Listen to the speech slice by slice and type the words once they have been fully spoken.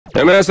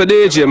I'm a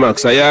DJ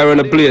MAXX, I hear in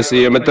the place, you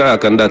hear me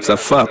talk, and that's a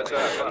fact.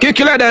 Kick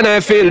you like that, I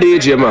feel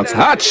DJ MAXX.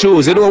 Hot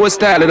shoes, you know what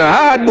style, and a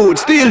hard boot,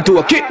 steel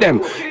toe, kick them.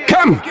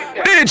 Come,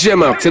 DJ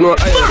MAXX, you know,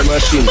 I hear the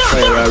machine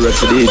fire already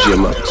for DJ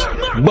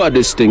MAXX. But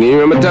this thing, you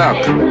hear me talk.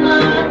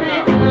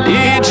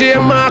 DJ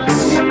MAXX,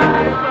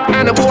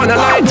 and I'm gonna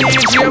like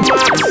DJ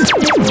MAXX.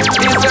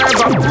 Deserve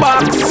a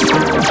box.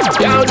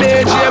 Yo,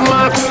 DJ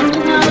MAXX.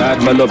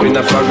 YARDMAN up in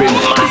the FARRIN.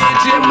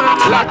 DJ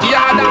MAXX, like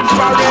yard and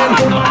FARRIN.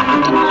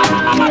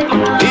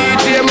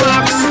 DJ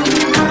MAXX.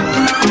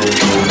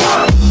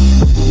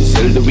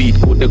 Sell the weed,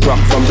 put the crack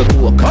from the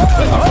coke.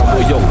 From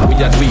we young, we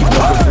had weed,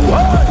 not the poor.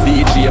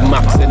 DJ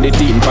MAXX and the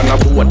team from the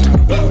boat.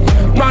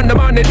 Man, the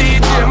man, the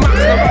DJ MAXX,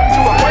 the man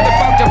joke. What the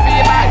fuck you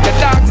feel like? The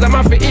dogs, them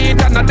have to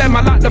eat, and them a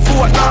lot the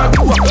food. Now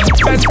joke.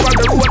 Bench on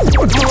the road,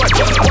 sport road.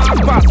 Walk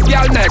past,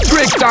 y'all neck,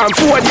 trick time,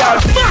 food, y'all.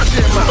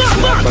 DJ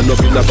MAXX. YARDMAN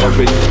up in the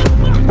FARRIN.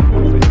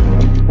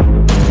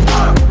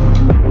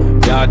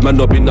 YARDMAN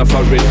up in the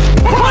FARRIN.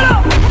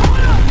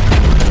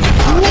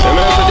 I'm a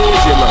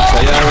DJ MAXX, I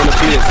hear in the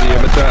place, you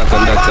hear me talk,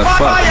 and that's a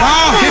fact.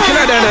 Kick you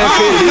like that, I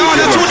feel DJ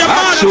MAXX.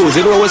 Hot shoes,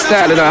 you know what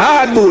style, and a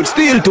hard boot,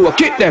 steel toe,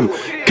 kick them.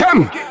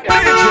 Come, DJ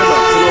MAXX, you know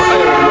I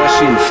hear the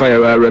machine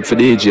fire already for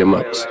DJ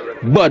MAXX.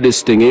 But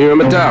this thing, you hear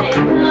me talk.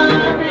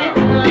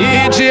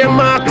 DJ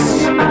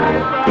MAXX,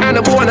 and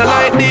I'm gonna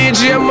like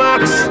DJ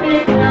MAXX.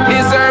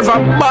 Deserve a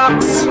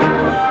box.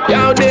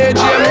 Yo,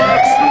 DJ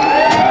MAXX.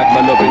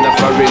 YARDMAN up in the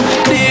FARRIN.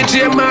 DJ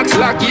MAXX,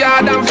 like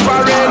yard and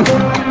FARRIN.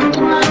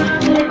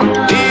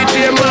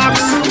 DJ MAXX.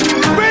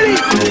 Ready.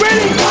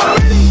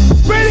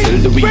 Sell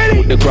the weed,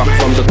 put the crack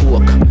from the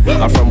coke.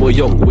 And from we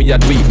young, we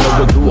had weed, now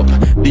we grow up.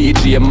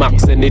 DJ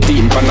MAXX and the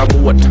team from the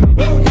boat.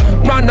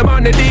 Man, the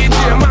man, the DJ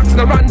MAXX,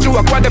 no run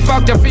joke. What the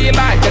fuck you feel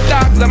like? The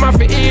dogs, them have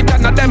to eat,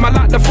 and them a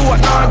lot the food.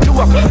 Now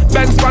joke.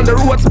 Benz on the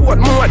road, sport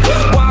mode.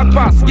 Walk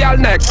past, y'all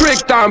neck, trick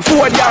time,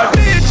 food, y'all.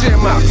 DJ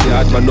MAXX.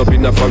 YARDMAN up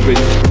in the FARRIN.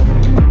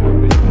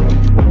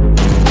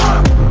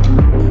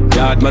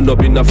 YARDMAN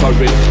up in the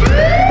FARRIN.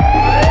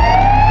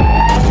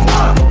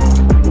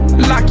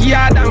 Lock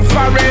yard and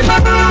FARRIN.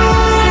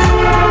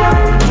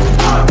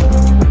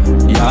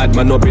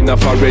 YARDMAN up in the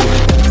FARRIN.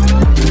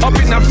 Up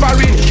in the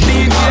FARRIN,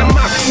 DJ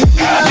MAXX.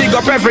 Big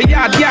up every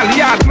yard,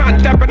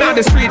 YARDMAN. Tapping on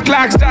the street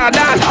like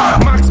Jordan.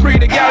 MAXX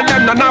breed the girl,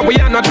 them now we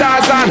are not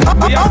Tarzan.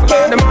 We have to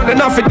learn them on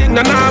enough, it in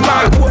the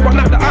normal. Put one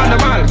of the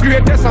animal,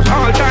 greatest of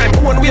all time.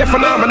 One way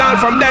phenomenal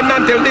from then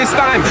until this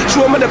time.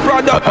 Show me the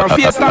product from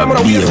FaceTime on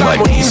the waistline.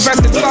 Money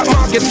invest in stock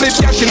market, flip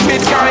cash in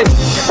Bitcoin.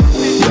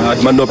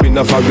 YARDMAN up in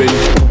the FARRIN.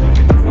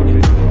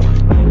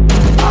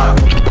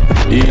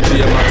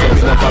 DJ MAXX up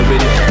in the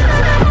FARRIN.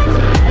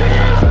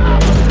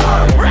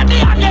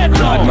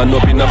 YARDMAN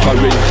up in the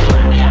FARRIN.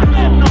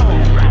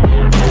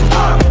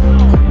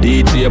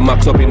 DJ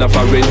MAXX up in the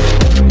FARRIN.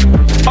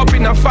 Up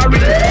in the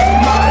FARRIN.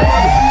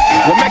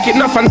 We make it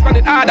enough and spend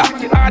it harder.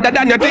 Harder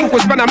than you think, we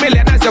spend $1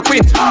 million as you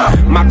quit.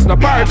 MAXX no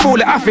pirate fool,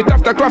 half it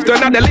off the craft to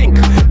another link.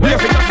 Brave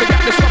enough to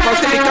get the shop and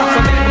still it up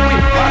so they can win.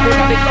 Back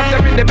when they got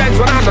them in the Benz,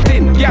 when I'm not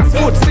in. Gas,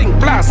 food, sing,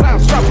 blast,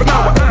 house, drop an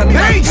hour and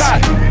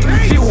God.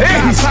 Few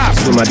gas, house.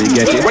 Somebody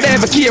get it.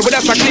 Whatever care, but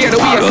that's a clear the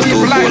way I see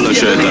life. Polo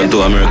shirt and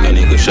 2 American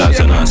Eagle shots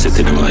and I sit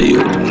in my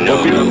youth.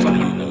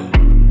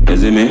 You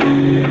see me?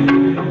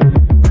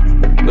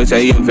 We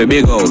say you for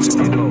big house,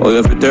 or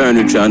you for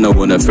furniture and no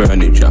one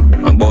furniture.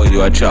 And boy,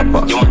 you a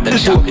chopper. You want the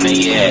chop in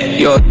the air?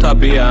 You're top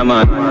here,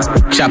 man.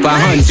 Chopper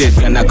 100,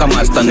 can I come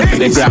and stand for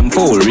the gram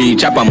full?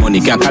 Chopper money,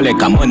 can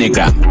collect a money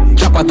gram.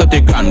 Chopper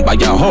 30 grand, buy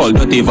your whole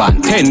dirty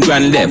van. 10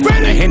 grand left,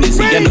 and a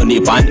Hennessy, you don't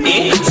need pan.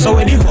 So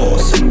where the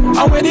house?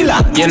 How where the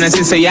land? You know,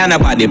 since you're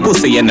nobody,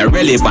 pussy, you're not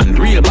relevant.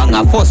 Real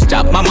banger, first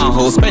chop, mama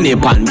house, penny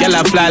pan. Girl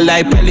a fly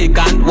like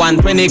pelican,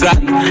 120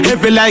 grand.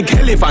 Heavy like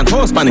elephant,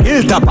 horse pan,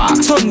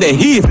 hilltopper. Sunday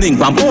evening,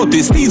 from boat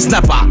is steel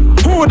snapper.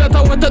 Who that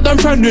I wanted them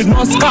friend with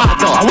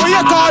Moscato? What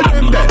you call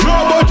them then?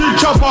 Nobody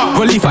chopper.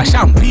 Well, if a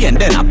champagne,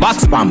 then a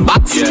box pan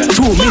box. 2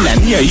 million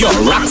here, your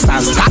rocks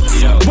and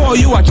stacks. Boy,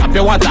 you a chop,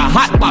 you want a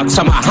hot box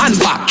from a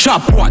handbag.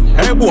 Chop what?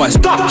 Hey boy,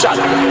 stop chat.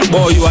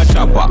 Boy, you a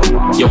chopper.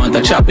 You want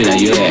a chop in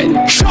your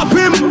head. Chop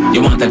him.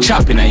 You want a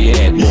chop in your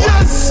head, boy.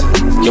 Yes.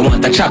 You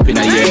want a chop in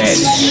your head.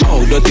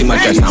 Oh, dirty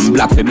mattress and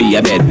black for be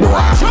a bed, boy.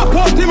 Chop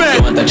out him.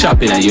 You want a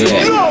chop in your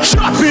head.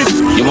 Chop it.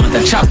 You want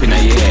a chop in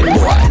your head,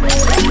 boy.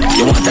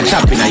 You want a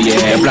chop in your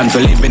head. Plan to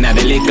live in a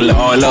the Likkle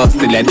all lost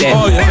till a dead.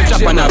 Oh, you want a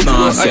chop and have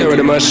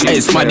nonsense. Hey,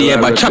 smarty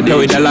ever chop you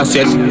with the last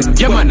yet.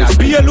 Yeah man, I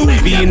be a Louis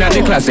V in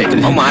the classic.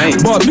 Oh my.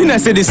 But me not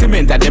see the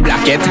cement at the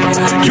blacket.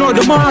 You're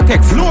the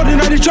MAXX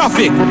loading on the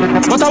traffic.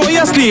 But how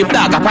you sleep,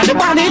 dog, up on the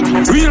panic.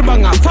 Real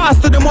banger,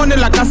 fast to the money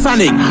like a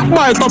Sonic.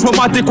 Bike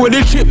automatic with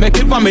the chip, make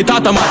it from it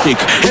automatic.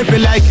 Heavy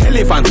like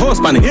elephant,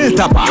 horseman,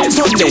 hilltopper.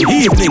 Sunday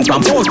evening,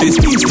 from both is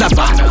steel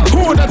snapper.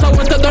 Who that I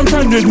wanted them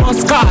friend with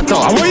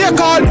Moscato? What you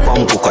call?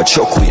 Cook a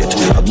chuck weight,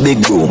 a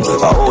big broom,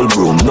 a old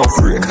broom, no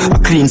freak, a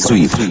clean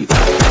sweep.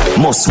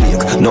 Must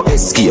wake, no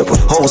escape.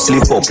 House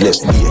lift up,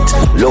 left gate.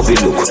 Lovey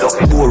look,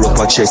 pour up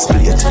a chest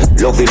plate.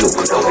 Lovey look,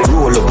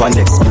 roll up a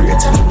next break.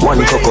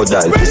 One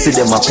crocodile, see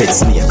them a pet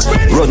snake.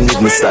 Run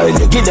with me style,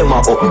 yeah, give them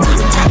a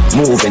upgrade.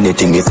 Move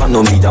anything, if I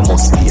know me, I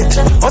must wait.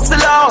 Hustler,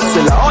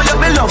 oh you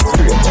be love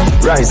straight.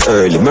 Rise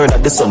early, murder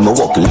the sun, me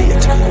walk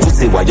late.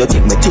 Pussy why you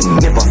think me thing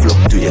never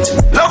fluctuate.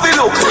 Lovey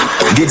look,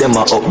 give them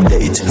a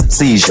update.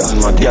 Seizure,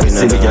 yeah,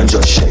 see me and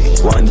just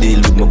shake. One deal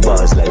with my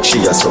bars like she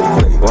a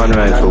subway. One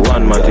rifle,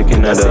 one matic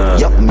in a dog.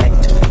 Yup, mate,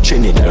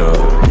 Trinidad.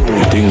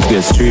 Things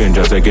get strange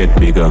as I get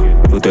bigger.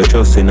 Put a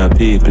trust in a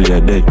people,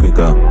 you're dead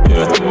quicker.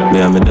 Me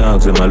and my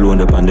dogs, I'm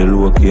alone up on the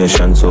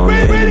location, so my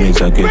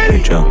enemies I get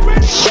picture.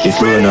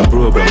 If we run a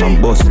program,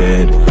 I'm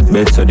busted.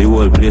 Bet so the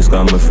whole place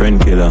call my friend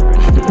killer.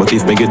 But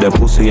if me get the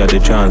pussy at the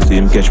chance,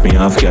 him catch me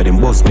half guard, him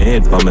bust me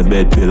head for my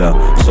bed pillar.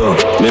 So,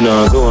 me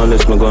nah go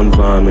unless my gun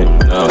palm me.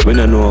 Me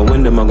nah know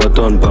when them a go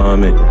turn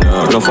palm me.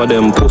 Enough of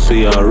them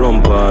pussy and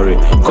rum party.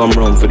 Come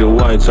round for the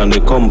whites and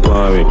they come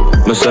party.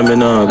 Me say me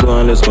nah go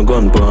unless my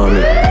gun palm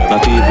me.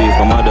 Not TV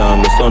for mother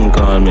and my son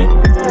call me.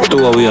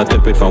 Two of we are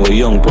tepid from we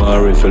young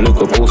party. If you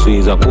look at pussy,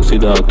 is a pussy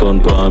dog turn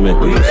palm me.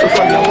 We used to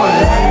follow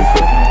one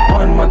rifle,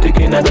 one matic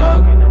in a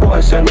dog.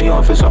 Boy send me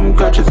off for some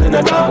crutches in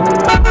a dog. One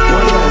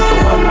rifle,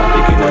 one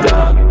matic in a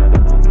dog.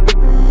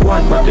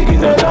 One matic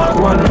in a dog,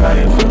 one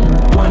rifle,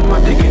 one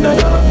matic in a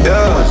dog.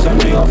 Boy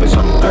send me off for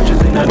some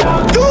crutches in a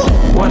dog.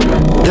 One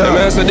rifle. Yeah,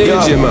 man, it's a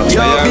DJ, man. So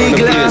you're on the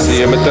place, you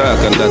hear me talk,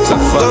 and that's a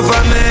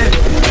fact.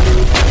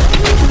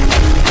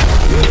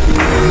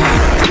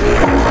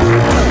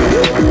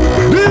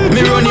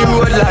 Me run the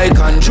road like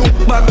and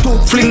jump back to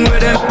fling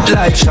with them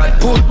like shot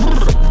put.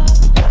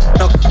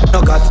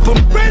 No gas pump,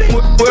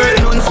 word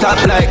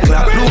non-stop like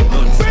clap loop.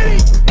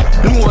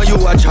 Know you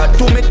a chat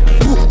to me,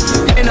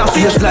 in a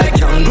face like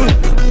jungle.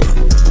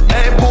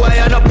 Hey boy,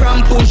 I no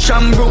pram push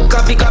and broke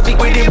coffee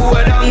with the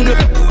board angle.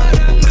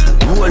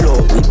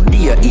 Roll up with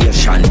beer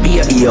Asian,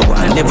 beer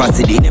A1. Never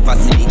see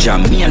the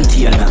jam, me and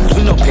Tiana.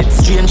 We no pet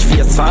strange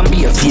face, fan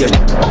be a fear.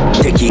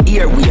 Take your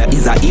ear, we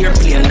is a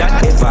airplane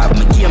that ever have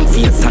me game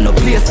face and no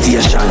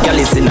PlayStation. Girl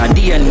is in a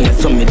DNA,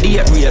 so me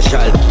date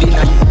racial.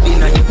 Dinner,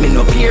 me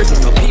no peers.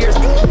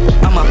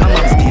 I'm a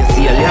space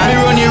alien. Me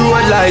run the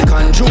road like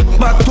and jump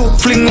back to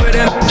fling with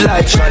them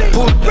like shot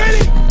put.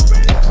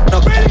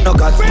 No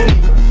gas pump,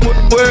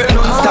 word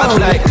non-stop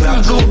like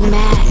clap loop.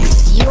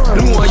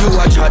 Know you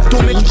a chat to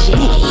me.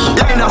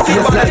 Line a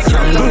face like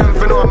jungle.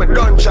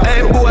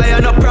 Hey boy, I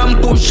no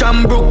pram push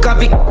and broke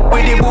coffee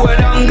with the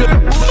board angle.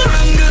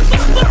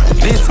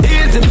 This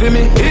easy for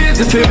me.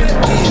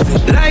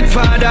 Like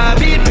father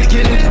beat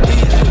beginning.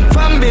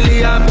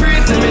 Family and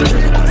praise me.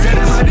 Say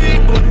them a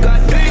deep but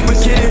God take me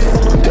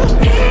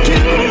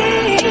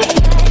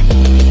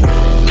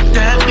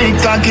That big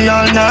cocky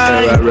all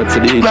night.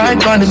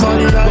 Right on the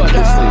body all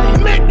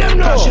night. Make them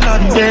know. Crashing on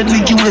the bed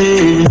like you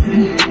way.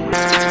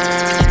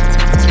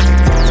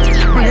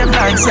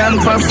 Like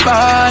Semper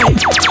fight,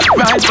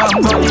 right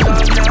from body all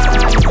night.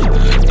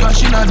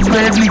 Crashing on the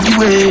bed like you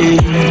way.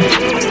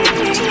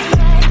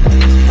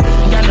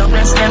 Yellow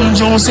breast them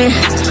juicy,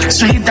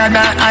 sweeter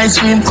than ice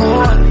cream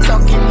cone.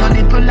 Sucking your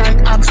nipple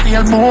like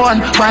oxtail bone.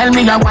 While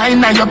me a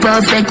wine and your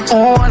perfect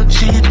hole.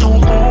 She too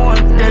old,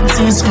 dead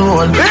sea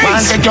scroll.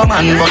 Want take your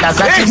man, but I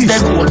got is the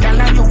goal. Girl,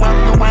 you want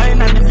the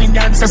wine and the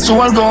vineyard say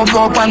soul. Go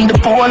up on the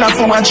pole and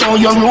for watch how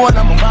you roll.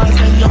 I'm about to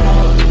tell you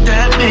more.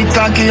 That big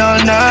cocky all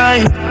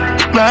night,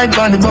 right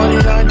on the body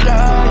all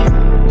night.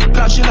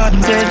 Crashing on the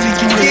bed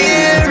like you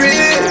hear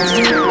it.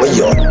 Where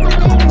you?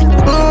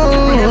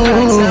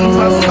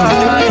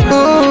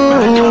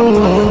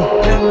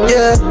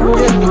 Yeah,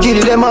 kill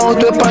them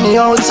out up on the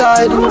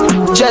outside.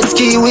 Jet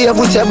ski wave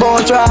with your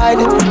boat ride.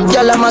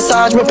 Gyal a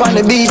massage me on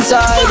the beach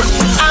side.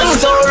 I'm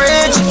so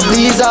rich,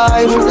 these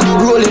eyes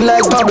rolling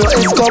like Pablo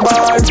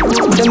Escobar.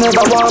 They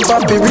never want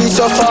papi reach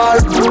so far.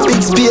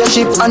 Big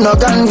spaceship and no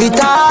gun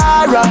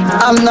Vitara.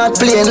 I'm not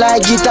playing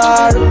like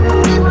guitar.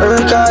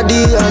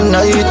 Erkadi and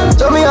night,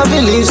 so me have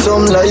to live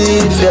some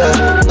life, yeah.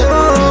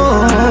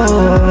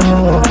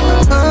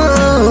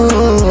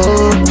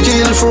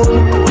 Kill full,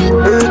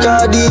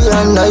 Erkadi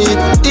and night.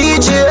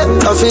 DJ,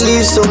 I feel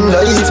live some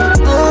life.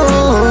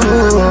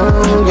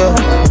 Yeah.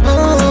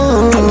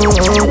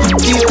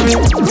 Kill me.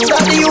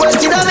 That the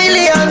US in a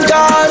million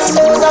cars.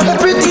 Those are the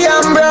pretty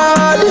and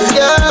broad.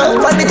 Yeah.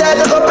 When the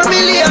type of couple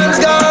millions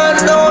gone.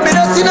 Now me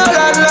not see no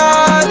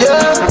landlord.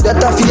 Yeah.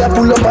 That a fear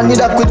pull up and me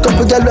that quick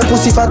couple girl with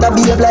pussy fat a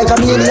behave like a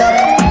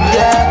maniac.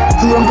 Yeah.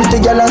 Run pretty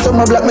girl and some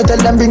black me tell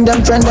them bring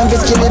them friend them get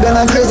skinny bang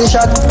and crazy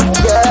shot.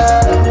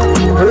 Yeah.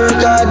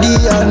 Erkadi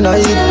and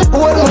night.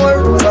 One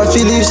more, I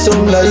feel live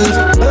some life.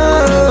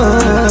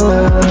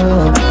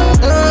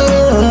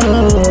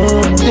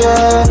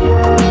 Yeah.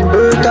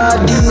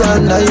 Erkadi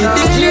and night.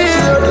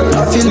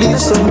 I feel live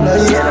some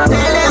life. Tell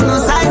them no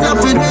size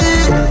up with me.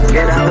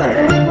 Get out.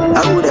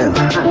 How them?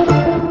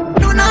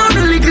 No, no,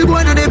 the little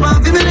boy no they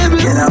pop in me level.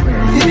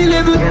 In me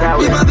level.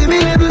 They pop in me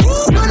level.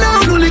 No, no,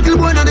 the little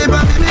boy no they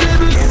pop in me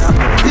level.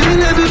 In me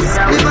level.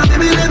 They pop in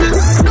me level.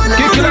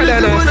 Kick it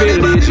down and feel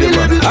DJ,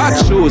 man. Hot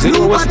shoes, shoes, you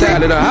know what's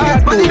style in a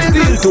hard mood,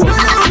 still too.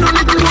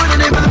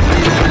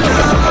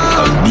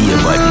 Be a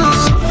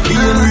buddies.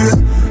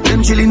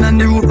 Them chillin' on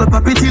the roof, the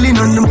papi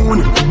chillin' on the moon.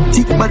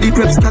 Thick body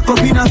preps, stack up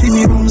in a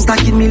me room.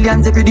 Stacking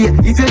millions every day.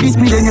 If you diss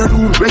me, then you do.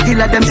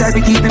 Regular them try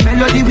to keep the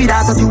melody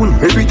without a tune.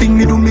 Everything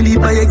me do, me lead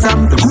by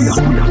example.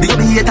 Big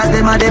me haters,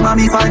 them are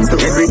me fans.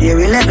 Every day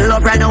we level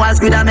up, right now I'll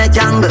squid and make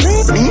jungle.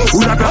 Me,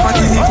 full of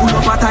property, me full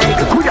of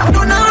attack.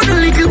 Don't know the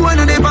little one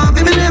of them on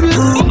me level.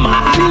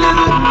 Me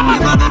level,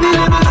 if I me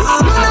level.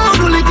 Don't know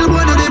the little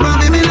one of them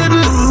on me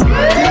level.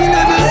 Me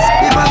level,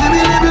 if I me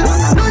level.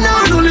 Don't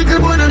know the little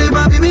one of them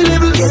on me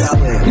level.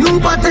 New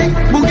party,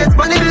 who gets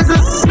funny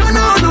business?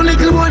 No,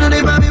 little one on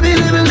the baby, me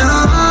living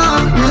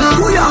now.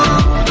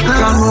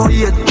 Can't know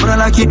yet, but I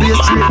like it be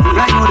straight.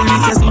 Right now the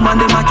richest woman,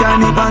 them a carry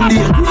me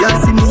band-aid. Y'all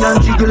see me and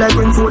jiggle like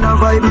when phone and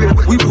vibrate.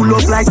 We pull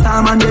up like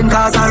Sam and then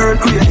cause a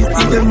earthquake.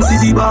 See them see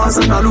the boss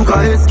and I look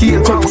at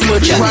escape. Cut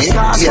clutcher,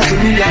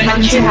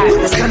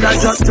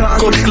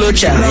 cut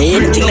clutcher,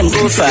 anything them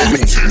go for.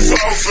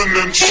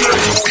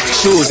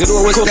 Shoes, you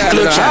know what's style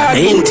in a hard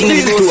mood, anything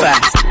them go for.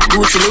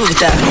 Gucci Louis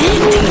Vuitton,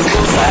 anything them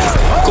go for.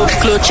 Cut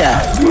clutcher.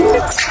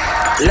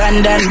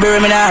 London,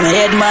 Birmingham,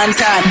 Headman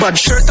time. Bad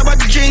shirt about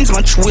the jeans,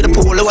 match with a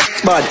polo what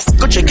bad.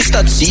 Go check your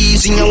stats,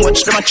 easy and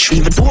watch the match.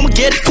 Even though I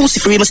get pussy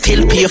free, must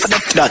still pay for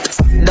that.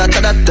 The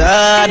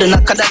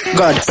knock of that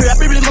God.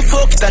 Probably my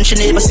fuck it and she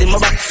never see my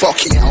back.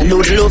 Fuck it.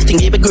 Load the love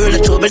thing, gave a girl a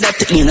trouble that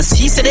in a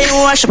sea. Say they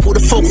don't wash, I put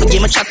the fuck for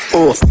game a chat.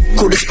 Oh,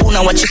 cool the spoon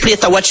and watch the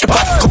plate, I watch the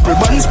pot. Couple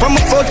buns from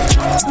my foot.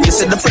 You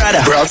said the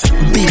Prada.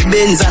 Big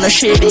Benz and a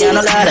shady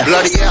and a ladder.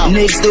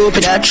 Next up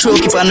in that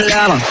truck, keep on the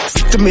llama.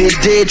 To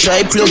midday,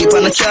 try plug it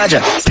on the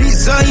charger. Please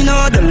sign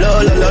out the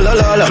la.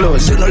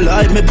 Close, you know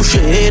lie, me push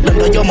your head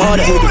under your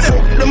mother. Who the fuck,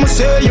 them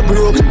say you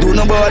broke, do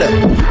no bother.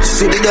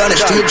 Sit it down the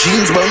straight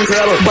jeans, bun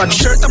crabber. Bad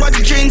shirt about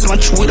the jeans,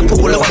 match with a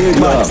polo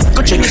bad.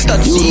 Go check your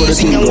stats,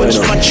 easy and watch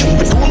the match.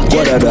 Don't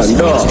get pussy,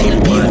 still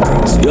be.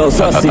 Yo,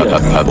 Sassy,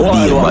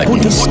 why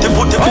put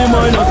the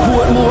mind on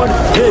sport mode,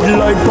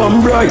 headlight pan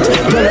bright.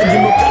 Tell her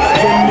give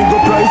me go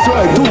price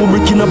right. 2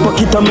 brick in a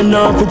pocket and me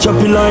now for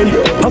choppy line.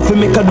 Have to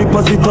make a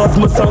deposit off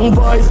my song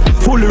voice.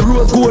 Fully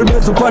rose gold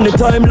bells up on the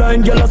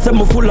timeline. Girl I say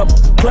me full up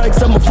like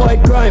say me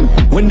fight crime.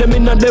 When them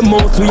in a them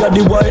house we are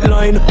the white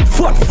line.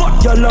 Fuck,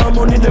 y'all are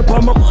money they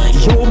on my mind.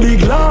 Show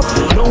big laugh,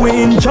 now we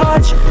in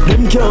charge.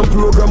 Them can't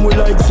program we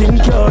like SIM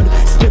card.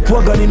 Step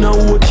wagon in a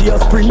watch a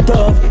sprint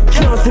off.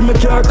 Can't see me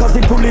car cause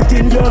they pull it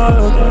in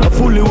yard. A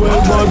fully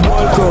well bad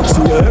boy crooks.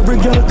 So yeah, every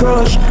girl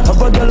crush.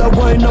 Have a girl a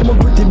wine I'm a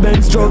pretty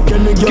Benz truck.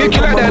 And the girl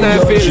come on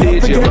and feel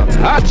DJ Max.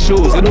 Hot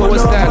shoes, you know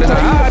what's style in a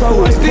hard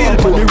mood, still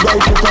too.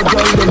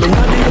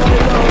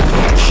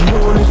 She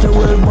only say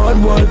well bad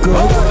boy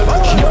crooks.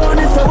 She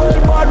only say well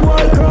bad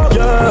boy crooks.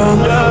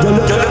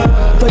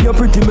 Yeah, tell you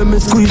pretty me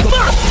squeeze up.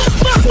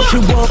 Say she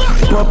want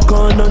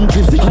popcorn and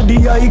drizzy. And the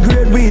high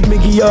grade weed me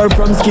give her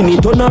from skinny.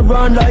 Turn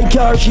around like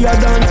her, she a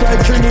dance like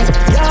Trini.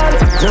 Yeah,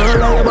 girl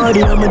like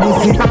body on me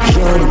decision.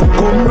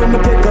 Come when me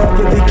take off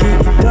your Vicky.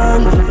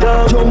 Down,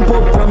 jump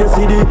up from your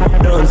city.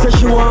 Down, say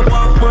she want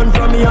popcorn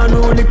from me and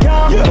only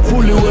can. Yeah,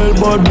 fully well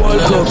bad boy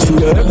crooks.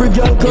 Yeah, every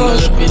girl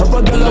crush. Have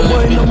a girl a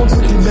wine, I'm a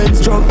pretty Benz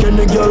truck. And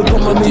the girl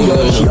come on me,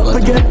 girl, she have to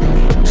get.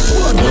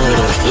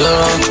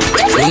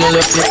 You know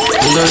left it,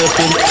 never.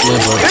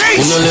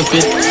 You know left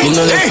it.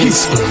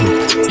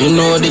 You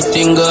know the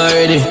thing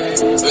already.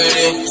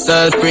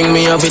 Stars bring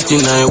me up it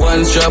in a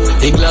one shop.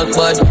 Big black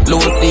bad,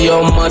 Lucy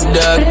on my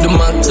dog. The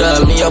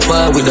MAXX me up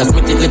with a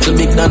smitty little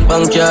big than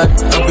backyard.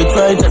 Up it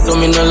right, so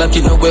me no lock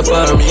it no way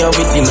far. Me up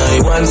it in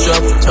a one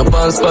shop. A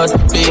bounce spot,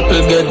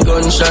 people get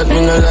gunshot. Me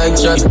no like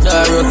shot.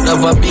 Taros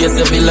have a bass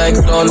heavy like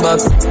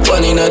soundbox.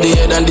 One in the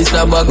head and this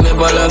a bag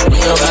never lock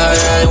me up.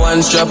 Aye,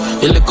 one shop,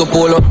 a little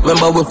polo.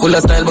 Remember we full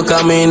of style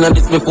because me in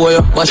this before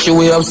you. Wash you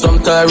we have some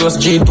Taros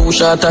G2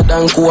 shorter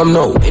than Coam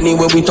now.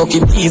 Anyway we talk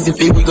it easy if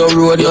we go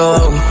road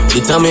yo. The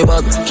time me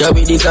back,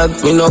 carry the tag.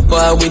 Me no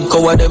par with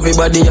coward,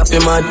 everybody happy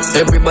mad.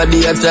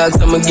 Everybody attack,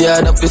 some gear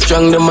that feel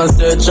strong. Them a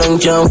search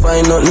and can't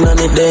find nothing on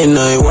it. They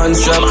know one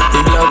shop, the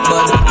black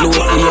bad,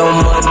 Lucy on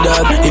mad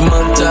dog. The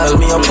MAXX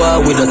me a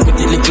par with a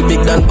smitty little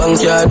big than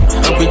backyard.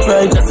 Up it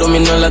right, so me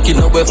no lock it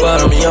no way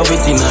far. Me have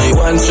it in a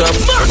one shop.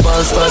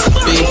 Bounce fast,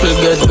 people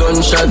get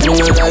gunshot. Me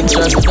no like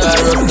shot,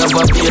 Taros have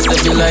a face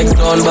heavy like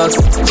soundbox.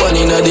 One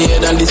in the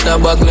head and this a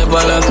bag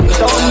never lock.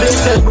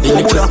 The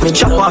Likkle me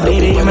chop off the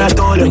name I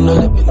told you.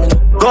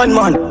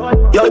 Gunman,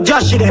 yo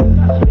Josh it.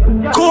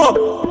 Cool.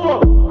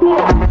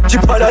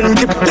 Chipper than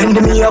tip,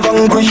 lend me a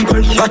vanquish.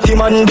 Got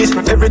him on this,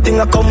 everything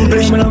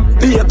accomplished.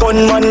 Be a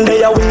gunman,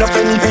 they a win a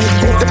friendly.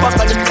 The back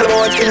of the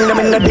cloud, kill them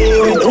in the day.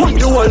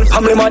 The whole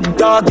family, my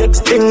dog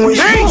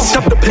extinguished.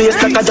 Stop the place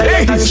like a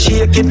giant and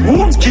shake it.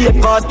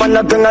 Skate past, pan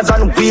the gangers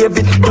and wave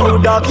it. No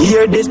dog,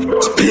 hear this.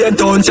 Spray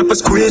down, chip a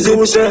squeeze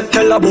it.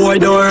 Tell a boy,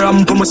 don't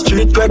ramp on my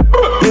street quick.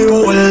 Me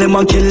hold them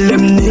and kill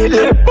them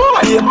neatly.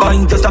 Be a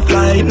pint, just a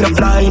fly in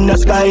the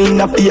sky, in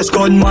the face.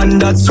 Gunman,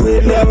 that's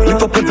sweet.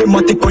 Lift up every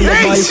matic on your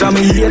bike from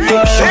me.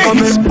 Shock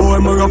me, boy,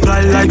 me rough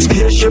like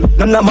spaceship.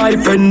 None of my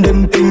friend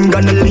them thing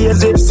gonna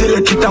lazy.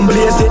 Select it and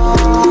blaze it.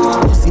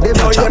 them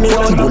a chop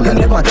potable and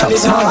them a chop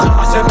smart.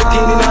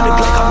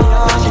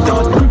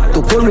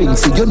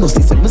 Cryptocurrency, you know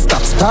see some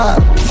stop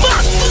start.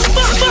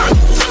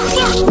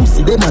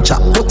 See them a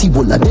chop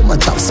potable and them a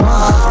chop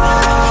smart.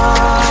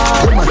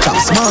 Them a chop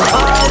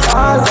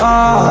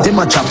smart. Them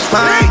a chop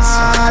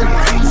smart.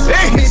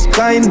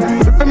 Bitcoin,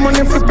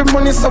 flipping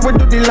money, so we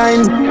do the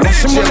line.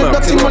 Mashing money,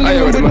 dirty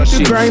money, we do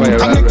the grind.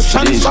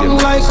 Connection strong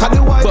like a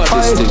the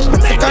Wi-Fi.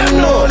 Can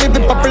know live the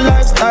proper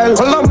lifestyle.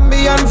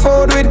 Colombian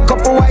food with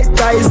couple white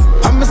guys.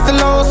 I'm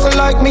still also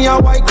like me a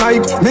white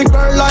knight. Me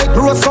girl like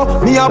Rosa,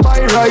 me a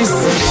buy rice.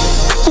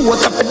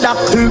 What up with that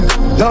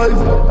live?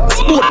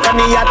 Sport on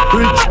the yacht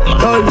bridge,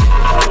 live.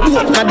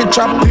 Walk on the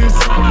trap piece,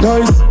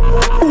 nice.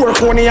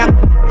 Work on the yacht.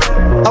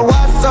 I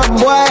want some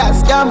boy, I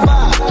scam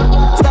back.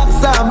 Stop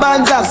some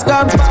bands, I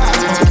scam back.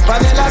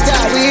 Vanilla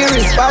Jar, we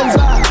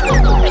responsible.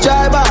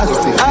 Try boss,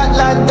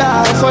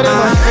 Atlanta, for them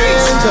a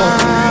stranger.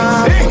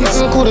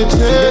 Nothing could have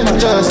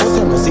changed us.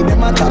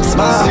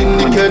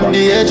 Syndicate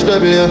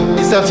DHW,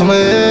 it's up for my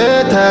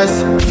haters.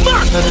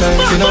 No time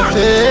to no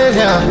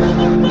failure.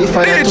 If I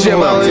don't do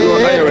my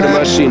way, the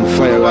machine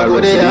fire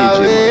what they are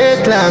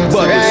wait long. So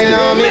right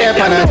now, me up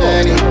on a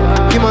journey.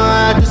 Give my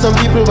heart to some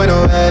people when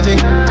I'm having.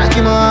 I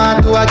give my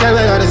heart to a girl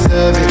when I'm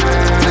serving.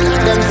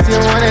 Them still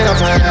wanting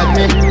up at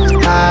me.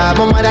 My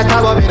mother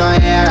talk about me no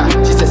hair.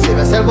 She said save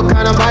yourself, but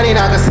can't nobody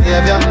not gonna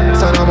save ya.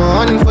 So now I'm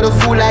hunting for the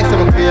fool like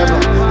some craver.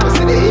 But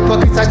see the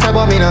hypocrites talk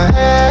about me no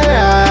hair.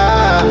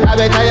 I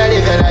better you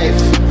live your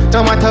life.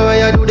 No matter what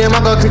you do, them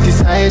I go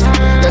criticize.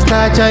 Just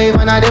start jive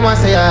and them I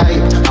say I.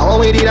 How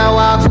we did I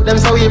walk for them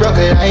so we broke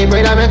it. I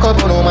bread and make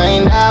up on no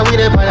mind. We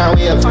dey pan a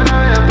wave.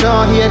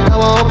 No hate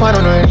cover up on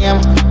no name.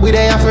 We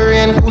dey for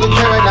rain, cool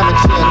carrot and my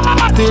chain.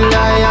 Still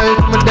loyal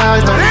to my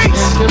dogs, no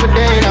change. Till my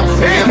day I'm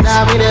free.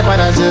 We dey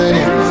pan a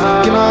journey.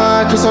 Give my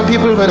heart to some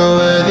people when I'm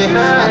worthy.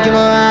 I give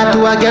my heart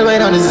to a girl when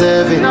I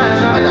deserve it.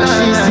 And now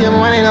she see me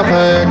wanting to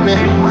hurt me.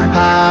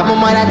 My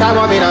mother talk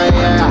about me no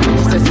here.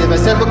 She said save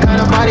yourself, but can't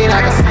nobody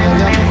like a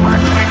savior.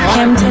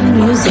 Hampton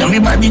music.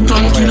 Everybody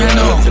turn killer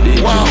now.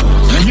 Wow.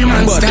 Every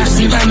man start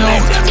killer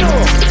now.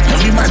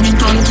 Everybody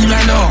turn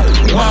killer now.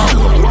 Wow.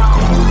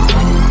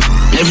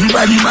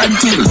 Everybody bad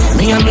till.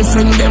 Me and my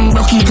friend them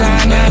Rocky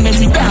Ghana. And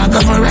every dog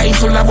have a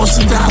rifle a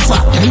bust it off.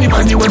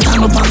 Anybody will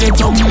turn up and get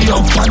ugly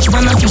up. Watch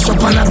man a kiss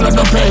up and a blood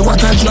up. Hey,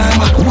 what a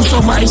drama. Who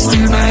survive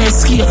still not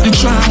escape the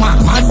trauma.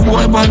 Mad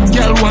boy but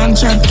girl one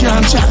chat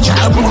can't chat.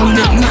 Job won't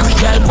get knocked.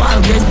 Yeah, ball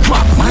get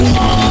popped. Man.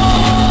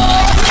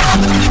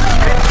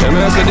 I'm a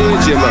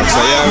DJ Max, I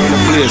am in the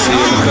place here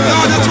in the car,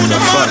 that's a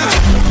fact.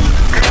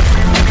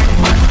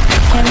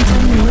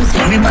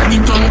 Everybody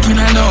turn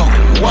killer now,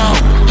 wow.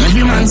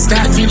 Every man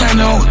start killer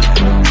now.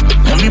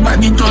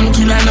 Everybody turn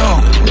killer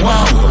now,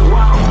 wow.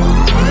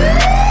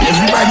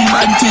 Everybody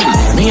bad till.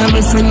 Me and my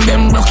friend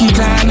them Rocky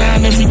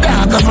Ghana. And every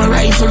dog have a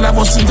rifle a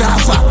bust it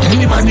off.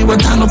 Anybody will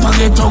turn up and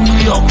get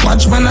ugly up.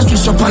 Watch man a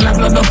kiss up and a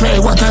blood up.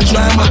 Hey, what a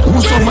drama. Who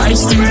survive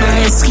still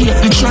not escape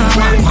the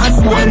trauma. Mad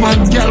boy,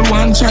 mad girl,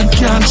 one chat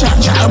can't chat.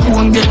 Job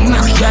won't get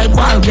knocked, yeah,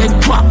 ball get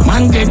popped.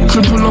 Man get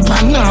crippled up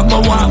and now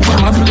go walk.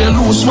 When I play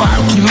loose war,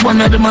 kill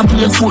one of them and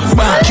play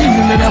football.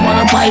 Killing them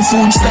on a buy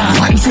food star.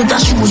 One foot of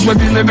shoes, but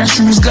the leather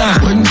shoes gone.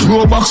 When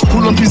throw box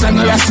pull up is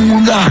another fool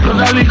gone.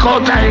 Blood a leak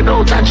out, I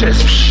out a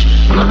chest.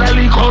 Blood a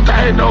leak out,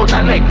 I out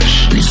a neck.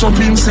 Piece up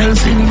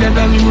himself in dead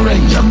and him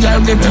red. Young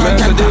girl get out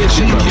of that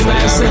shit. Kill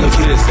yourself.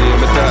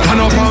 Turn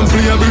up and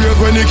play a brave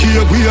when you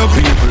keep wave.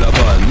 People are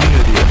bad,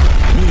 media.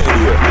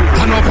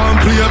 Turn up and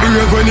play a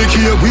brave when you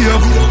keep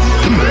wave.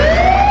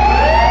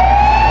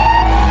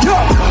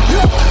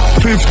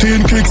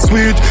 15 kick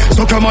sweet.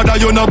 So come on,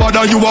 you no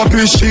bother, you a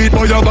piss shit.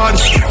 Boy, you bad.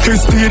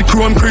 Christine,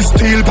 chrome,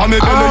 crystal. Pa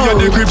me belly, you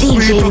the grip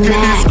sweet. Looking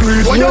this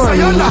street. What you say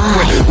you not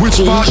well?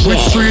 Which part,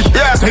 which street?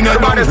 Yes, then you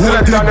don't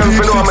hold the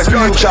deep 6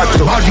 feet.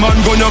 Bad man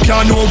gun, you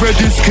can't know where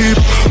this keep.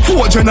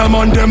 4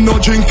 gentlemen, them no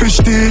drink fish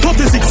tea.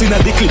 36 in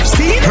a the clip,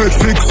 see? Head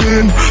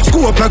fixing.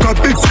 Scope like a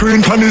big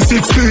screen, pan is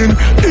 16.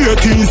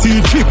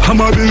 18C chip,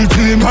 hammer build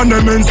team. And the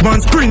men's man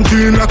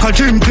sprinting like a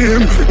gym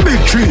team. Big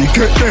tree,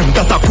 get them,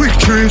 that a quick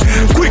tree.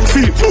 Quick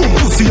feet, boom.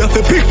 Pussy at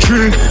the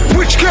picture.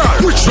 Which car?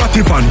 Which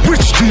ratty van?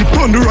 Which jeep?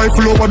 On the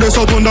rifle over the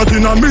south on that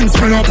in a mince.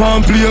 Turn up and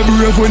play a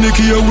brave when you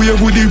key a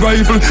wave with the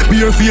rifle.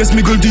 Bare face,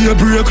 miggle dear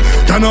break.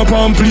 Turn up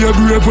and play a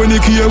brave when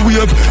you key a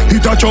wave.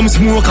 Hit a chum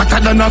smoke,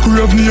 hotter than a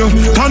crave near.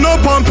 Turn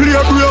up and play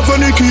a brave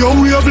when you key a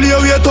wave. Lay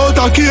wait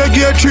out a key,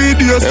 get 3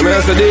 days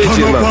straight.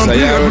 Turn up and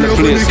play a brave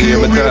when you key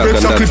a wave.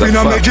 Extra clip in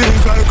a me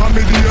jeans like a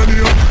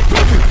median.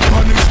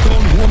 Punish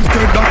down,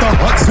 homestead that a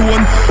hot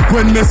zone.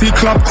 When me see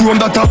clap chrome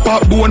that a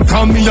pop bone.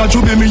 From me a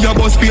jubi me a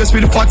bust face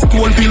with fat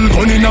stone pill.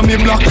 Gun in a me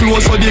black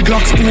clothes so the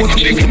Glock sport.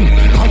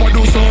 How I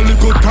do so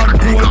little cat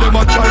roll. Them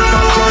a try to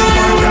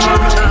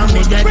drive.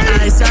 Me get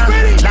ice up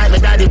like my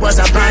daddy was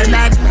a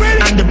pilot.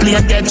 And the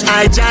plane get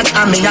hijacked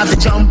and me have to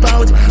jump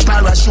out.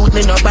 Parachute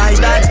me no buy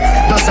that.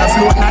 Just a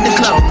float on the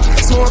cloud.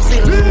 Smoke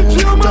fill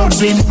room,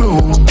 dogs in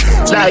room.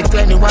 Like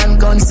 21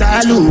 gun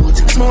salute.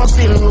 Smoke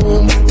fill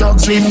room,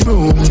 dogs in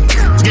room.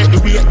 Get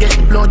the weight, get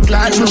the blood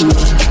clot room.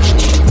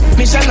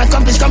 Mission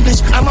accomplished.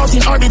 I'm out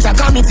in orbit. I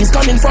commit is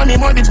coming from the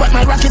orbit, but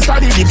my rocket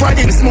started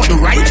departed. Me smoke the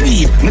right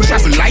weed. Me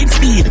travel light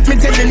speed. Me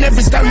telling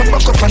every style me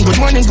buck up and good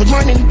morning.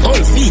 All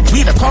feet,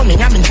 we the call me,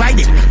 I'm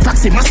invited.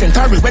 Proxima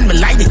Centauri when me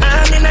light it.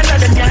 I'm in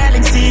another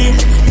galaxy.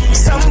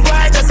 Some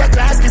boy just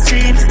across the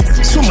street.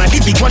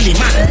 Somebody big only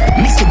man.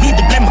 Mix to be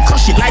the blame,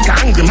 crush it like a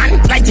hungry man.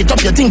 Light it up,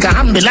 you think a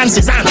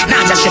ambulance is on.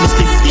 Nah, just show me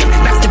split skin.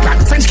 That's the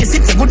plan. French kiss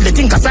it's a good, they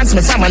think a France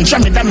me Sam and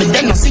jam me down me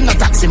then no sing no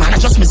taxi man. I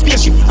just me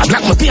spaceship. I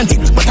black me paint it,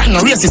 but I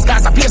no racist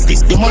cause I place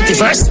this. The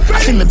multiverse, I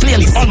feel me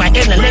playlist. All my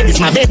alien ladies,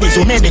 my babies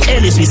who made the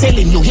alias. We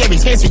sailing you here in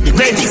space with the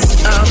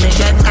greatest. Me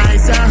get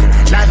eyes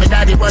like my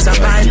daddy was a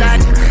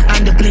pilot.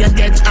 And the plane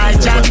get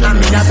hijacked. And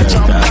me have to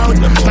jump out.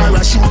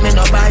 Parachute me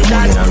no buy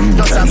that.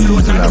 Just a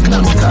float on the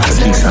cloud.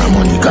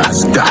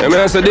 I mean,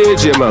 that's a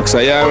DJ Max.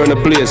 I are in the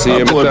place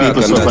here.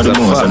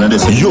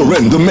 You're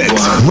in the mix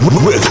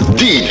with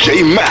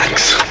DJ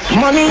Max.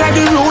 Money are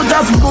the root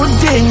of good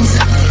things.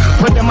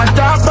 What them a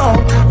talk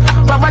about?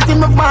 Poverty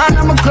me born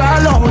and me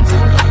crawl out.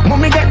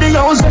 Mommy get the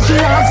house that she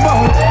asked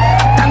about.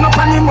 Turn up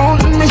on the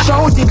mountain, me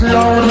shout it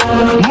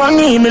loud.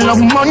 Money, me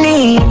love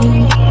money.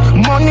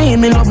 Money,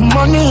 me love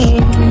money.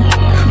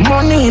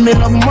 Money, me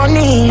love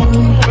money.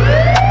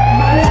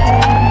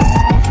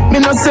 Me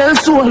no sell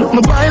soul,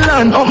 me buy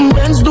land up in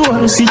Ben's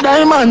door. See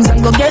diamonds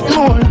and go get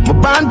more. Me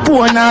born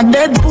poor, not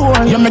dead poor.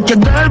 You make your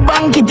girl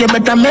bank it, you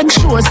better make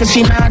sure. So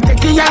she not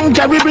take a young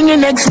carry, bring it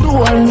next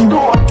door.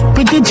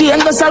 Pretty chain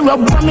goes a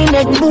rub from me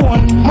neck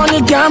bone.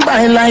 Money can't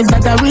buy life,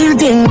 that's a real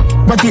thing.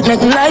 But it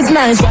make life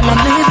nice when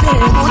I'm living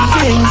good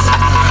things.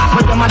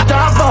 But I'm a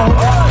talk about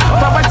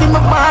poverty,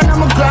 me born and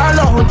me crawl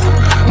out.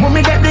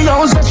 Mommy get the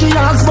house that she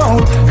asks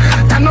about.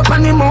 Turn up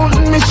on the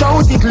mountain, me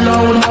shout it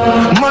loud.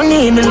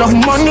 Money, me love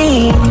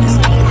money.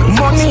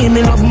 Money,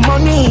 me love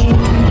money.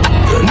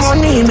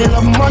 Money, me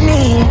love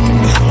money.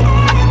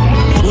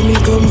 When me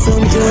come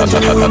from Georgia,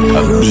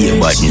 be a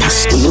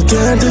badness. You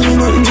can't tell me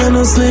nothing, you're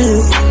no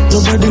slave.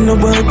 Nobody know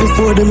about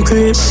before them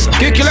creep.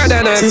 Kick you like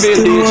that, I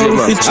feel DJ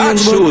man. Hot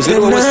shoes, you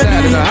know what's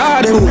that in a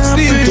hard boot,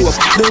 still to a...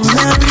 Them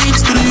not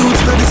reach to the youth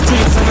of the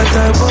streets and I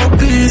type of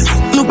peace.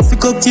 Look for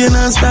cocaine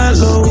and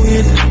start low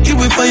weed. Give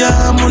me fire,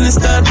 I'm only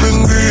start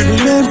bring greed.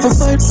 We learn for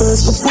fight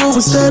first before we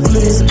start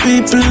blaze.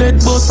 People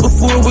let bust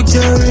before we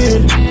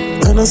carry it.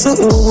 And I saw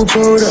we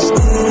proud of.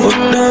 But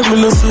that me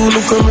no soon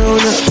look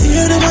around it.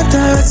 Hear them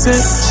attack, say,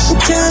 we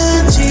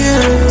can't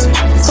cheer.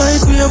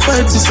 Fight we a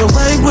fight to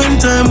survive when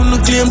time we no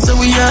claim so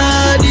we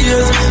are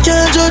dears.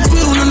 Can't judge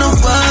we who no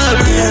fall.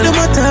 Hear them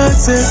attack,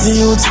 say, the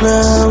youths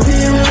now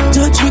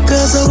judge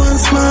because I want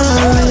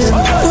smile.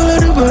 All of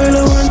the world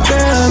I want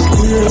that.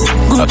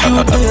 Good you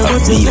there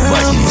but you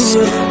can't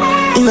fool.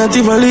 In a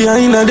Tivoli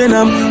and in a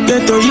Denham.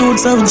 Get your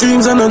youths have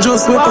dreams and not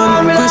just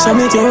weapon. Pressure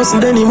make you hustle,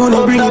 then the money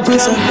bring you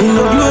pressure. In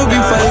the glory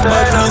fight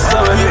back, please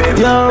stop it.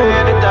 Yo,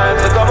 anytime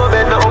to come up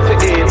and not to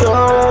eat. Yo,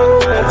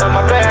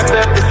 my parents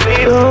left to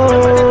sleep.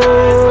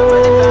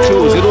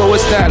 Choose, you know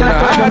what's that?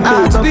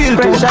 Still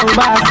pressure we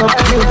boss up.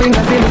 Little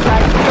fingers in the sky,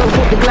 so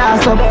put the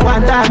glass up.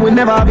 One time we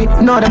never be,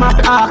 no them have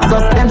to ask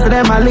us. Them to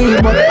them I lead,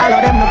 but all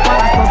of them no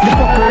pass us. The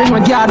fucker ring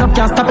with guard up,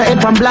 can't stop your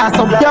head from blast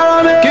up. You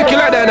know me? Kick you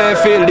like that, I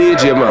feel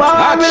DJ Max.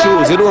 Hot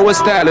shoes, you know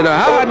what's that? In a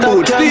hard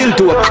boot, still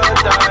to a...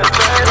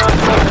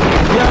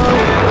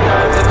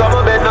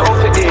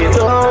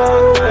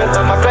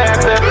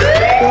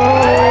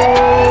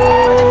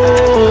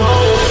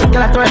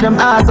 Throw them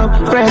ass up,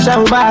 fresh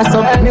and bass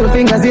up. Middle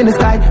fingers in the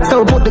sky,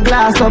 so put the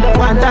glass up.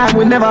 One time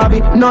we never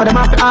be, no them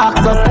have to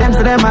ask us. Them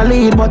to them I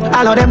lead, but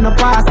all of them no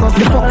pass us.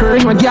 The fucker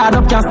ring with guard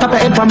up, can't stop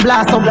your head from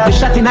blast up. The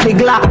shot in the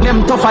Glock,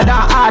 them tougher than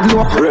hard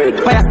loaf.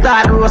 Fire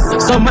start roast,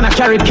 some man a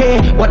carry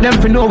K, but them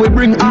for know we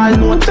bring all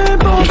note.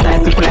 These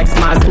guys people like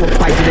small soap,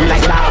 spicy them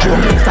like that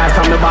rope. Start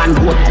from the band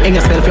boat, hang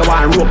yourself you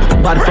want rope.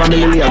 Bad from the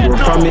area bro,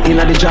 from me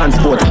in the John's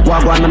boat.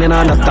 Walk one man in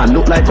understand,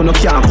 look like you no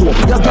can't cope.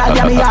 Your girl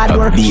get me hard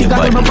work, she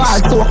got me my ball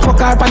so fuck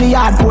her on the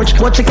yard porch,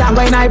 but she can't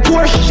go in her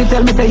Porsche. She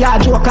tell me say yeah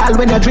joke all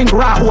when you drink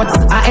raw oats.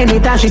 And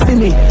anytime she see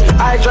me,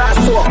 I try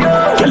soap.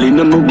 Girl in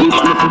no good, me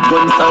put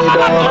one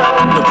side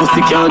up. The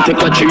pussy can't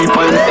take a 3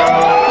 points up.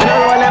 You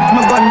know I left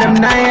my gun them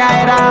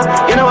night.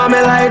 You know I me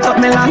light up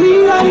me like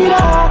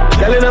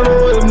Girl in no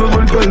good, me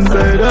put one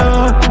side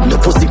up. The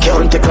pussy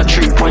can't take a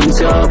 3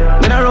 points up.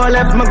 You know I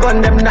left my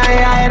gun them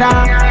night.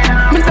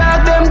 Me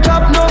dog them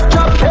chop no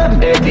chop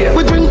heavy.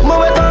 We drink more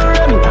wet and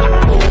ready.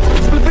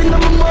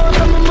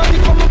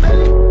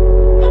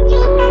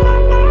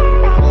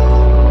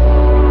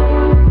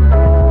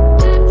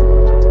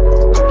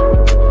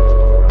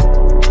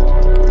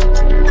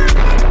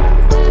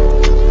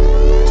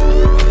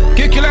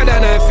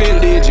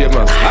 DJ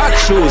man, hot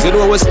shoes, you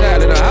know what's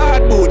that in a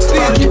hard boot,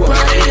 still to a...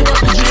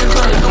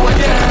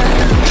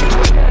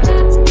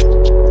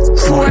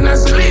 Phone and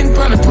screen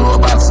for the tour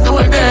box, do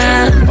it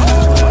there.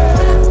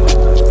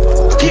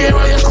 Here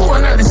where you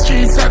corner, the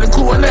streets are the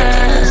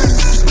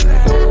coolest.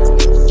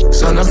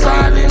 So no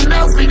fall in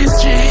love with the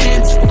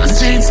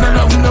streets no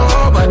love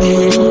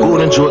nobody.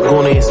 Go on joke, go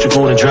on history,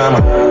 go on drama.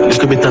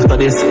 Little bit after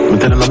this, we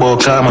tell them about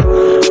karma.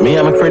 Me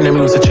and my friend them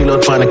used to chill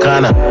out on the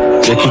corner.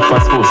 They kick from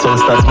school, so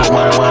start smoke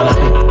marijuana.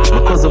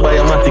 Because of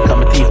biomatic,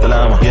 I'm a thief the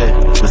llama. Yeah,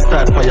 the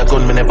start fire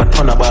gun, me never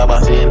turn a barber.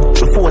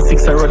 Before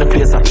 6 I run the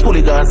place, I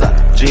fully Gaza.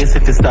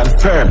 J-City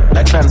stand firm,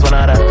 like trans one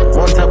other.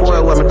 One time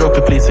boy, when me drop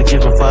the place,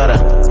 forgive my father.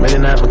 Many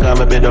nights because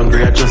my bed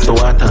hungry, I just the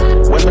water.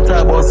 When me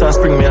talk about South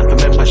Spring, me have to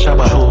remember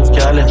Shabba.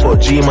 Can't left for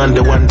G-Man,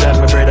 the one that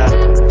my brother.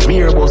 Me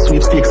hear about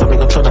sweepstakes, so me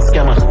go turn a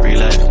scammer. Real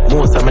life.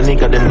 Most of my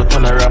nigga, them go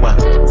turn a robber.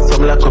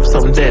 Some lock up,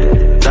 some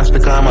dead, that's the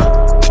karma.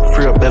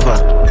 Free up ever,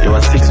 you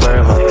are 6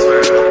 forever.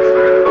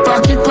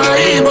 Pocket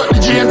pie, but the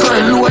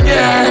J-Coil low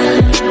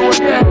again.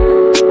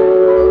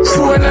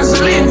 Phone as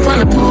the lean for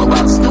the pro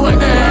box do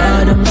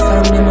again.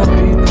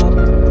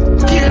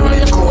 Care where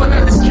you go on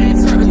the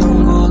streets and you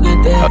go get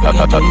there.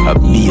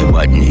 Be a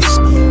badness.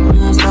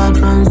 Start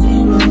from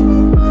zero.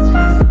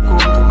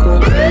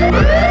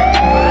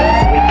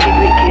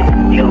 Wicked,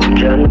 yo,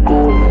 John Go.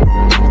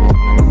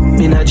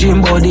 Me a dream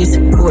about this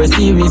 4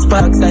 series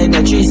parkside,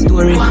 a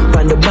 3-story.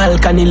 On the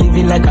balcony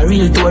living like a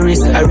real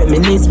tourist. I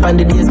reminisce on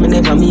the days me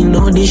never mean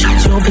no dish.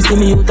 She don't see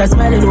me with a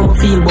smile and don't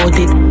feel about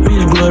it.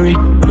 Real glory.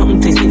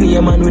 Nothing to see me,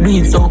 a man we do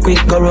it so quick.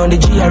 Go round the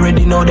G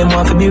already know them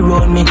want to be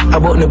round me.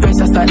 About the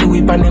press I start the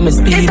whip and them a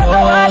speed up. It's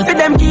hard for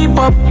them keep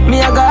up.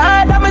 Me I go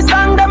hard and my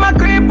song them a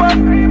creep up.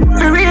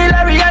 For real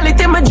a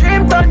reality my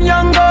dream turn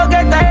young. Go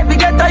get a heavy,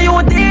 get a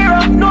youth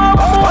hero. No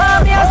more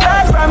me I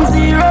start from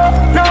zero.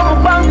 No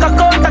bank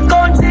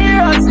account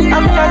zero.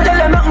 I'm here tell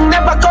you nothing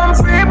never come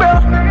free, bro.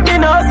 Me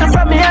know hustle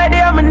from me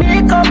idea, I'm a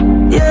nick up.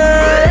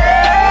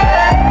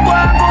 Yeah,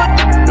 walk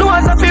good. No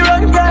one's a fear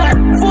run, girl.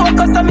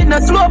 Focus on me, no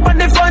slope on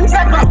the front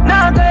side.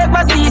 Now go make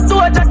my see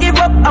soldier give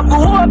up. I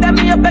feel hope that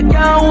me up, I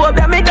can't hope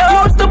that me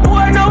down. Used to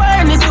pour no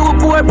any so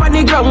pour on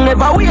the ground.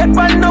 Never wait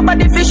for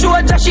nobody for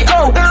sure, just she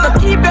out. So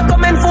keep your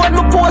comment phone,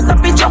 me post a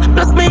picture.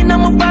 Plus me and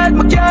my bad,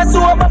 my can't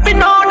sober. If you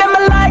know them, I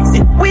likes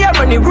it. We are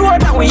on the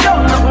road and we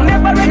young.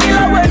 Never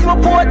regular when we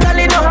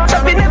totally know.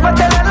 Choppy never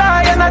tell a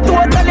lie and I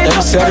totally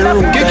know.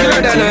 Get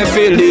killer than I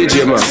feel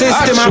DJ, man.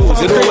 System I choose,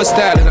 you know what's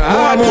styling.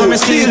 More me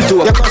steal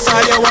too. You cause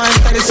all you want,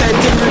 that is same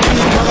thing repeat,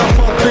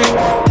 motherfucker.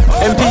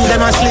 MP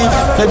them asleep.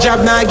 The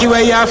job now give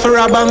away you for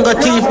a bang of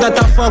thief, that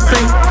a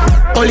fuckery.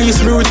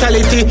 Police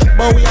brutality,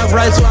 but we have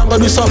rights, so I'm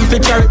gonna do something for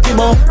charity.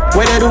 But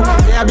what they do,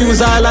 they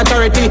abuse all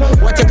authority.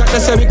 What you got to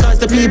say because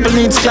the people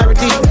needs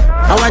clarity.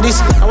 How are this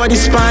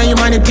spine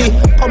humanity?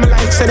 Come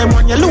like say them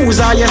when you lose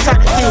all your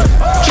sanity.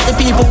 Treat the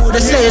people with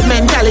the slave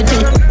mentality.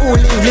 Who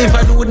live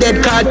and who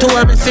dead card to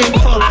every sing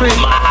fuckery.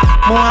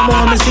 More and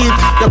more me see it.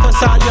 You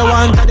cause all you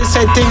want and the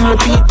same thing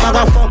repeat,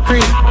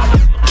 motherfuckery.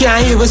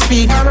 Can't even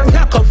speak.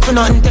 Lock up for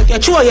nothing, take your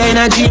throw your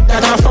energy,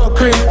 that a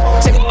fuckery.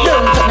 Take it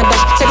down, cut my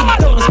dash, take it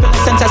down, spend the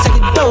center, take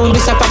it down,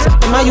 this a fact.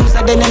 In my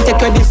user, then take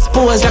your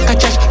dispose like a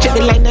trash. Check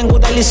the line and go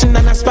to listen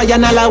and aspire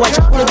and I'll watch.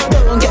 Pull it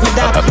down, get me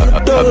dark, pull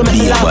it down,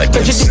 make me laugh.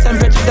 Prejudice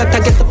and prejudice that I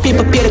get the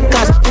people pay the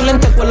cost. Pull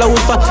and take all I will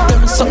for, tell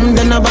me something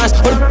then a boss.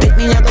 Well, pick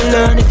me, I can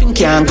learn if you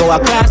can't go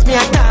across. Me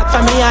a talk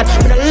for me heart,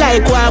 but I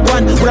like what I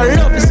want. But I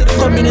love to see the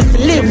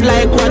community live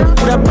like one.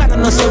 But I bad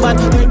and not so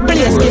bad, my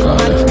place big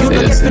man. You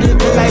don't get to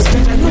live the life.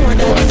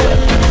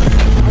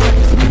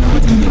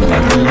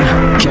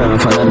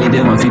 Can't follow me,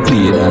 them if you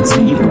play that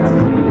scene.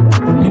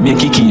 Me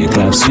make it key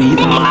clap sweet.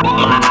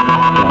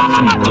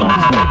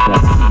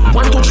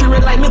 1, 2, 3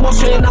 red light, me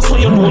boss you, that's what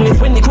you know me.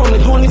 When they call me,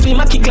 only feel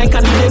my kick like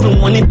I did every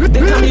morning. They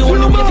tell me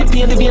only way to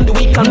pay the end the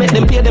week, I'll make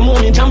them pay the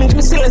money. Jamming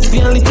me still, let's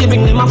feel the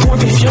bring them a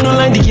fork. If you don't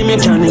like the game, you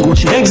can't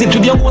negotiate. Exit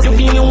with your boss, you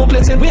feel you won't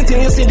place it. Wait till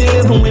you see the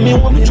level when me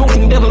want me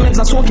joking. Devil legs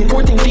are soaking,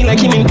 14, feel like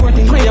him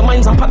important. Pray your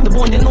minds and pack the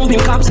bone, they know him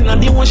cops in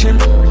the ocean.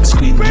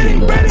 Squid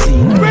game,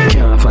 scene.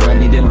 Can't follow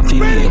me, them if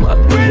you play back.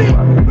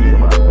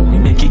 Me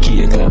make it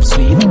key clap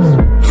sweet.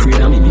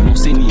 Afraid of me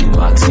must see me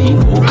vaccine.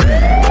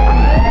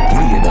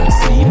 Play that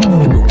sleep.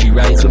 Rookie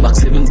rifle back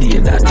 7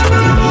 days that.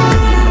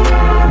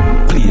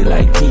 Play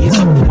like this.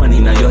 One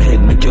in your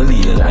head make you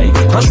lay like.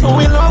 That's how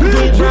we love to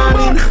it,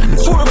 ramming.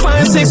 4,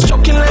 5, 6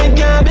 chucking like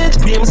garbage.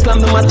 Game slam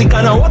the matic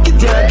and I walk it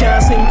till I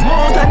can't sing.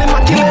 More than the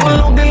macky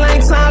level ugly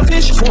like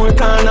saltfish. 4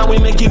 corner we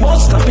make it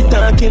bust, stop it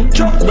talking.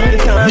 Drop when the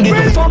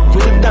target, fuck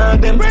with the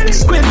dog them.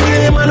 Squid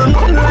game and I'm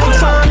not like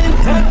farming.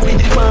 With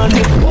the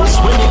party, bust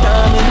when the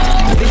target.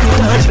 If you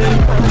touch them,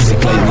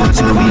 sick like go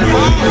to the wheel.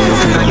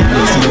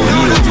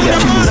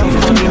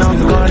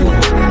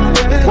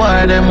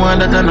 Why them one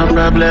that are no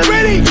problem?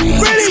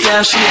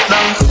 Scare shit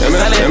down.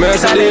 I'm a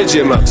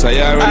DJ Max, I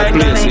are in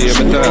the place here,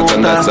 but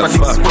and that's a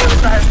fact.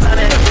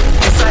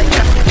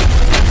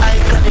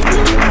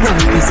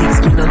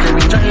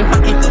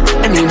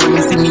 Anyone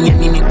me see me,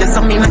 any need there's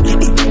something like it.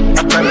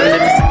 I probably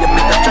let me see you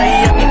better try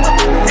it.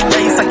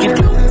 Try suck it,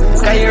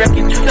 sky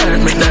rocket. Learn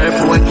me there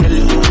for a kill.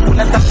 Full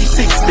of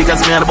 36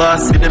 because me are the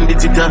boss with them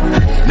digital.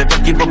 Never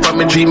give up on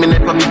me dream,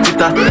 never be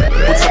bitter.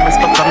 Put some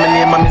respect on my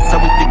name and miss a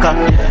whittaker.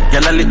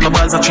 Y'all lick my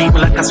balls and treat me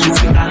like a sweet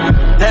sticker.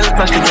 Tell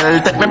flash the girl,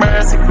 take me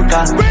mercy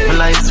quicker. My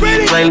life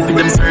sweet while for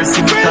them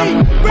mercy bitter.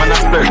 Man a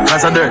spurt,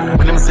 cause a dirt.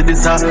 When them see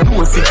this,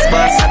 no 6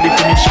 bars at the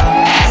finisher.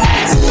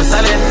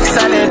 Solid,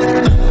 solid.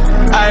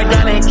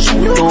 Organic,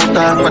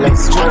 total for the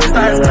stars,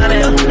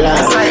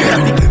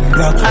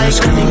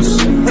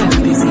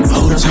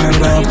 outside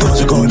love,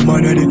 cause a gun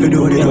man ready for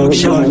do the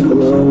action.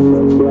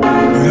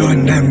 Run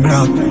them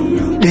block,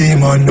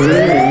 demon do the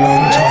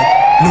long shot.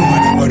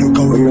 Nobody wanna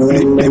go and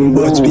flip them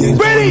butts being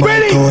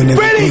torn,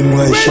 everything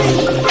was shot.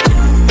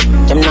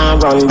 Them now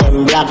run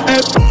them black.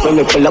 When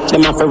we pull up,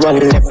 them have to run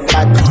left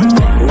back.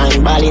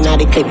 9 ball inna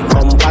the clip,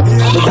 come back.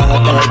 We got a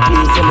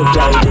please, so we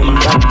fly them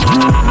back.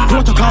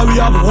 Protocol, we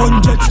have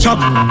 100 chop.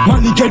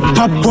 Money get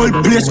top, whole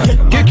place get.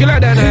 Kick you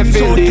like that and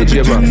feel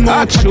DJ, man.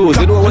 Hot shoes,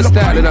 you know what's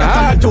starting a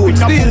hard dude,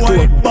 still to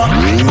it.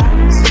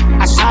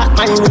 A shot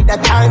man with a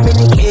time in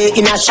the K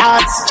in a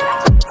shots.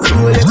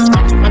 Rolex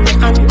watch on the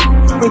hand.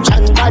 Rich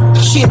and bad,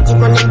 shit, you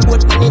running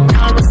boat on the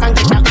dance and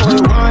get a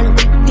going on.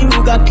 You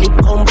got clip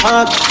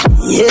compact,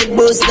 yeah,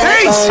 boss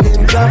that all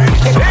in drop.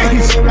 Take on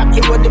the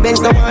rocky with the Benz,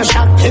 no one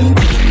shot him.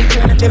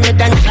 Them a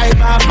dance drive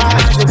off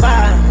as the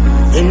bar.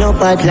 You know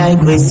bad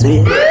like we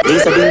sweet.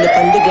 These are build up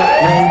on the Glock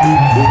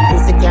 90.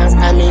 Pussy can't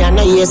stand me and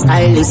no ear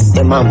stylist.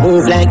 Them a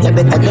move like you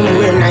better them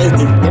wear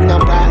 90. Them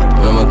not bad.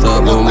 I'm a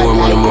talk about more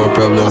money, more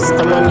problems.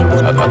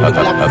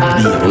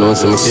 You know,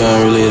 some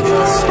can't relate.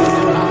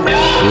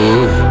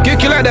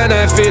 Kick you like that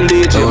and feel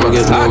DJ, man.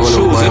 Hot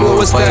shoes, you know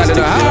what's starting a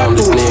hard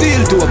dude,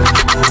 still to it.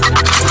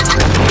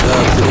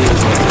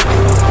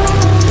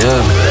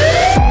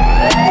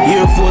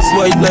 Air Force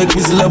white like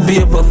Whistler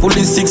paper.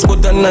 Fully 6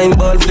 but a 9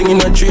 ball fling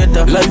in a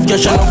traitor. Life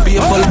cash and a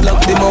paper.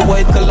 Black them a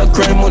white color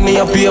crime money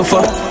a pay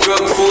for.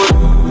 Drug food.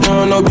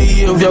 No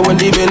behavior when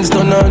the Benz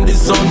turn on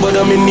this sound, but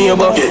I'm a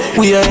neighbor.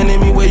 We are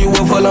enemy where you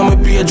will follow me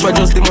page. For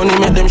just the money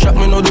make them shot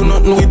me, no do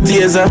nothing with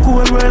taser.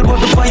 Cool world but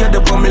the fire the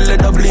on me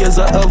leather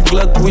blazer. Have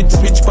Glock with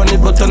switch pan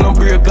it but no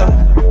breaker.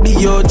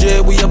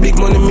 DOJ we a big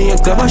money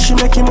maker. But she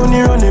making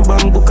money running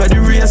bank book at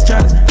the race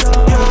track.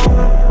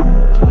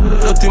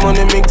 Dirty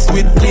money mixed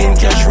with clean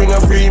cash, ring a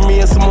free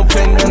me, some more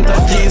pendant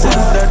of Jesus.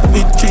 That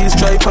big cheese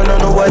stripe and I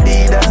know what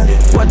did that.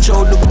 Watch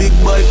out the big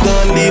boy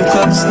can't leave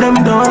cops. Them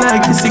don't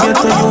like this, you get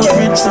to you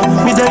rich so.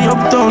 Me die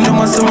uptown, them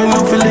must me no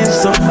feel live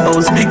so.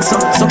 House big so,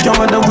 suck your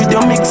mother with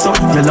your mix so.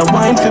 Yellow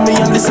wine for me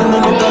and listen to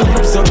no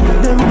calypso.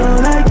 Them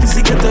don't like this,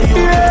 you get to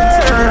you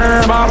rich so.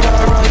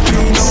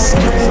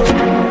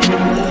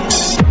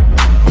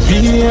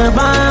 Yeah,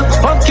 man,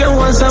 fuck you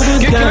once a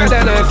good girl.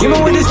 Give me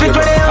with this bitch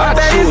where they are. Hot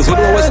shoes, you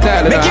know what's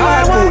starting a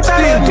hard dude,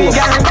 still to it.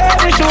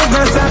 Every shoes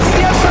no socks,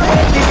 step from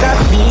where they got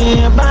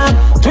me, man.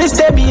 Twist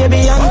the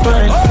baby and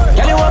turn.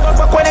 Girl, you walk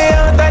up when they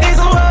enter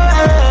this world.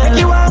 Make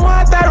you want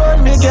water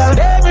on me, girl.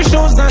 Every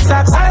shoes no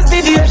socks, as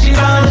the day she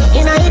done.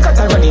 In a cut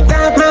a running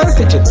tap, man,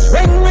 stitch it.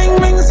 Ring, ring,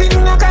 ring, sing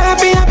no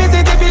copy, a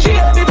visit if she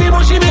up, if you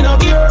she me no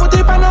gear. Put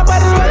it on a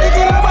bottle, what it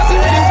is, what's it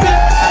with this beer?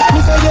 Me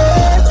say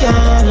yes,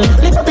 girl,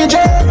 lift up your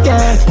dress,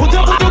 girl. Put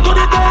you to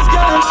the test,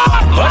 girl.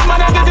 But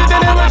man, I get it in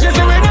the way, she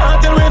say we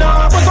not till we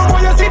not. But some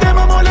boy you see them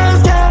a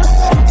molest, girl.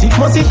 Tick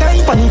must sit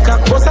tight, panic up,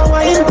 bust a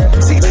wine.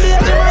 See the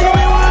lady, man,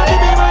 you want to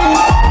be mine.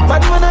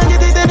 But man, I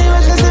get it in the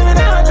way, she say we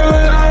not till we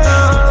not.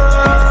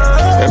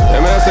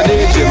 I'm a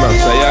DJ, man,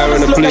 so you're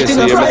in the place,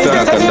 so you're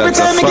talking, that's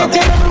a fact.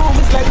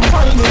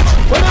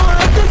 When I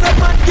want this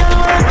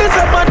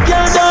a bad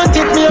girl, don't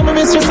take me, I'm a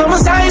mistress on my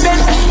side.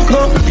 Go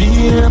be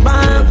a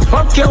man,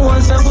 fuck you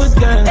once a good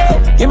girl.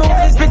 Give me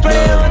one spit when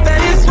you want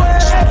this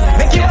world.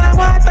 Make you want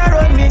water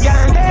on me,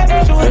 girl.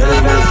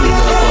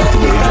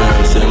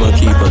 Say my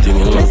keep a thing,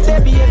 you know.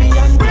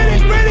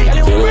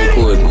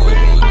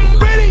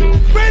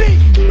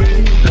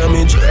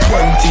 Damage,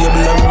 one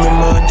table and me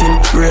Martin.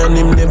 Ran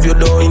him, never you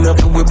down enough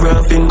for we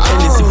braffing.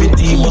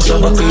 LCVT, bust a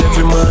buckle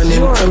every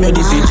morning. From your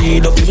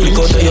DCG, up you flick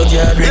out of your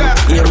gathering.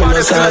 Here me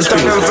no salt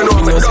spring, me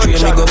no stray,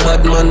 me go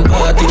bad man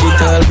party. The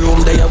tall room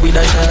there with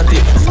a shotty.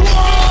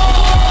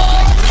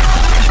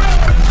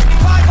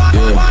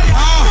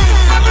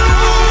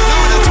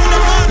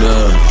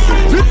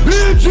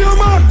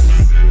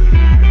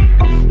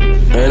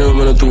 I know I'm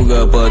not too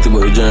good at party, but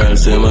the general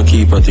say I'm a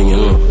keep a thing, you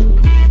know.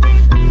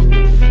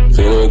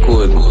 So you know it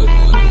cold.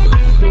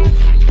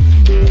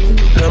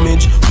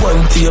 Damage,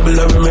 one table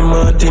I remember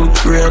Martin.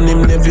 Ran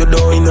him, never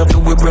down enough for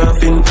we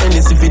braffing.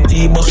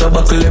 NCVT, bust a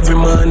buckle every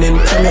morning.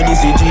 Come here,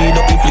 DCG,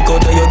 up you flick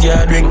out of your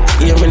gathering.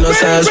 Here me no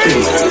salt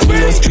spring, me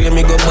no stray,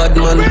 me go bad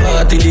man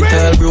party. The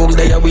tall room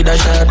there with a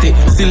shotty.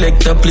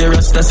 Select a player,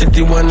 Rasta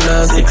City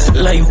 106.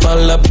 Live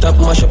on laptop,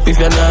 mash up if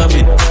you have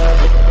it.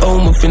 Oh,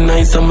 me feel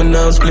nice, I'm a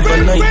now split for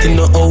night. You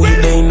know how you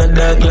day in the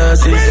dark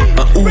glasses.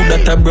 Who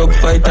that a broke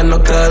fight and no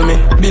call me.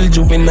 Bill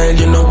Juvenile,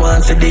 you know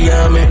want say the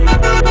army.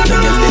 The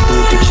girl they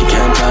don't think she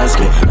can't pass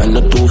me. And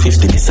not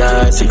 250, this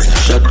R6.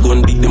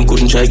 Shotgun beat them,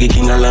 couldn't try get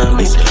king alarm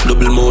this.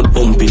 Double mode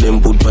pumpy, them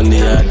put on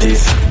the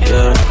artist.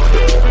 Yeah.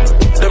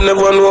 Them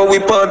never know we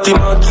party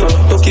mad so.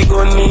 Tucky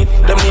gun need,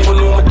 them even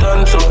know me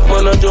dance up.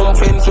 Man a jump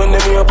fence when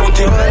them here put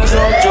your hands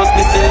up. Just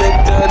the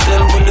selector,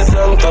 tell with the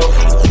song tough.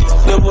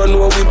 Never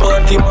know we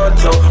party mad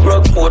so.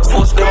 Rockford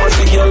first, them a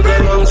see girl go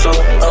long so.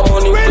 I'm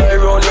money fly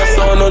round your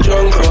son no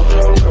drunk up.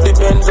 The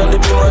Benz and the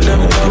beam of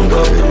them tongue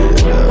up.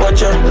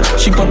 Watch out,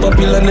 She pop a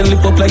pill and then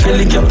lift up like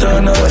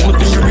helicopter. Now watch me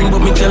feel ring, but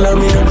me tell her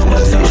me I know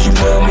what say she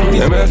want me.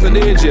 Yeah, man, it's a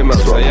DJ, man.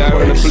 So you're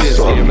on the place,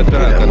 you hear me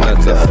talk, and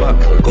that's a fact.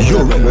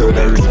 You're a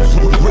murderer.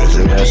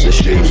 That's the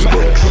streets.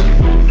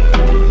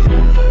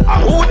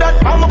 Who that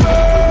I'm a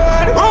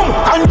bird?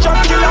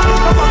 Contract killer.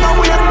 I'm a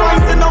weird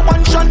points in a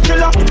one-shot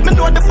killer. Me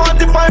know the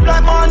 45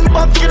 like man,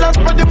 back killer.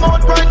 Spread the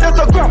mouth right as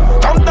a grab.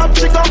 Come that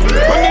chicken.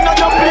 Running on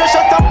your play,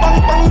 shut up, bang,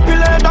 bang,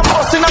 pillar. The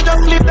busting, I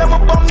just leave them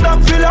up on that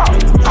filler.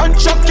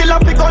 Contract killer,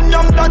 pick on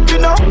young that you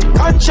know.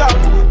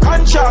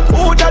 Contract.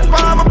 Who that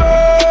I'm a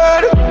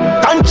bird?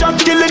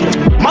 Contract killing.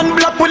 Man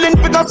black willing,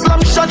 figure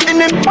slam shot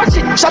in him. Watch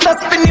it, shot a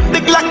spin him,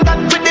 big like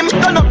that with him.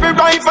 Turn up your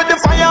rifle for the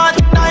fire.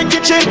 Night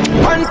kitchen.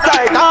 One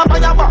side, now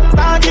fire back.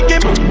 Now kick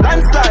him,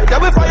 landslide, yeah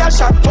we fire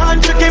shot.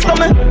 One trick him from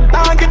me,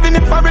 now giving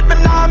him for it, but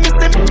now I miss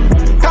him.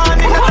 Can't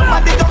hit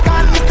nobody, you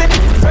can't miss him.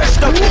 Fresh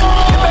up, if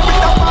every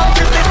time I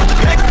miss him.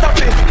 Next up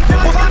it, the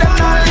pussy them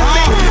not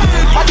listen.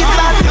 But it's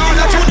not easy,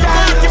 like you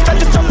can't hit him.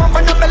 Better jump up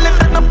on your belly,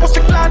 then the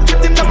pussy can't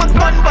hit him, them a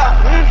gun back.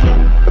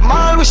 The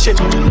man wishing,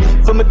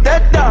 for me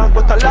dead dog,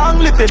 but a long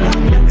living.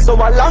 So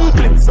a long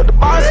clip, so the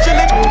bar's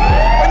chilling.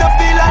 When I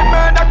feel like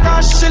murder,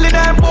 can't chill in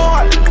them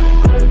boy.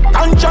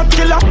 Contract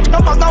killer, no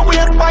matter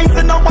where spines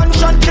in a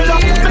one-shot killer.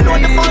 Me know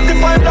the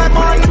 45 like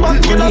man,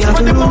 but killer. You have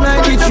to move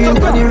like the train on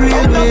the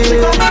railway.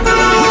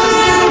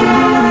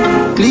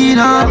 Clean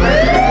up,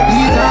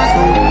 these are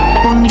so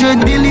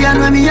 100 billion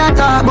when me a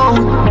talk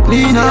about.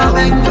 Clean up,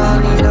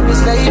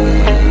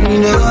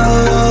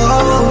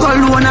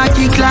 Colonna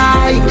kick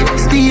like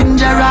Steven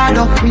Gerrard.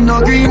 Me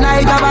no green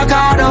like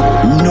avocado.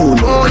 No,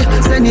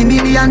 send me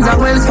millions of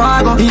Wells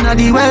Fargo. Inna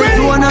the wealth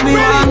zone of me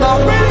want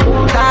go.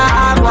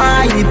 That's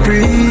why he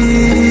pre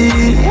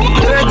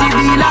 30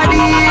 bill a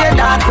day,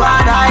 that's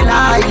what I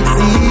like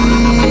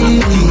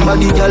see.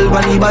 Body girl,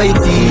 body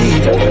bitey.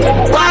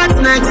 What's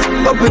next?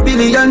 Up with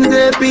billions,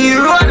 AP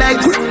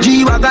Rolex.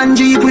 G-Wagon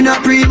Jeep in a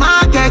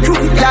pre-market.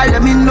 Girl,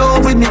 let me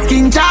know with me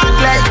skin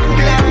chocolate.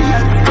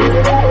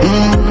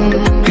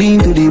 Clean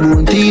to the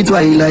bone, teeth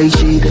white like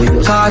shit.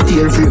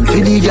 Cartier frame for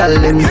the gal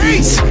them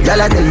see.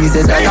 Gal tell me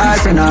says that her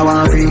friend I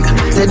want freak.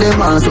 Say them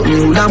want something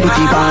who don't put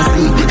it on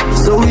sleep.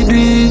 So we do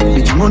it,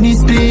 make money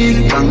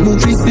speak. Bank book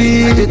we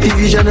see. The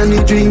television and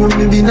the dream when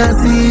me be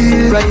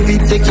nasty.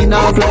 Private taking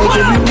off like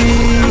every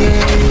week.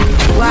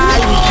 Why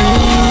you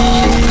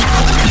think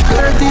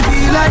 30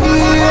 bill a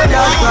day,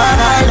 that's what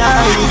I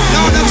like.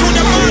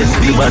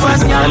 Big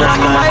fans y'all on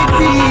my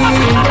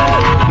feet.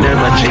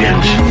 Never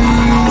change.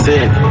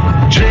 Say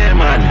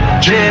J-Man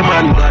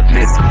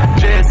badness.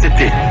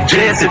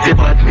 J-City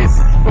badness.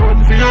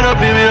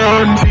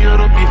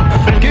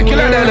 Kick it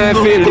like that and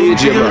feel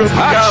DJ man.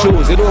 Hot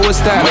shoes, you know what's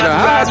time in a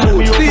hard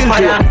mood. Still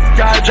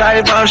car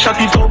drive and shut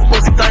it up,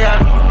 pussy tire.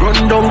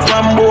 Run down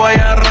from boy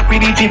and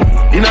rapidity.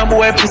 In a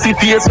boy pussy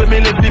face when me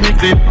left the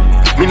clip.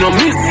 Me no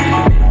miss,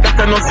 that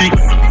a no six.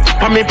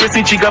 For me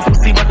pressy chica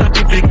pussy but a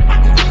flick.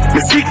 Me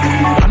sick,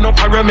 I no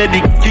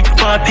paramedic. Kick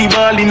party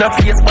ball in a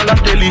face ball a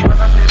telly.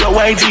 The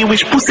YG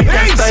wish pussy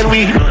can style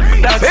we.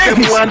 That's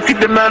them want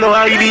fit them now no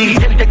ID.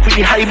 Take with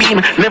the high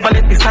beam, never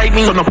let me side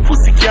me. So no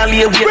pussy can't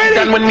leave wait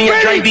than when me a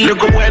drive in. You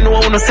go where no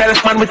one self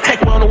man, we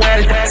take one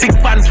well. 6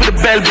 pants with the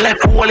bell, black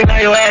hole in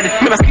your head.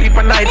 Me no sleep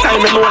at night time,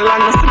 me no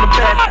longer see my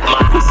bed.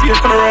 Pussy is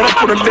gonna run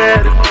up on the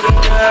bed.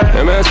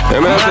 Hey man, it's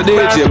a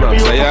DJ man,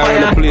 so you're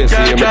in the place,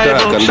 you hear me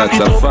talk and that's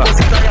a fact.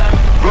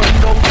 Run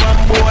down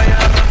one boy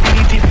and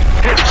rapidity.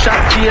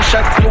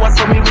 Headshot, you want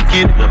some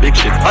wicked. No big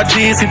shit. A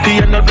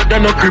GCT another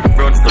than a grip.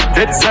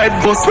 Head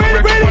side bus, we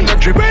record on the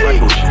drip.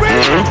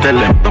 Tell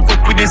them, don't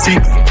fuck with the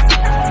six.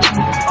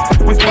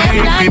 We still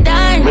keep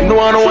it. Me no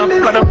want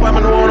blood up, me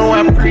no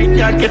want pre.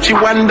 Can't get you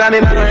one down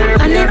in another area.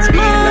 And it's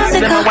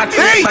Masicka.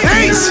 Hey!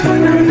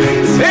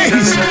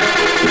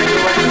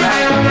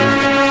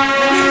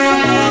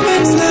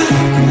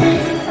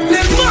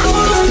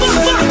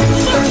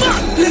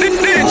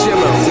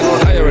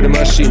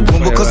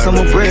 Because I'm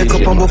a break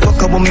up, I'm a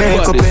fuck up, I'm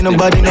make up. Ain't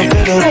nobody no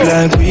fed up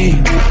like we.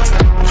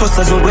 First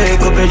as we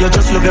wake up, you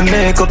just love your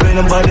makeup. Ain't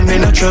nobody me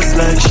no trust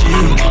like she.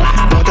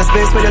 Not a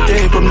space where you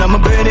take up, now my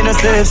brain in a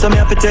safe. So me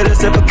have to tell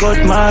yourself I got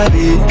my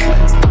beat.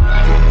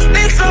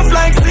 This love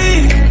like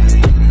sea,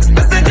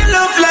 I said you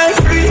love like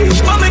free.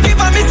 But me keep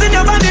on missing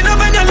your body, now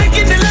when you're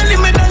licking the lily,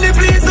 me dolly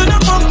please do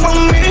not fuck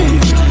on me.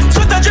 So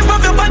touch you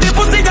off your body,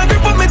 pussy, you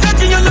grip up me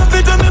cocky, you love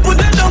it when me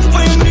put it up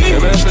on me.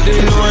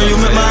 You know you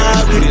make my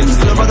heart beat,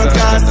 love like a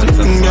castle,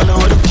 you know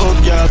what the fuck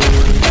you're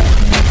doing.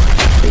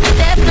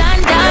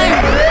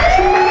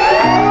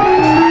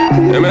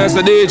 Hey man, it's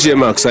a DJ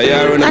MAXX, I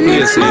hear on the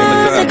place, you hear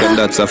me talk and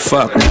that's a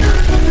fact.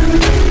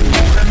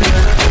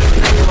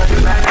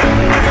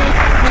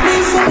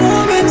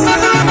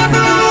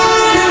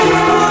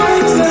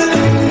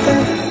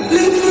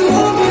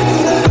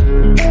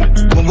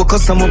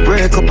 Because I'm a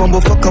break up, I'm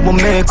a fuck up, I'm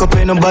make up.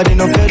 Ain't nobody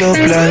no fed up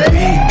like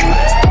me.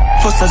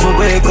 First as we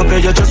wake up,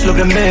 you just love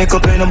your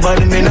makeup. Ain't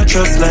nobody me no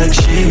trust like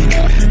she.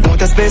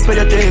 Want a space where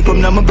you take up,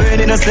 now my brain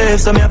in a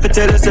safe. So me have to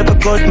tell yourself I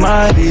got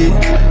my beat.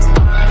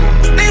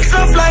 This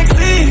love like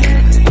sea,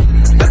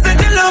 I said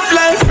you love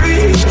like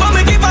free. But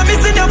me keep on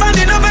missing your body,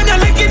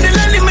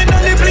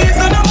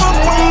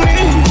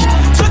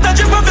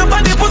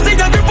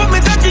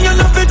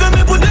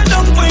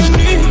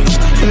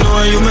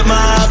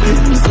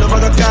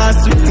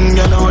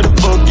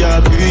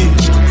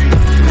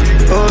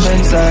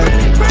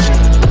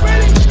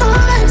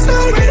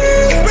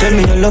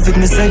 love it,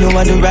 me say you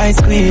want the right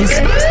squeeze.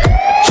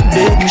 She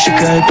beg me, she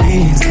cry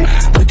please.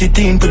 Put it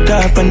in, put her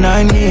up on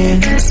 9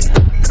 years.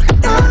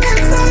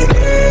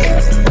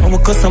 I'm a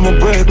cuss, I'm a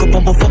break up,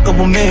 I'm a fuck,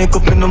 I'm a make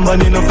up, and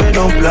nobody no fed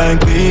up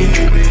like me.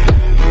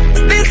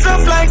 This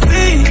stuff like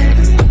sea,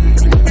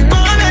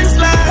 more than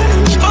slide.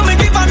 Oh, me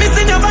keep on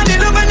missing your body,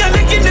 love and you're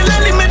licking the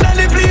lily, me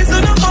daddy, please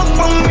do not fuck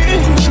from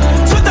me.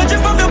 Sweat a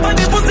drip of your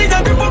body, pussy,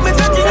 that grip of me,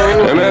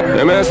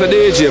 I'm a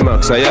DJ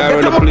Max, I are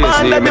in the place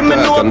here, me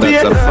talk and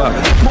that's a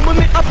fact. Mama,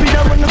 me happy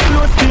that when the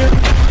close here.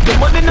 The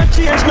money not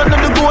change, none of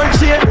the gold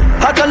share.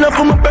 I got love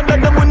for my brother,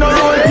 them we no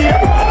roll here.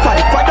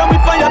 Fight, fire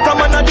with fire,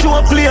 come on and show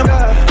a flame.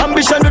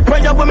 Ambition with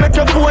prayer, we make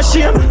you for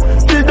shame.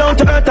 Still down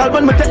to earth,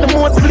 when me take the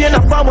most flame.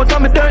 I forward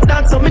from me dirt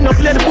dance, so me no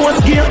play the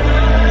post game.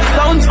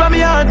 Sounds from me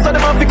heart, so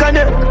them have to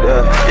connect.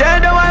 Yeah,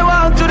 the way I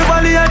walk through the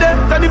valley of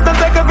death. And if they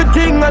take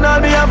everything, and all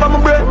me have on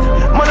my breath.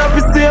 Man, I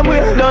feel same way,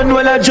 done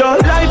well I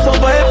just. Life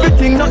over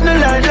everything, nothing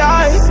like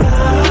life.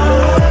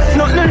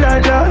 Nothing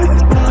like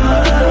life.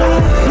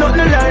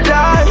 Nothing like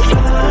life.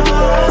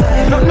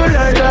 Nothing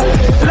like that.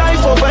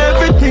 Life over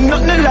everything,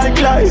 nothing like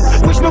life.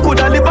 Wish me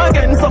coulda live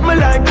again, something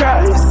like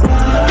Christ.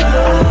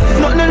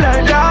 Nothing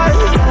like that.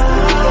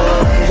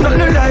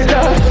 Nothing like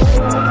that.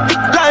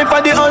 Life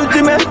are the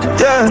ultimate,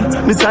 yeah.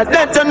 This a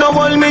death, you no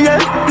hold me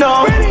yet,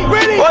 no.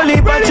 Only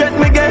if I check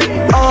me get,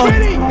 oh.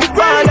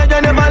 Father,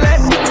 you never let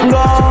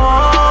go.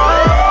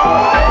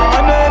 I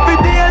know every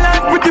day of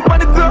life pretty on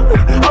the ground.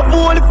 I've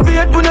only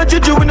faith when I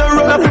judge you in a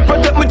roll. I feel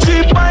protect my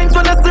cheap minds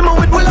when I see me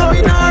with love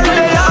in our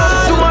day.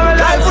 Tomorrow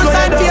life will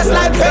end up.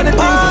 Like anything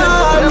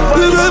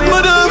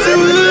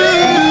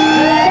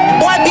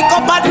boy, pick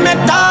up at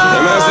metal.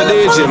 I'm a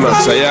DJ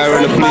Max, I are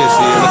in the place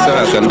here, me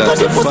talk and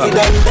that's a fact.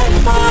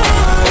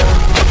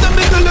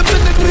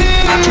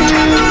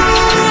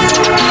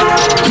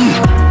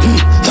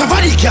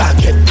 Nobody can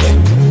get them.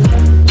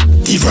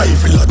 The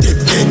rifle of the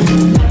dead.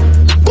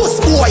 Bus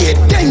boy,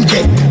 then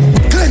get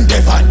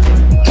Glendevan,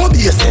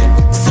 Mobiese,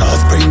 South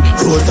Spring,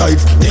 Rose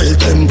Heights, tell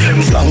them.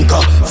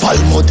 Flanker,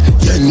 Falmouth,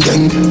 Yen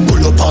Gang,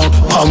 pull up on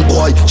Palm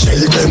Boy,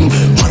 shell them.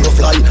 Marrow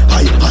fly,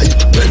 high,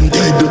 them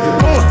dead.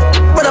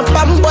 But a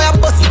Palm Boy a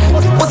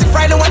pussy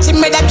Friday watch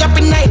him make that drop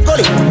in night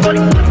gully.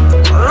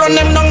 Run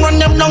them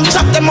down,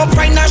 chop them up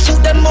right now,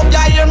 shoot them up,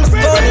 yeah, hear me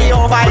scully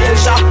over the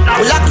shop.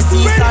 We like the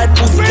seaside,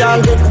 pussy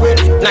can't get wet.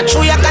 Not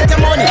true, you got the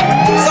money.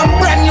 Some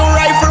brand new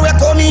rifle, we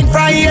come in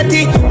from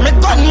 80. Me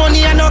gun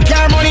money and no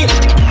car money.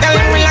 Tell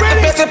them we like the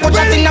place, we put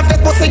that in the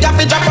face, pussy, you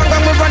fi drop and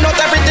when we run out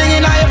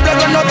everything in our blood,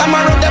 run out, I'm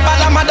around the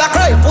ball, I'm a da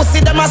cry. Pussy,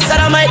 them a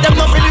sodomite, them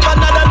no feel live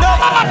another day.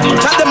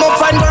 Chop them up,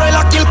 find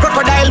gorilla, kill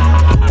crocodile.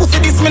 Pussy,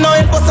 this me know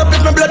it, bust up if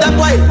me blood up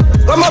wild.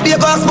 Come up be a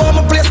gas bomb,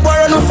 my place, boy,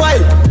 run no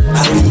file.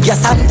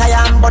 Yes, I'm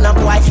tired, but I'm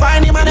boy,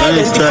 find him and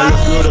identify.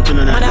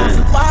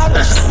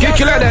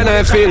 Kick like that and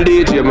I feel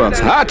DJ Max.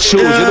 Hot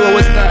shoes, you know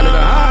what's that?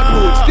 Hard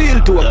mood, steel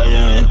toe.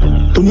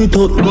 To me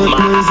talk about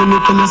noise and me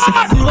tell you say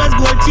Rose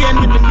gold chain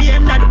with the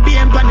BM, not the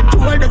BM. On the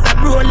tour, that's a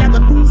roll like a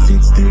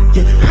 260.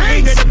 Yeah, I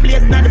ain't got the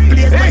place, not the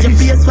place. But your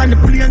face on the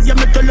planes, yeah,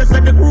 me tell us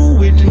that the crew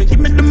with me. Give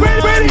me the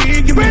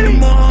money, give me the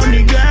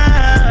money,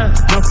 girl.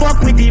 Now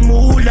fuck with the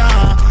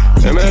moolah.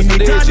 I'm a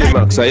DJ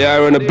Max, I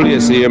are in the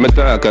place here, me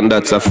talk and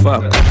that's a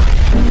fact.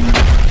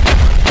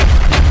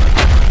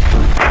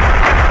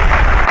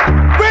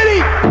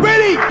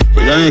 Ready.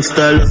 Young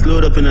style, let's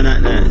load up in the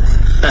night night.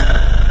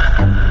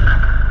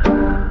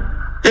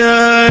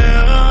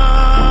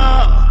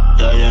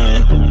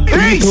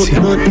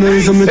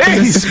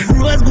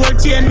 Rose gold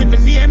chain with the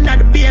BM, not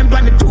the BM.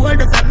 On the tour,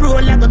 that's a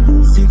roll like a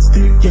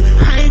 260. Yeah,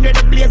 I ain't got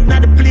the place,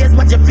 not the place.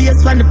 Watch your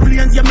face on the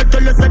planes, yeah, me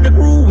tell us that the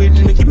crew with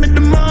me. Give me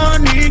the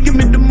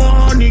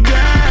money, girl.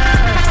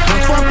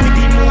 I fuck with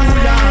the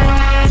moolah,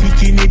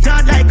 kicking it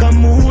out like a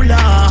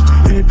moolah.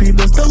 Hey,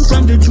 people stand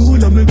from the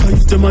jeweler, make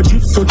ice them a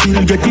drip so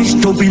till get ish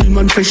to bill.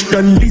 Man fresh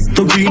than this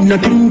to green,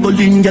 nothing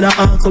bowling. Get a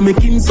ass so make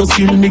him so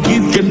skill. Me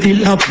give them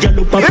till half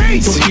gallop a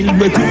beat to kill.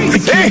 Me quick to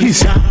kill.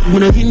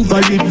 When I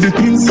invalid the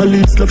thing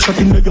solid, slap shot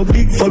in your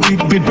big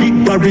forehead with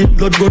big barrel.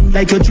 Blood run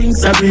like your drink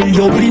sorry.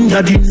 Your blind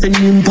daddy send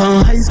him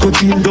pan high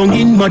scotch in down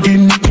in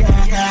Madin.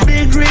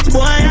 Big rich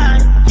boy,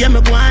 yeah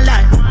me go on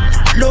lie.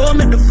 Low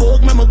me the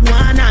folk, me go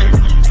on nine.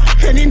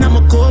 Henny na me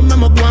come, me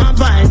go on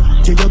vine.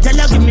 You girl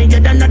give me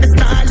get another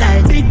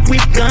starlight. Big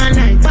quick gun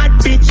night, bad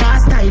bitch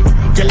fast night.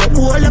 Girl a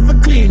whole of a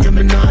clean, yeah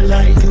me not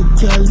like.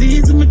 Girl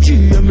these me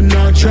G, yeah me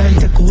not try.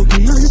 Take out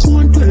me on the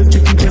phone 12,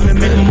 check it, yeah me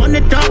make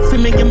money talk for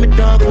me, give me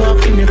dog walk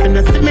for me.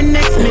 Finna see me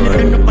next minute,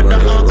 turn up on the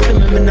hawk for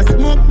me. Finna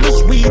smoke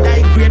bush weed,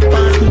 I great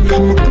pass me.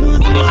 I'm close.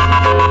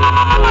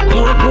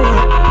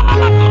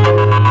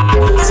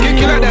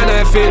 Kick like that and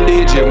I feel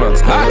DJ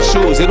Max. Hot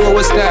shoes, you know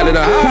what's style in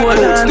a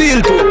hard mood, steel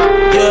toe.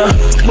 Yeah,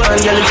 man,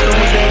 girl, it's from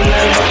the line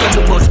back at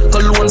the bus.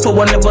 Cologne for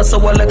one never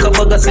sour like a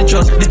bag of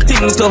citrus. The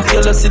thing tough,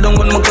 y'all sit down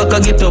when my cock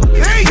get up.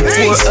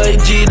 Before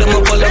IG, them a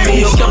follow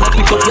me up. Can't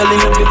pick up y'all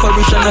in every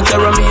parish and I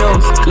carry me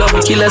out. Love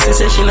a killer, she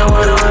say she no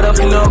wanna hard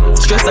off, you know.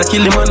 Stress I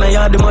kill him and I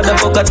yard the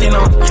motherfucker, you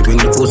know. She bring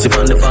the pussy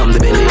from the farm, the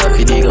belly off,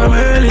 you dig. I'm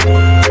early,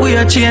 we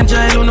a change,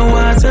 I don't know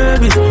what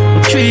service.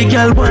 3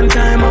 girl one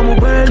time, I'm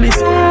a world this.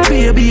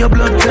 Baby, your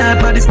blood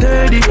clot, body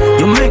sturdy.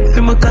 You make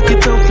me cocky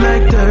tough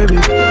like derby.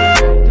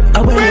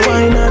 I when you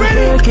wine and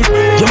break it,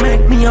 you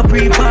make me a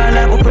pre-fall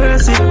like a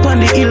person. On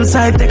the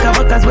hillside, take a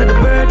back as where the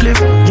bird live.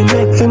 You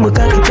make me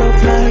cocky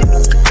tough like.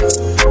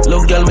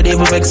 Love girl, me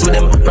even vex with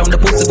them. From the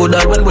pussy go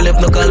down when we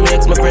left, no call me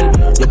ex, my friend.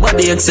 Your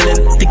body excellent,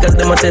 thick as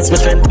them a test my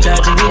strength.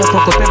 Charging me a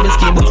fuck up every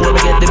scheme before me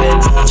get the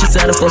bend. She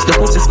said the first the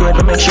pussy squirt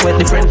to make sure it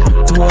different.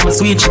 To woman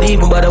sweet, she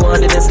even but I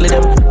want the Nestle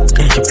them.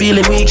 She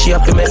feeling weak, she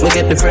have to make me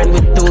get the friend.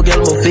 With 2 girl,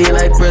 me feel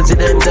like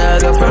president.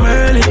 Dog from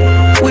early,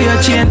 we a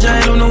change,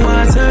 I don't know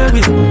what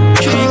service. 3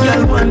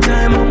 girl one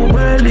time, I'm a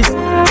world this.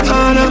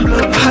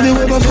 Have you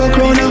ever fuck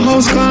round your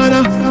house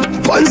corner?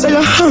 Once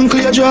your uncle,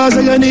 your jaws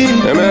and your knee.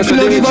 Yeah, man, so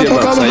the DJ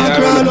Max, I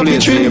am in the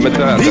place where you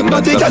talk, and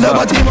that's a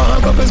fact.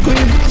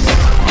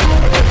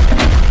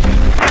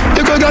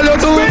 You could have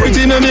looked too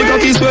pretty, me make a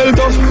kiss well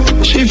tough.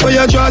 She for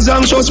your jaws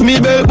and shows me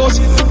belt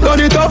bust. Gun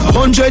it up,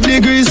 100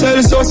 degrees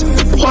Celsius.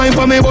 Wine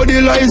for me body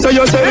lies on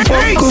yourself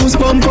up.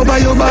 Goosebump over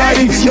your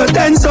body, you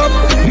tense up.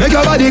 Make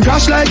your body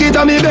crash like it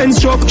on me Benz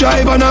truck.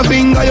 Drive on a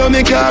finger, you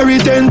make your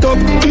retent up.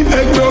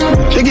 Head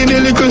up, she give me a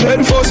little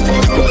head first.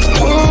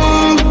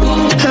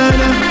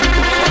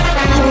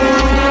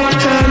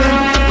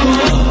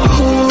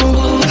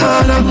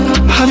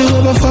 Have you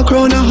ever fuck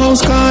round a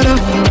house corner?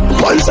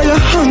 Once your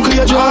uncle,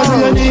 your jaws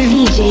and your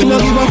knee. You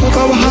don't give a fuck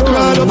about a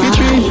crowd up the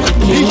tree.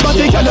 Big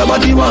body, girl, your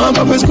body want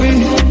up a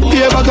squeeze.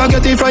 Pay back and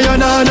get it from your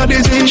nana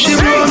disease. She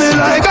blow me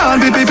like all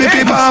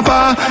pee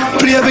papa.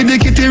 Play with the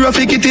kitty,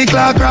 roughy kitty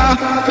clackra.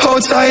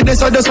 Outside this,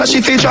 so just like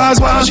she features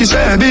one. She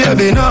say,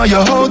 baby, now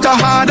you're out of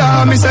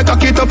harder. Me say,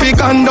 cock it up, it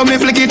condom, me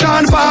flick it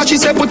on fast. She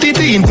say, put it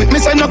in quick, me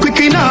say, no quick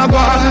in a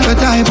bar. The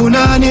type of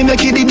nanny,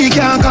 make it the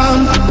can't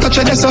come. Touch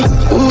it, so,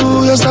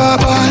 ooh, you stop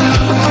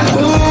all.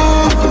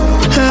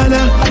 Ooh,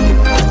 Hannah.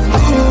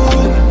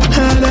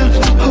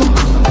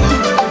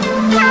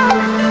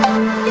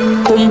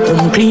 Pum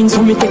pum clean,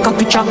 so me take a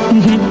picture.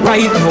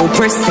 Right now,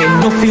 pressing,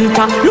 no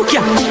filter. Look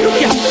here, look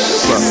here.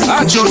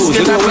 I choose,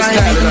 you know what's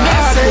that?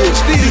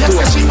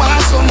 She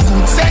wants some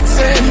good sex.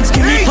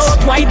 Skin it out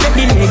wide, let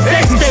the legs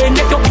extend.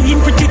 Let your clean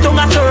pretty tongue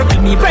a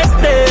circle me breast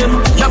them.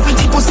 Your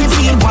pretty pussy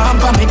feel warm,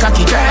 but make a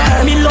kick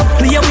her. Me love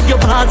play with your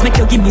balls, make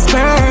you give me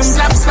sperm.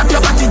 Slap your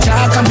body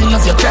jack and me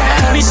love your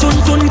curves. Me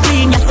tun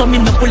clean, yes, so me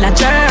no full of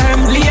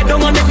germs. Lay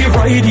down and let me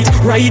ride it,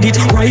 ride it,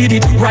 ride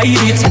it,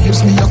 ride it.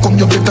 Use me, you come,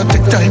 you better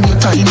take time, you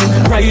time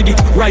it. Ride it,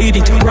 ride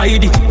it,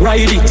 ride it,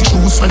 ride it.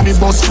 Choose when me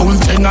bust full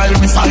thing, I'll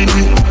refine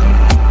it.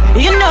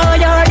 You know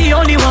you're the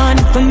only one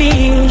for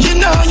me. You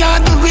know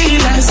you're the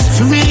realest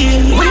for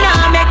real. We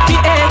now make the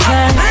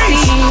haters see.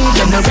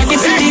 You're not ready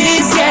for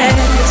this yet.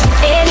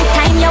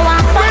 Anytime you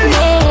want from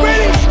me,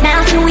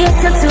 now you wait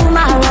till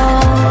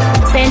tomorrow.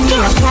 Send me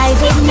a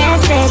private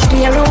message to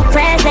your room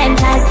present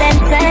as then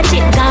search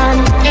it gone.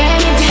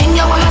 Anything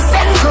you want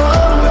send go.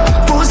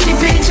 Post the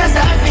pictures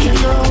of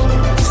video.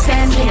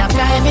 Send me a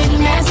private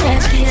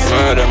message to your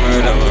Murder.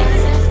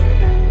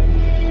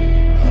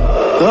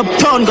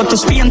 Uptown, got to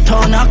Spain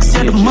town,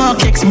 Axel, the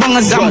MAXX,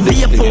 bangers and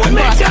B4,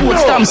 passport,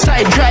 stamp,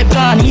 side, drive,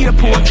 gone,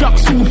 airport, truck,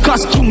 suit,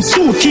 costume,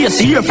 suitcase,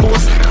 Air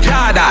Force.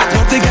 Jada,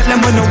 don't they get them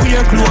when they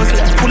wear clothes?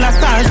 Full of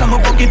stars, I'm a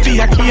fucking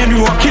fee, I can't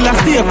roll. Killer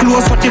stay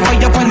close, what if I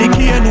up on the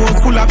keynotes?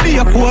 Full of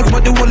B4s,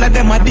 but the whole of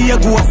them are dear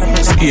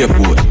ghosts.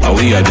 Scapegoat, how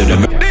we are the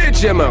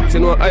DJ Max,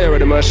 you know, I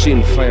heard the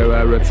machine fire,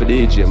 I rep for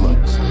DJ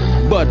Max.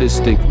 Body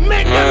stick.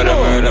 Murder,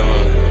 man.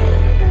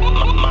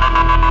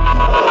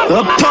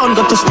 Uptown,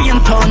 got to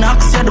Spain town,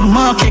 Axel, the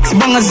MAXX,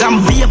 bangers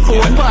and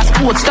B4,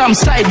 passport, stamp,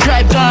 side,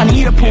 drive, gone,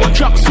 airport,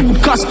 truck, suit,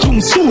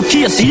 costume,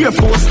 suitcase, Air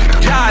Force.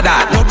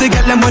 Jada, don't they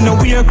get them when they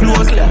wear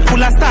clothes?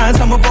 Full of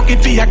stars, I'm a fucking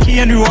fee, I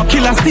can't roll.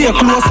 Killer stay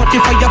close, what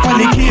if I up on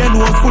the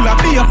keynotes? Full of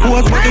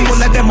B4s, but the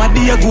whole of them are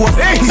dear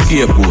ghosts.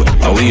 Scapegoat,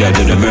 how we are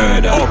the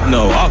murder. Up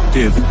now,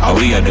 active, how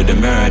we are the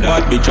murder.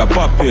 Bad bitch a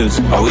pop pills,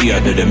 how we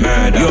are the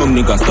murder. Young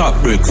nigga stop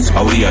bricks,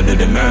 how we are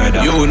the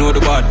murder. You know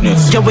the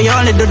badness. Yeah, we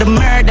only do the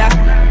murder.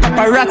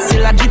 Paparazzi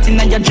legit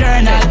in your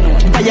journal.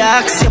 But you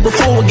ask you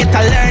before we get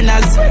a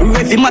learners.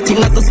 Revy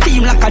matting as the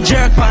steam like a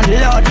jerk pan.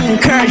 Lord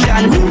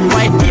incursion.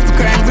 White people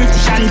crying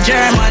British and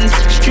Germans.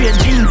 Straight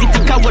jeans, it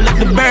cover like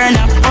the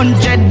burner.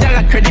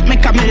 $100 credit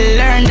make me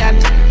learn that.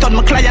 Turn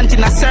my client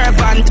in a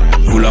servant.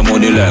 Full of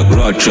money like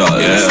Rothschild,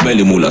 yeah.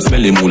 Smelly moolah,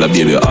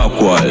 baby,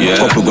 aqua, yeah.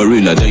 Couple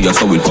gorilla, there you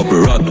saw with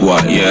couple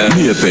Rottweil, yeah.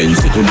 Me a pen,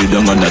 sit only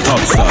down on the top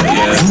side,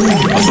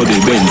 yeah. I saw the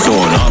Benz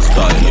on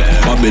hostile, yeah.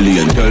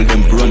 Babylon, tell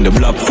them to run the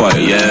black file,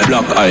 yeah.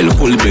 Black aisle,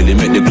 full belly,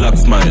 make the Glock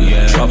smile,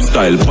 yeah. Trap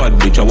style, bad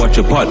bitch, I watch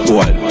a pot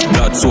boil.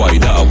 That's why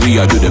that we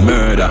are do the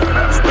murder.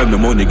 Spend the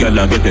money, girl,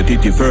 and get the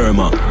titty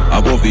firmer.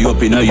 I go for you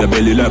up in your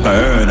belly like a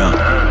earner.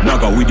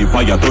 Naga with the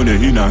fire, turn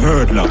it in a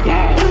hurdler.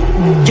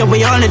 Yeah,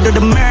 we only do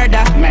the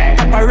murder.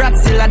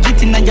 Paparazzi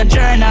legit in your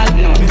journal.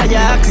 I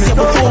ask you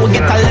before we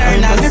get a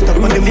learners.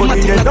 Revy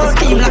matting as the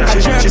steam like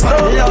a jerk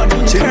pan. Lord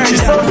incursion.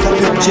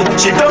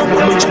 She don't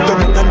want me, she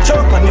don't and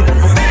choke on it.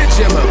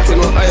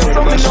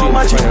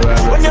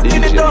 When you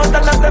feel it out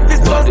and as if it's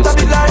supposed to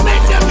be like,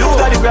 you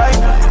got it right.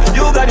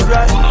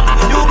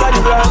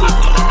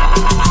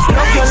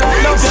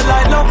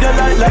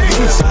 like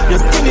this. You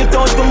skin it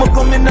out so me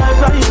come in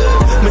right.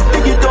 Me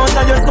dig it out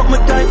and you suck me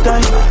tight.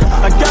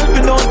 A girl fi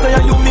know say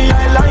you me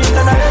highlight.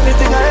 And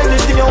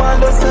anything you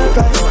want to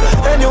surprise.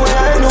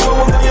 Anywhere,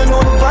 you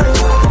know the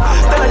vibes.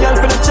 Then a girl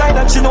fi the try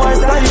that she know I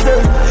size her.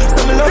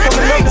 So me love you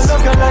like her.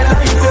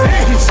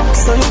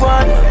 So you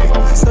want,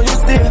 so you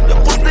stay. Your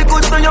pussy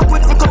good so you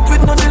quit for cut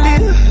with no delay.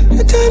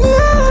 You turn me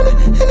on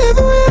in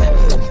every way.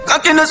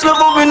 Cockiness love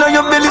moving on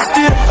your belly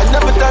stay. And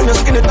every time you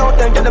skin it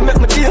out and get to make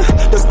me tear.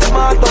 Just step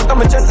my heart out on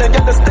my chest and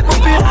get to step my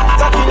fear.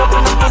 Cocky up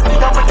in the pussy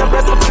down with your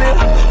breast to play.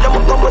 You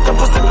will come with your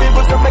pussy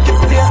people to make it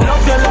stay.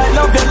 Love your light.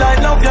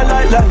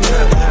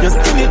 You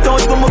skin it out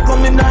so me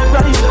come in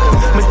right.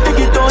 Me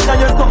dig it out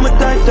and you suck me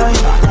tight.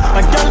 A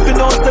girl fi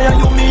know say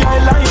you me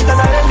highlight. And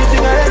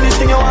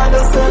anything you want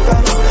to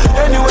surprise.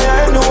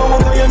 Anywhere,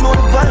 you know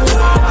the vibes.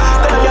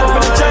 Then a girl fi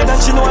the try that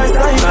she know I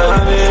size her.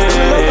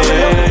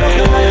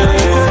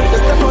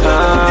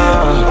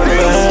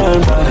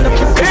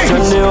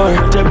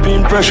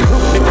 Temping pressure,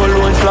 the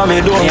cologne slam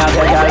me down. Me have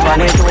a girl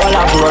on it, all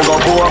I pour go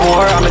pour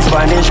more. I'm a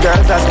Spanish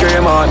girls that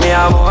scream out me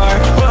a more.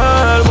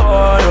 Well,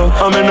 boy,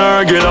 I'm in a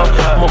regular.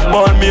 My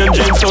ball me and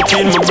jeans tuck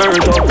in my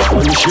belt up.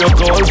 When she a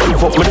call, flip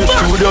up me the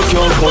studio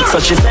can't cut. So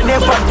she send a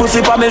fat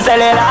pussy for me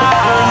cellular.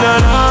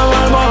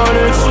 About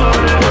this,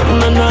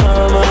 man.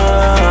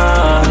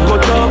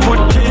 Cut off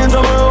with jeans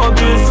on my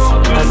rubbies.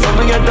 I saw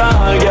me get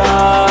all girl.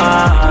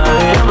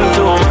 I'm a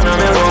zoom and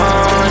I'm a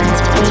one.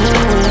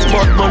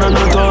 Batman and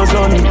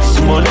 1,000.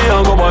 Money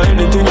I go buy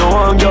anything you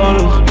want, girl.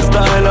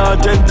 Style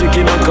authentic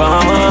in a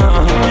car.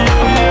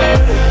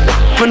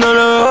 When on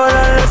the road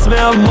unless me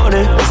have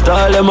money.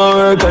 Style them a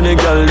work and the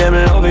girl them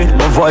love it.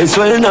 My voice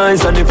well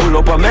nice and they pull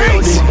up a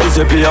melody. It's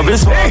a pay of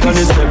his smoke and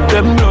they step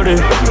them bloody.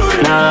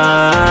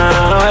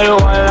 Nah, well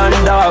wild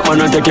and dark,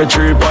 man I take a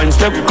 3-point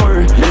step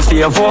curry. They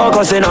stay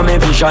focusing on me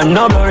vision,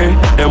 no blurry.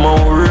 Them a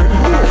worry.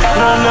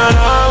 Nah,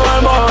 all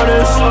about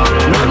this.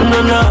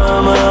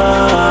 Nah,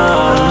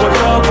 man. But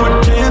I put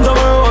jeans on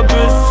my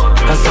rubbies.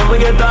 That's how we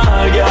get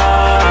all,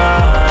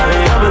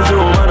 yeah. I'm a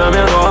zoom and I'm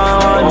a one.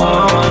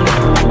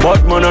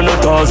 Batman and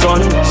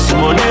 1,000.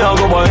 Money I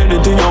go buy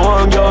anything you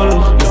want, girl.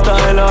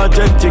 Style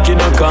authentic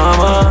in a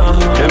karma.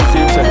 Them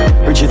say,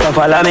 riches a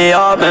follow me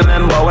up.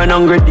 Remember when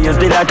hungry days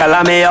did I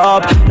call me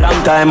up.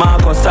 Long time I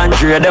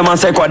concentrate, them a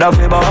say quad of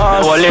favor.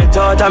 All it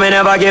out, I may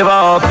never give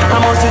up. I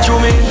must see through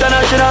me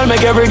international,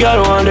 make every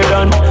girl want it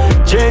done.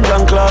 Change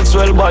and clocks,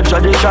 well bad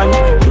tradition.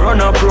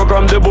 Run a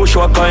program, the bush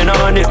what kind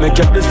of on it. Make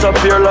it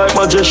disappear like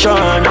magician.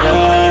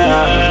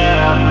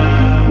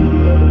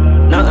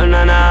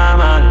 Nah,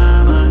 man.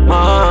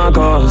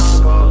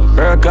 Marcos,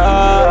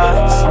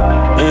 records.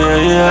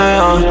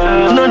 Yeah.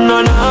 No,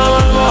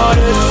 about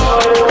this.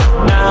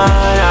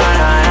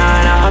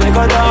 Nah.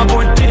 Because I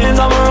put things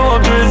on my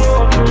rubbies.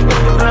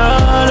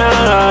 Nah.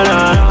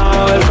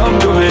 Welcome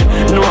to me.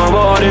 Know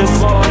about this.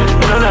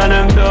 None of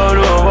them don't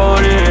know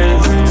about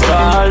this.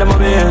 Style them a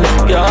bit.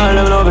 Girl,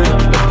 them love it.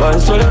 But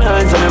it's so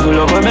nice and they full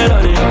of a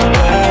melody.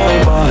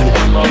 Hey, body.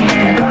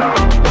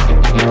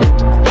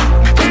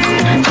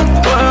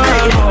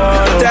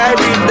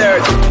 Dirty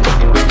dirt.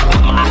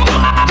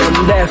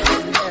 Left.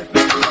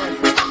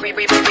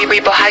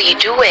 But how you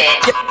do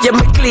it? Yeah,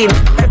 me clean.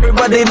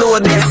 Everybody know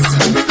this.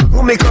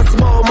 Who make us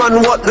small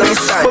man what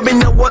this? But me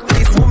not what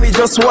this. Who me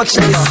just watch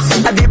this.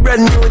 I did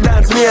brand new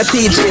dance, me a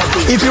teach it.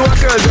 If you a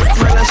girl, just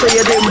smile and show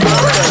you them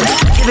back.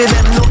 Give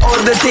them know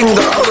all the thing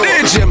go.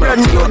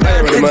 Brand new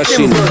dance, it's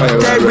simple.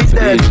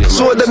 Dirt.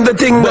 Show them the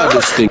thing go.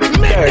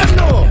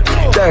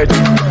 Dirt.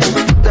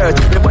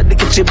 Everybody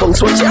get your bunks,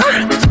 watch ya.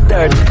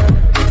 Dirt.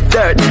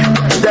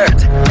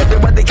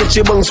 Everybody get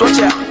your bunks, watch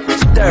ya.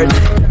 Dirt.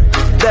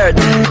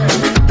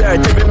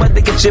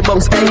 Everybody get your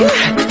bunks, hey.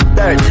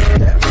 Dirt.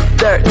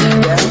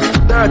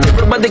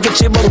 Everybody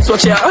get your bunks,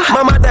 watch ya.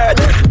 Mama dirt,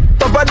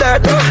 Papa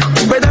dirt,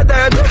 brother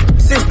dirt,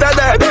 sister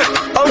dirt,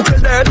 uncle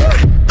dirt,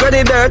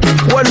 granny dirt.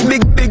 One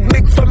big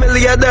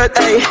family of dirt,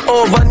 hey.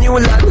 Over New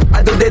Land,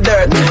 I do the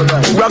dirt.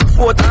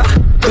 Rockfort,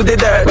 do the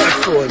dirt.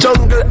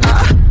 Jungle,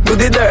 do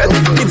the dirt.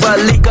 The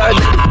Valley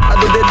Garden, I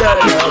do the dirt.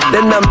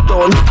 Then I'm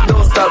done,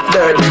 don't stop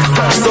dirt.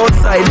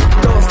 Southside,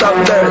 don't stop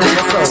dirt.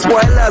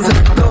 Spoilers,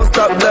 don't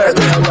stop dirt.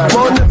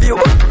 Mountain View,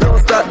 don't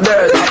stop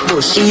dirt.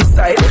 East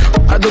side,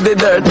 I do the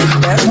dirt.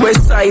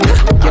 West side,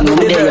 I do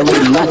the dirt.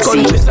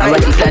 Countryside, I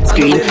run flat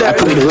screen. I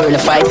put the world a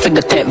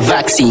 5-figure tap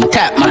vaccine.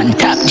 Tap man,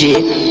 tap J.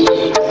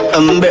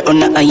 I'm better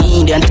on a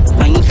Indian.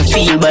 I need to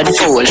feel by the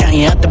soul.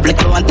 Trying out the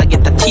blick, I want to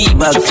get the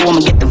T-bag before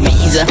I get the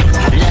visa.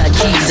 Lord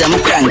Jesus, I'm a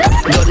crank.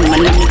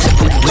 Gunman, I mix up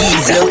with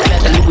Giza. Look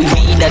like a Louis V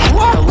that.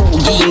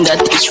 Game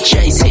that.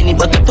 Try saying it,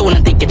 but I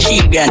don't take a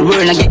 $3,000.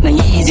 We're not getting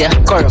easier.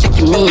 Corrupt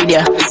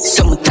media.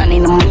 Summertime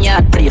in the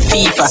yard, play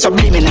FIFA.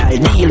 Subliminal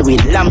deal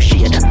with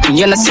lampshade.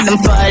 You know see them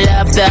fall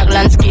off the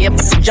landscape.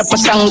 Drop a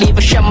song, leave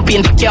a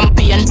champagne for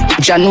campaign.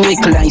 John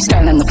Likkle, I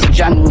stand on for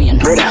John Wayne.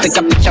 Take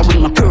a picture with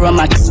my Pro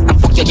Max. And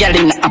fuck your girl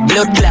in a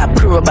blood clot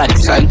Pro Back.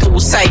 So I'm too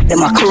side make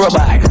them a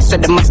crowbar. So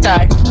them a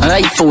star.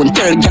 iPhone,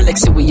 third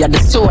galaxy, we are the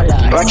solar.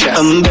 Roger,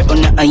 I'm better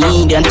on a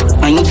Indian.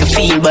 I need to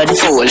feel by the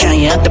fall. I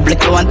have the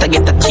black, I want to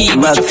get the key.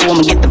 But your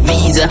phone, get the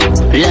visa.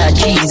 Lord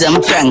Jesus,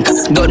 I'm Frank.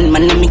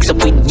 Gunman, mix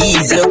up with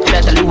Giza. Look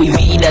like a Louis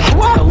V that.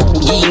 Who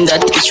game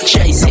that?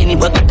 Shy send it,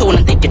 but I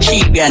don't take a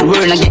cheap grand.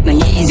 We're not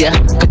getting easier.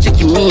 Go check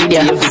your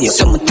media.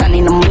 Summertime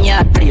in the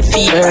yard, play a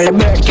fever. Early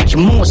bird, catch a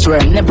moose, we're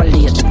never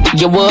late.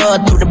 You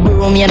walk through the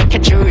broom, you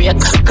catch a rake.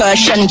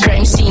 Caution,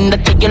 crime scene,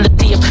 that take your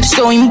tape.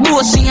 So I'm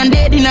bossing and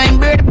dead in I'm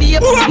bird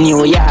babe.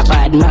 New York,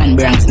 bad man,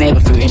 Bronx, never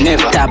free.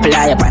 Never. Top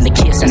lie up on the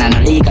case and I'm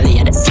illegal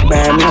aid.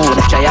 Burn me out,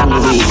 the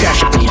triangle, we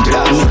crash a plane.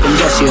 I'm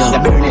just you, the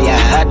burner, yeah,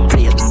 hot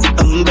plate.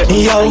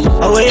 Yo,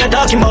 what you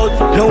talking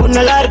about? No one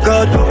a lot of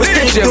crowd. We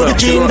still do the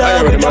gene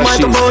dog with the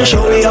microphone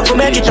show. We have to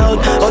make it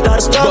out of the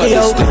struggle,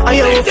 yo. And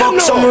yo, fuck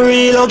some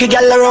real ugly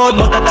gal around,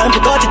 but the time to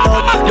cut it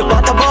out. The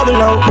water bubble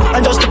now,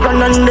 and just to plan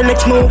on the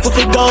next move if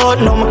we go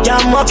out. No, I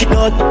can't mock it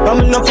out.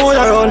 I'm in a fool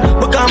around,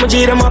 but I'm a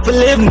G, them up to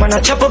live. Man, I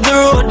chop up the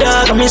road,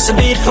 dog. I miss a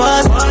beat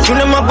fast. You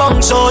know my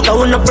bounce out, I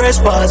wanna press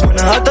pass. Man,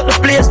 I hot up the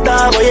place,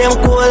 dog. I am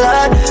cool,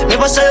 lad.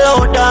 Never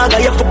sell out, dog.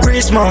 I have to pre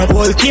smart.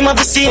 Whole team of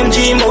the same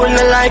gym, but we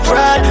not like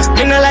fraud.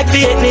 Me not like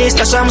fitness,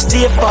 cause I'm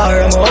stay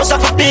far. I'm a house of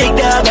a big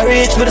dog, I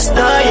reach for the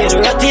star. Yeah, the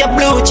ratty of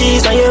blue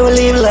cheese, and you will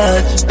leave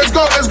lad. Let's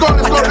go. I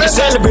tell them to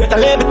celebrate, I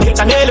levitate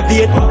and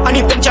elevate. And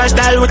if them try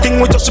style, we think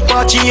we just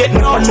appreciate.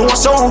 No one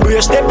knows how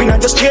we're stepping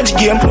and just change the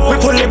game. We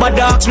fully bad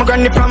dogs, my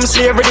granny from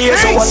slavery days.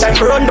 So what time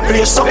to run the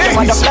place, suck them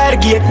and the fly the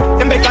gate.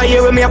 Them back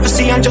here with me have to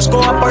see and just go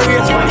operate.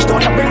 Spanish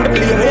don't bring the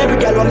flame, every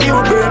girl want me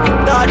with break.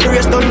 Start the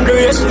race, done the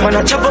race. When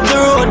I chop up the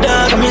road,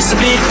 dog, I miss a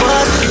beat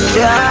fast.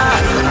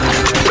 Yeah.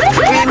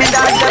 We me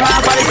dance them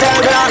off for the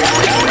cell block.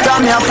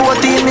 From me a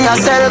 14, me a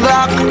cell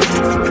block.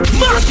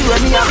 See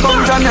where me a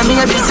come from, me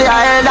maybe say I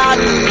held that.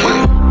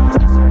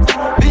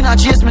 Be not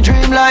chase my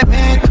dream like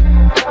me.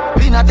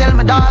 Be not tell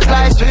me dogs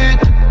like sweet.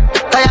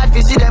 Tired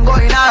to see them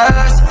going a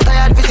hearse.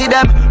 Tired to see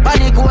them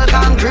panic whole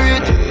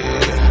concrete.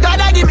 God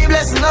I give me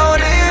blessing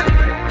only.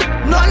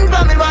 None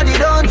from me body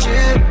don't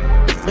cheat.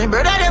 Me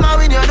brother them a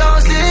win you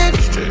don't see.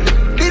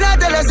 Be not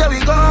tell us how we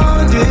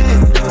gon' do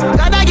it.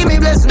 God I give me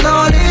blessing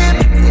only.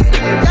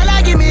 Girl,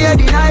 I give me a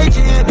night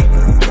trip.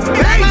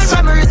 Bring my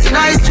summer, it's a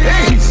nice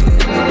trip.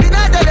 Be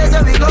not tell us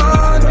how we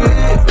gon' do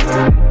it.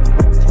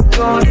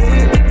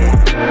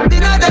 Be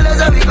not tell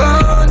us how we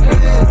gon' do it.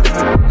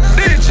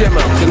 DJ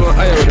man, you know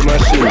I have the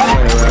machine.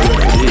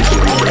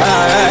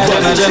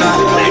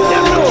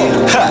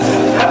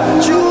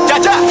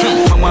 Cha-cha.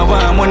 Mama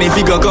want money,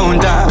 figure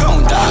count down.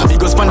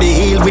 Figure span the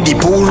hill with the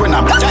pool run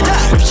up.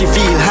 If she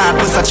feel hot,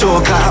 plus a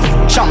choke off.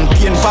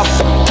 Champion pop,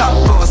 top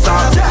boss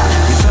off.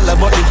 It's all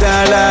about the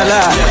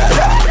da-la-la.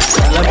 It's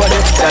all about the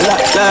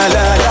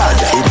da-la-la-la.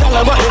 It's all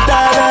about the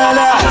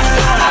da-la-la.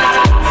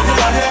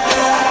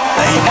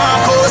 Hey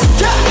Marcos,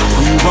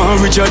 we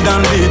want richer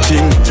than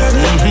bleaching.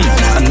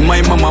 And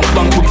my mama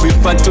bank book with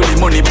fat to the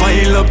money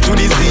pile up to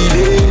the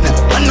ceiling.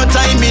 And no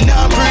time in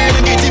a pray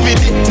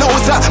negativity. No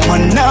sir,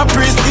 man not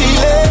pray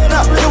stealing.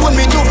 So when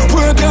me do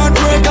work hard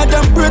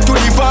and pray to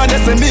the Father,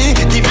 say me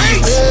the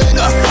vision.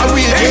 I will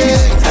hey,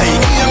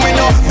 hear me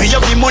now. Me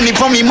have the money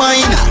for me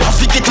mind. I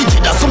forget it,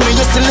 that's what me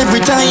hustle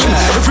every time.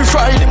 Every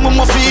Friday,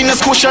 mama feel in a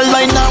social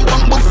line. And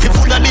one book for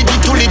full of the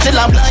to little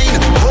I'm blind.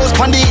 Post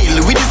on the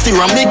hill with the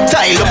ceramic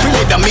tile. Up in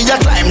it, me a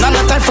climb. None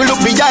of time for look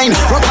behind.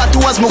 Rock out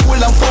towards my goal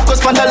and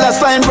focus on the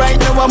last sign. Right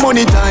now, I'm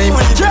money time.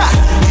 Yeah,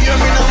 hear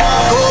me now,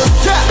 Marcos.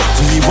 Yeah,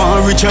 we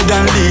want richer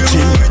than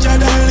leeching.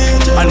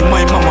 And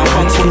my mama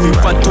bank for me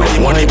fat to the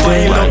money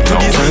pile up to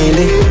the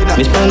ceiling.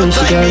 Miss Balance,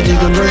 she got to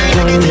go right.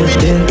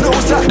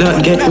 That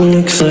get me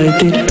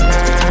excited.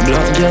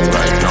 Black girl,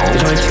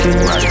 light skin,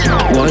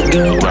 white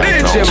girl.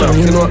 DJ man,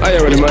 you know I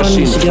have the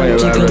machine. Fire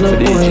around for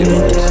DJ.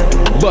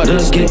 But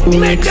that get me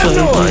excited.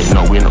 Right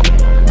now, we know.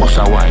 Bust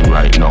a wine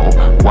right now,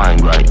 wine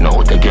right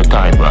now, take your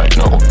time right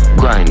now,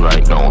 grind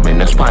right now,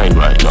 bend the spine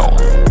right now.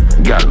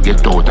 Girl,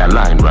 get out that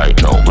line right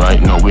now,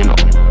 we know.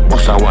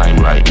 Bust a wine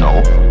right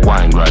now,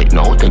 wine right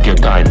now, take your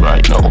time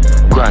right now,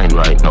 grind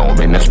right now,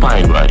 bend the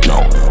spine right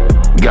now.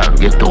 Girl,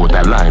 get out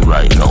that line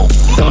right now.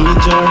 Tommy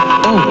John,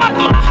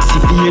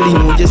 severely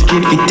no, just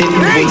get fit, take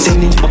me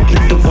 10 inch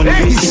bucket up on the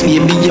basic.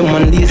 Baby, your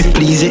man lazy,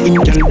 please,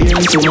 you can bear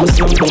it. So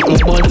Muslim, but my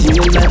body,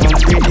 you like my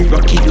pretty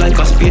rocket like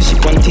a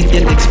spaceship until the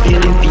legs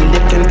failing, feel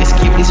they can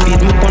escape this feed.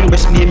 Me on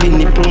breast, baby,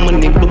 nipple, my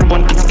nipple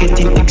on, it's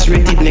getting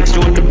X-rated. Next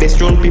round, the best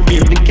round,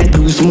 prepare to get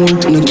lose more.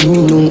 No give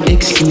me no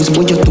excuse,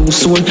 boy, you're too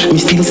soul. Me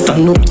still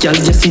stand up, y'all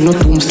just see no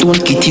tombstone.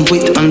 Kitty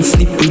wet and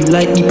slippery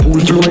like the pool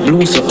floor.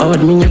 Blow so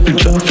hard, me have to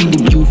draw for the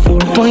view for.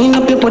 Point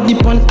up your body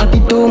pan at the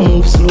door,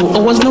 move slow. I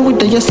was now with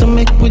the yes to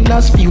make with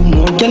last few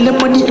more. Girl, your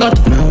body hot.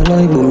 Now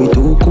like, but me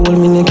too cold,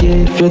 me no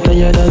care if you're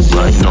tired as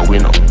right now, we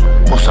know.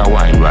 Bust a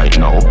wine right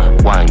now,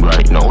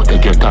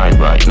 take your time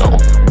right now,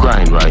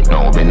 grind right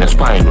now, bend the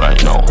spine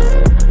right now.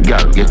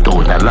 Girl, get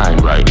out that line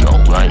right now,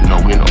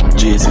 we know.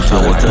 Jesus, bust a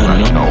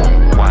wine right now,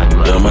 wine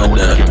right now,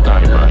 take your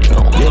time right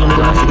now. Yeah, I'm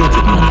gonna forget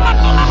it, man.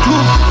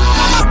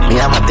 Me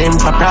have a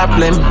temper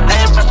problem.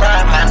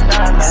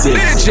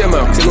 DJ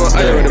Max, you know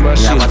I heard the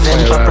machine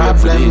fire up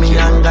for DJ.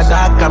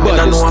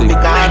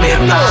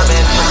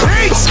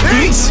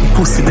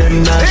 Pussy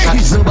them not shot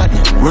nobody.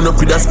 Run up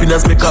with the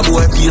spinners, make a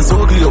boy face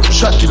ugly up.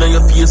 Shot in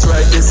your face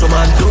right there, some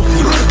man dump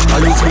you. I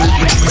use me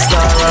with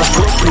G-Star and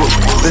fuck you.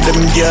 Say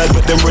them girls,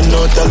 but them run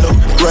out of luck.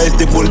 Rise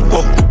the bull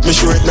pop, me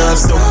sure it not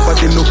stop.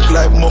 But they look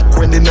like muck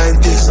when the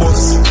 90s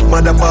bus.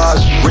 Mother ball,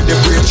 with the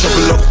brain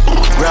shuffle up.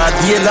 Broad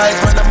daylight,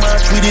 man, I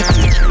march with it.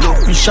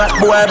 Love me shot,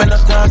 boy, man, I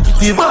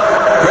talkative.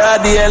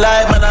 Broad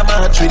daylight, man, I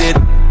march with it.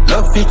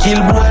 Love me kill,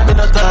 boy,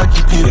 man, I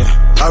talkative.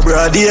 A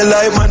broad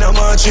daylight, man, I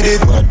march with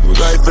it.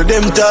 Rifle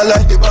them tall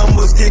like the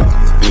bamboo stick.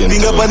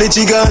 Finger on the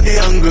trigger, the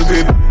angle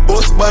grip.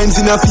 Both binds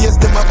in a face,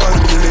 them a pan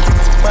kill it.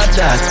 Mad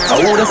dog,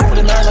 I woulda fooled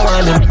him, I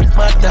want him.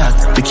 Mad dog,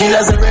 the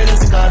killers are ready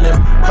to call him.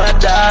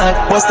 Mad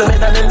dog, bust the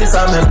head and then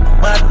disarm him.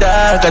 Mad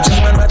dog, a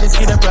G-man, but this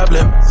kid a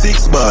problem.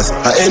 6 bars,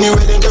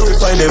 anyway then they will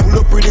find them. Pull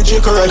up with the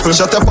Jacob rifle,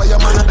 shot a fire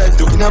man and dive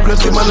to. In a blood,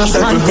 the man and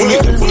stifle.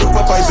 Bullet them full of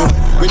Popeye, so.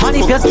 And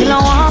if you still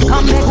don't want,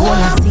 come make one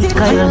sick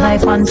of your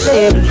life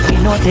unstable.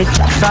 You know take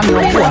chat from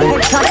no boy.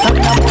 Chat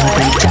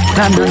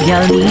from no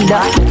girl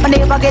neither. I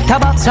never get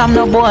a box from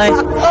no boy.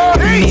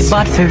 Me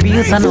bad for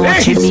real, so know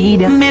what you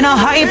need. Me no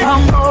hype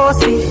and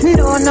bossy. No.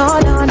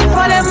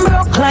 For them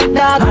broke like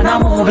dog and I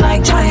move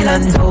like child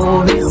and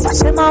tourist. Watch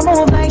them I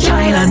move like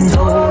child and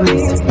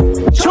tourist.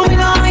 Show me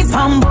no hype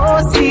and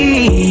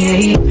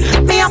bossy.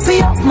 Me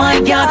happy up my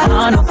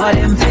girl. Enough of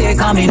them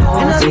fake and me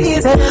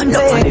notice.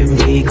 Enough of them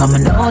fake and me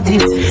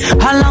notice.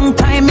 A long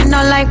time me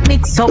no like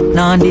mix up.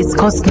 Nah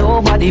discuss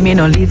nobody me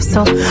no live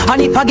so.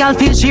 And if a girl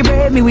feel she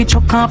brave me we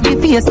chuck off the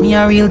face. Me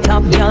a real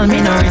top girl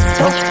me no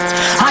rest up.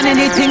 And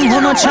anything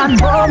who no chat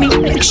for me,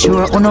 make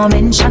sure who no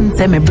mention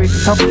say me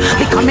bricks up.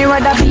 Because me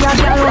rather be a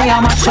girl where I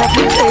mash up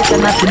the face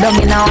and I sit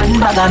down in a one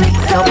bag and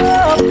mix up.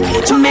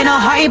 Me no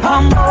hype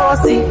and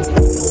bossy.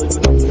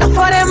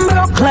 For them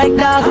broke like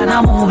dog and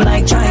I move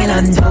like child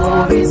and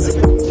tourist.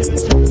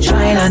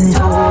 Child and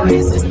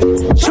tourist.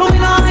 Show me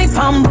no hype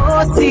and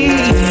bossy.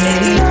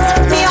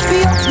 Me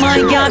happy up my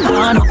girl.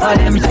 Enough of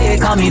them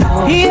fake and me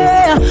know.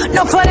 Yeah,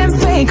 enough of them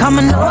fake and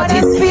me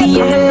notice.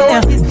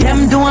 Yeah, them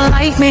don't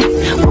like me.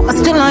 But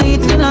still I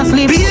eat, still I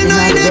sleep. Be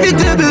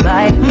inevitable.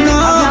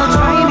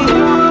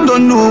 No.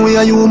 Don't know we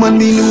are human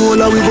being, the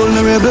whole are we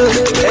vulnerable.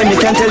 And me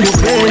can tell you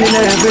pain in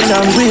every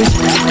language.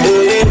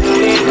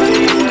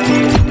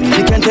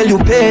 Me can tell you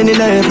pain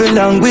in every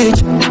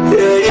language.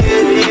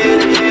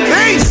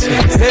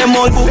 Same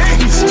old book,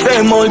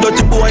 same old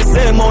dirty boy,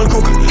 same old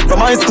cook. From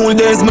high school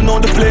days, me know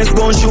the place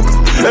gone shook.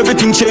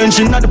 Everything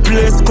changing at the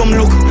place, come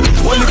look.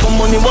 Only for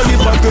money, only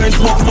for grains,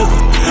 book.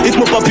 If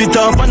my pop it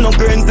off and no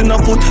grains in a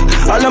foot.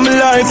 All of my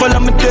life, all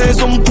of my days,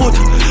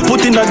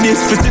 put in a this,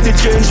 for city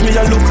change me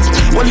a look.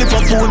 Only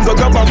for food, go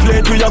grab a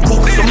plate with a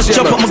cook. So me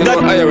chop up my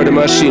god. I heard the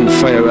machine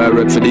fire, I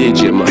read for the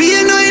DJ, man. Be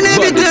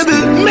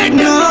inevitable, make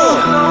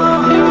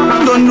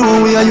no. Don't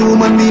know we are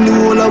human being, the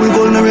whole are we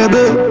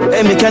vulnerable.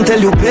 And me can tell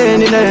you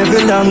pain in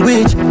every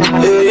language.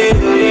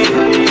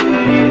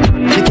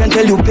 Me can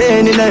tell you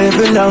pain in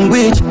every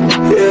language.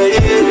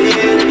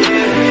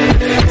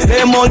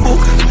 Same old book,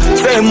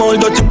 same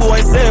old dirty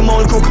boy, same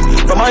old cook.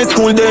 From high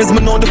school days, me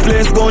know the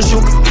place gone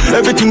shook.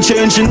 Everything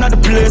changing at the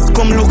place,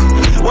 come look.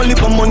 Only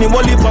for money,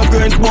 only for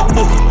grains, book.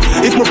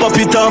 If my pop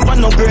it off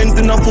and no grains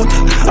in a foot.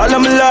 All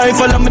of my life,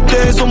 all of my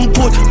days,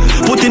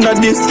 put in a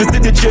this, for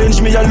city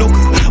change me a look.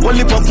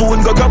 Only for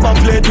food, go grab a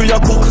plate with a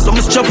cook. So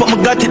me chop up my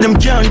got it, them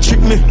can't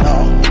trick me.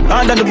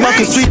 Under the back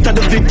is sweet and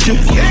the victory.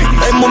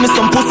 Hey mommy,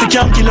 some pussy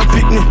can't kill a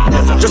picnic.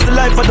 Just the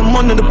life of the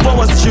money, the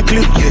power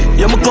strictly.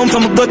 Yeah, me come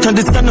from a gut and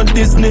this kind of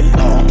Disney.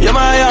 Yeah,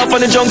 my eye off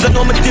on the junks, I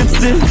know me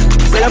tipsy.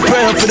 Say a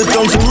prayer for the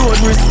tongues, the road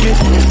risky.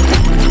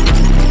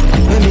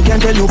 Me can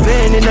tell you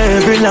pain in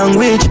every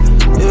language.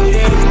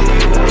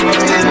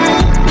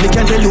 Me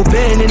can tell you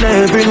pain in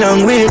every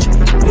language.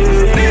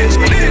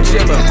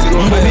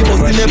 Baby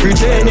busting every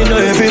chain in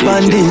every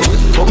bandage.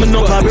 But me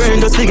no car brain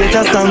just to get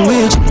a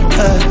sandwich.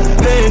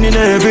 Pain in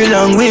every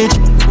language.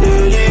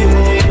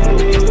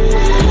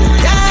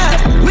 Yeah,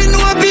 we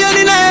know pain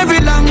in every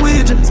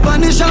language.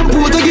 Spanish and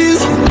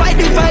Portuguese. Fight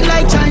the fight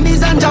like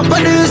Chinese and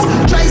Japanese.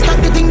 Try stop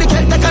the thing they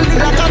can't take and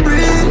live like a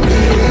breeze.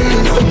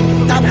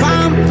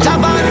 Tapam,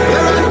 Javan,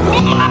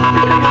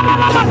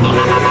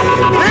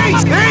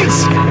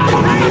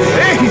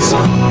 Face.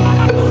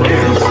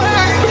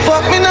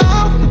 Fuck me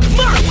now.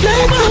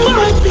 Later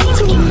might be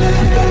too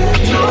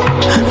late.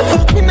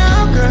 Fuck me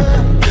now, girl.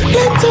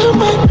 Later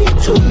might be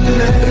too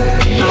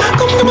late.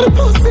 Come give me the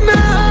pussy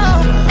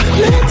now.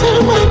 Later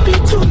might be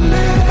too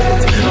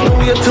late. No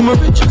wait till my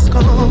riches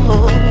come.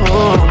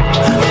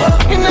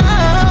 Fuck me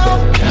now.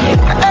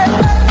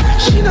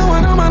 She know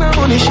when I'm on her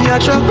money, she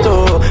attract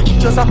her. She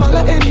just a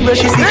follow anywhere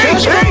she see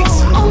cash go.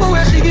 All the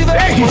way she give her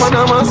woman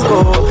a must go.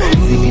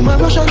 Easy my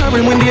Russian and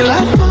bring when they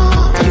like her.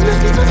 She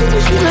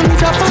let me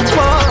tap her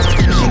twice.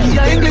 She give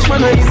her English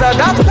man and he's a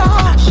doctor.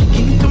 She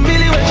give it to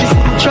Millie when she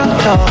see the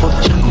tractor.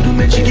 She couldn't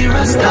make she give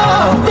rest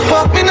out.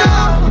 Fuck me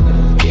now.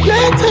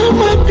 Later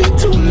might be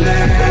too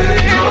late.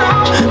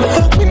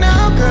 Fuck me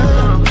now,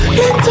 girl.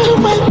 Later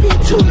might be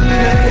too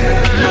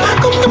late.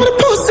 Come to the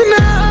pussy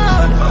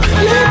now.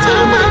 Later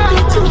might be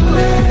too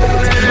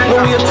late. No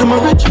wait till my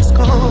riches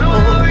come.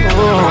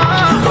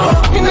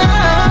 Fuck me now.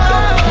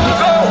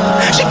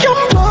 She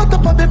can't walk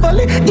up a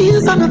Beverly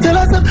Hills and tell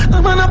us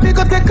I'm gonna pick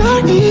up the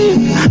car.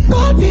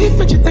 Coffee,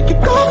 but she take your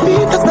coffee.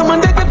 Cause the man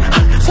they get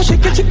hot, so she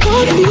get your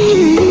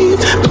coffee.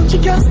 But she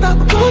can't stop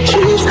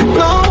countries.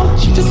 No,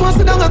 she just wants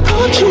to down the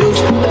countries.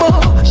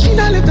 Oh, she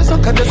not live the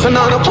sucker, this and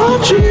all the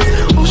palm trees.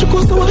 Oh, she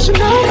goes to washing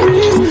her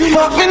freeze.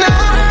 Fuck me now.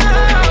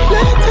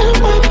 Later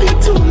might be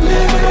too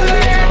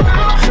late.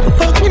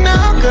 Fuck me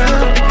now,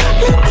 girl.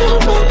 Later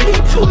might be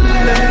too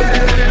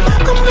late.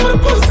 Come to the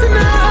pussy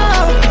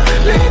now.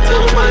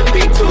 Later might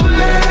be too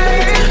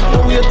late.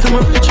 Don't wait till my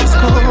riches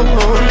come.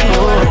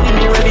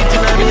 Me ready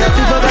tonight. Me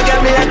happy for the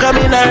girl. Me a come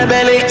in her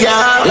belly,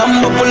 yeah.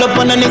 Lambo pull up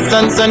on the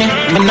Nissan Sunny.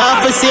 Me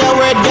not for say a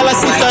word, girl. I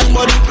sit on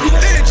body.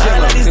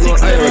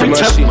 I heard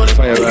machine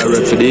fire. I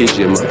rap for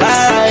DJ, man.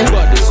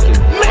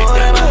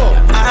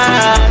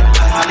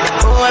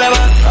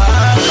 Whatever.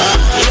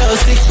 Yo,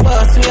 6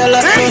 bars, we all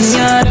like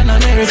Yard in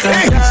America.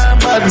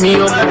 Bad me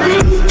up.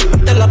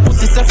 Tell a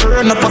pussy say for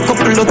run up a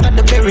couple out at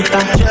the Berita.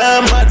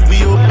 Jam bad me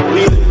up.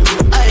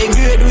 I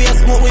grade, we a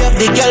smoke, we have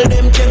the girl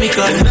them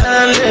chemicals.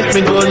 Nah, left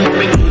me gun.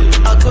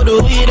 I could do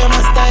weed on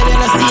my style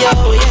and I see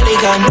how we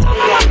elegant.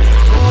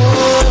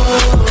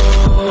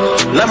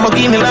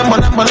 Lamborghini.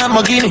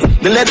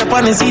 The leather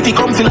pan in city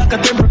come feel like a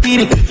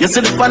Tempur-Pedic. You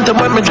see the phantom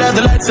when me drive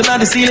the lights and on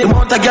the ceiling.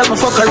 Mount a girl, me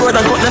fuck a road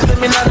and cut left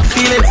me not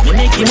feeling. You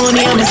make your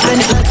money and me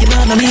spend it like you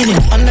know no meaning.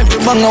 And every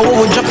bang I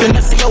will drop in,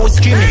 I see how we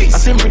screaming. A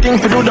simple thing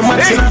for do the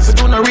maths and not for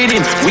do no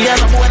reading. We are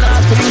not one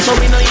half for you, so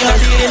we know you're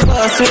dealing.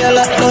 Boss, we are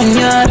like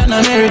Yard in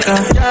America.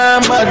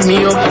 Jam bad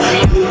me up.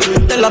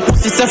 Tell a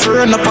pussy say for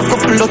run up a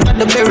couple out at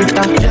the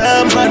Berita.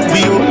 Jam bad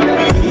me up.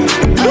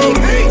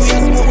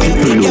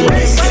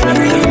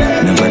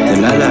 Never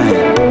tell a lie.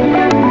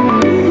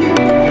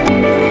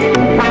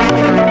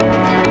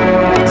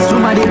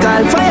 Somebody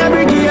call fire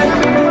brigade.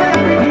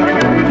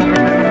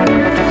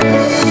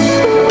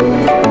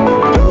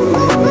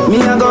 Me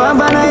a go have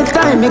a nice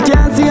time. Me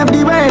can't save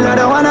the world, I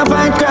don't wanna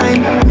fight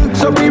crime.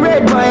 Mix up the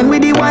red wine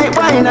with the white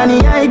wine and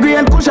the high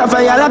grade push a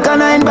fire like a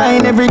 9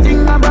 vine.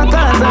 Everything about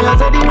cars, I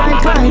say the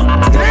right price.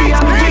 Steady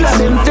I'm killer,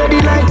 them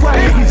steady like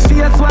white.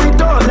 Fierce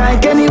white out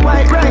like any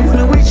white rice.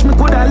 Me wish me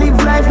coulda live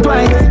life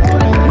twice.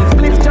 Me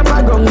split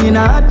chopper gun in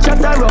a hot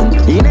chatter rum.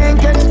 He ain't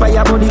catch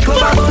fire but the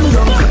club a bun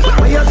down.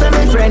 Where you say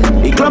my friend,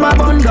 the club a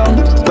bun down.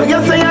 Where you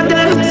say you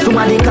dead,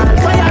 somebody call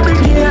fire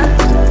brigade.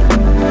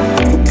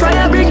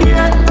 Fire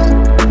brigade.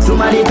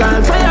 Somebody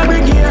call fire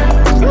brigade.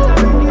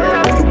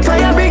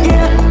 Fire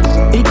brigade.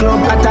 The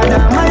club hotter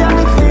than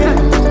Miami State.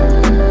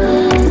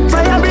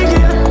 Fire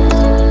brigade.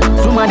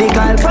 Somebody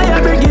call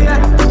fire brigade.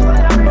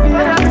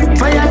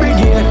 Fire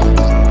brigade.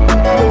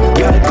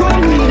 Girl, call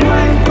me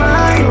right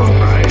by.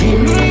 Give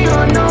me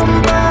your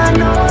number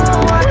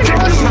now. What you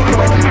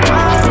want?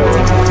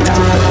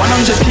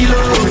 100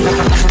 kilos.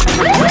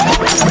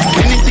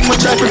 Anything we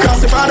try to cross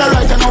the border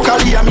right and now call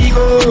the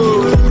amigo.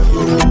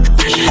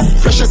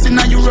 Freshest in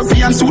a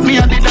European suit, me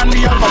a did and the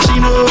Al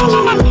Pacino.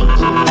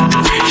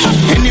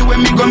 Anywhere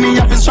me go, me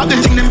have to strap the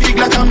thing them big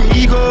like a me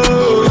ego.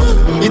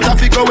 It a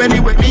fi go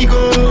anywhere me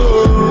go.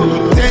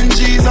 10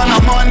 G's and a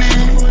money.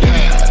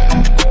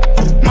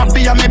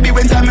 Mafia maybe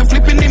when time me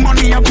flipping the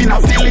money up in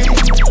a Philly.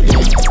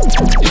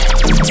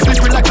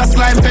 Slippery like a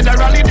slime,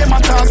 federally them a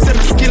talk, say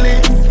me skilly.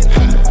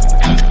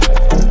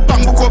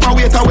 Bamboo cover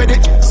wait away the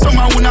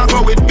summer wanna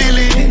go with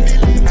Billy.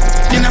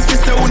 You know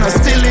sister wanna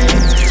steal it.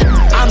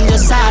 I'm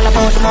just all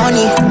about the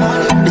money,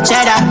 the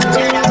cheddar,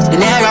 the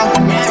naira,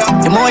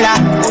 the moolah.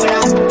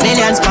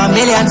 Millions for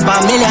millions for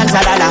millions of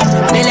dollars.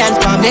 Millions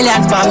for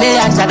millions for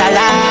millions of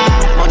dollars.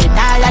 Money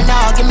dollar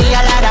now, give me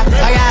a ladder.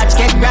 Garage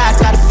get grass,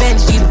 got a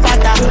fence, sheet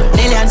fatter.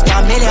 Millions for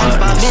millions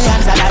for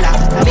millions of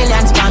dollars.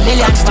 Millions for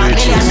millions for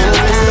millions of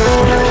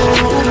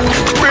dollars.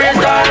 Break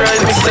that right,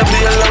 me say be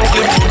a long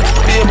clip.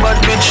 Be a bad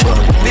bitch,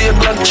 be a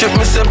black chip,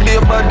 me say be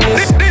a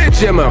badness.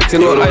 DJ Max, you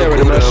know I heard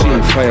the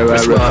machine fire.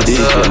 I rap for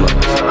DJ Max.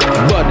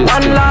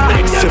 One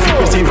life, if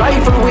you see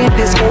rifle with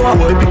this score.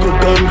 Boy, pick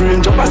up gun green,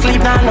 jump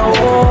asleep now, no.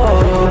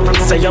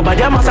 Say your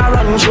body must a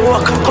run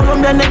joke.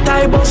 Colombian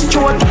necktie, bust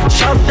throat.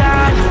 Shot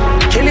down,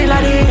 killing a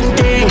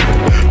thing.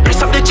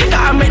 Press up the chica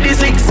and make the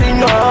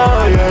 16,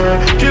 oh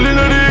yeah. Killing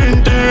a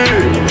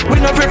thing. We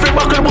no free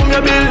buckle, boom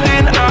your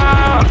building,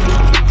 ah.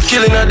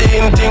 Killing a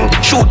thing.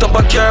 Shoot up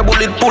a car,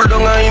 bullet pull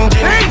down a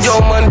engine.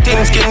 Young man thin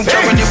skin,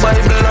 carry the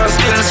Bible and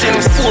still sin.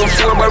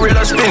 4 barrel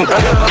a spin,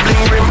 I never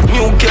bling rim.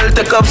 New girl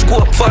take off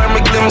scope, fire me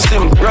glimpse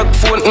him. Rock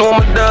phone, no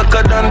me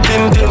darker than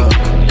Tintin.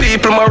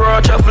 People my raw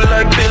travel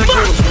like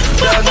pilgrim.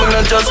 Dog me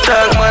not just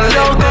tag man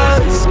like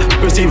this.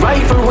 Press the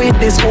rifle with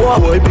this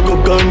scope. Boy, pick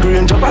up gun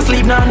green, jump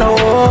asleep now, no.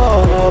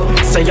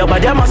 Say your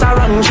body must a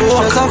run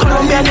joke.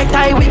 Colombian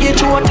necktie, we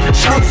get throat.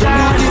 Shots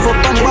down, give up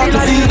on the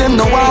battlefield. Them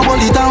no one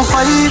hold it down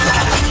fight.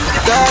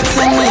 God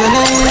send me your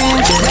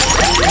name,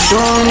 show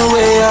me the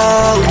way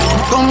out.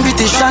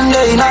 Competition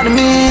they not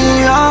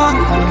me,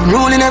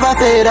 ruling never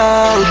fade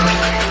out.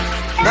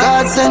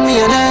 God send me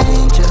an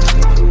angel.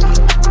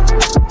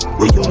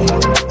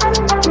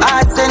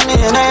 God send me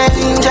an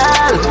angel.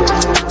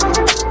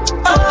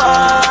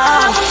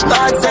 Oh,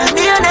 God send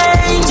me an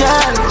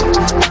angel.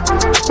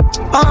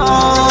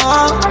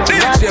 Oh,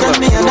 God send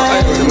me an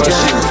angel.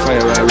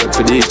 Fire I rap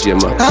for DJ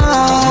man. I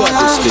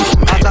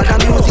got the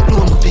music no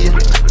more pay.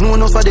 No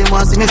enough of them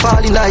want see me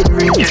falling like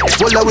rain.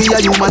 All the way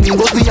are human being,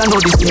 but we are not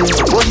the same.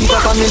 All the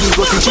family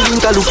go see children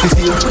can look to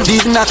feel.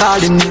 Didn't I call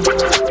them name?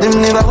 Them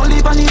never hold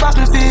it on the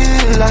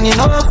battlefield long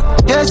enough.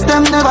 Yes,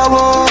 them never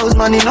was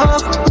man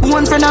enough.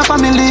 One friend and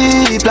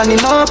family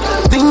planning up.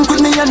 Think with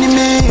me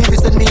enemy, they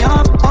set me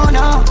up. Oh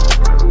no,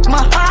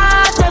 my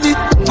heart heavy.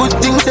 Good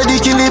things said they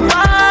kill it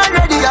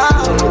already.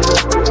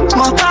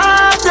 My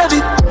heart heavy.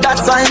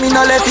 That's why me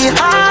no let it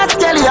heart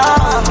scale ya.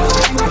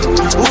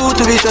 Who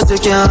to be trust you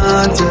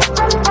can't.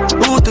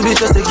 Who to be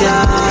trust you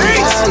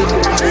can't.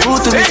 Who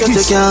to be trust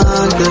you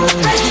can't.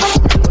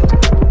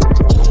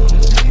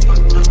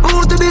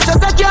 Who to be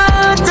trust you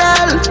can't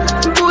tell.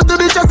 Who to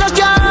be trust you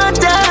can't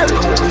tell.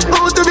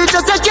 Who to be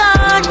trust you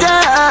can't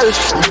tell.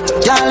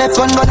 Can't let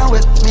fun run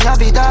away. Me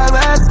have it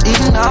always.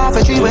 Even half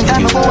a tree when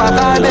time I go out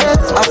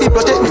garbage. I feel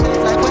protect me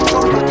like when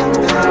come back and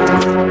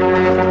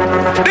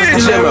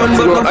DJ man,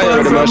 you know I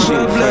am the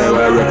machine fire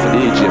where I rap for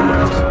DJ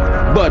man.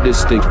 Body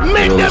stick.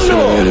 Make them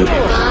know.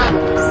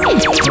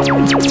 Don't feel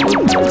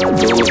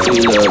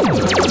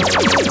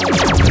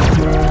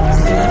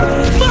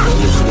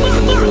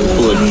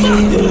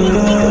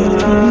love.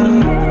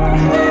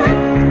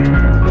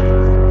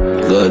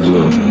 God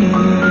man.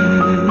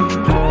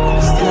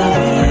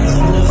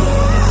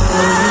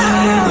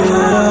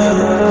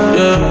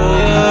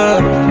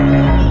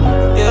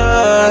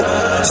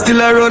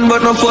 Still I run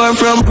but not far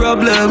from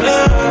problems.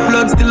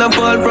 Blood still I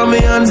fall from my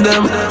hands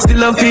them.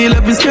 Still I feel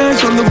every scratch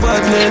from the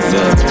badness.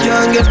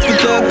 Can't get to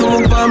talk to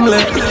my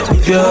family.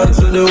 If you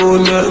answer the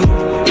wound,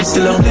 it's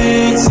still a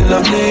bleed, still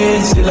a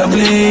bleed, still a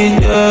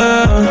bleed,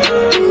 yeah.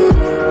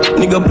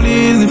 Nigga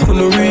please, if you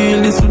no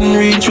real, this wouldn't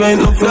reach right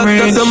now for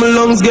reach. So my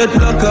lungs get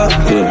blacker,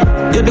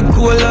 yeah, the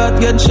cool heart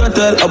get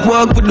shattered. I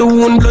walk with the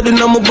wound blood in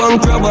my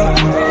bank robber.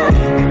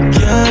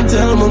 Can't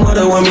tell my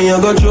mother why me I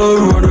got your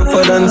road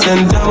rougher than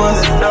St.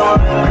 Thomas.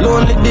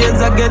 Lonely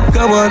days I get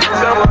covered.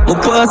 My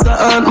pass a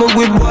aunt, my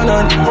with one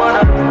hand.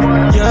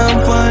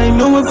 Can't find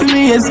no way for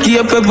me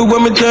escape everywhere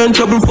me turn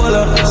trouble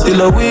follow.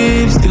 Still a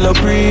weep, still a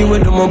pray.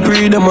 With them I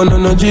pray, them on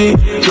energy.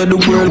 Got the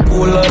world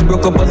cool heart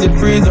broke up as it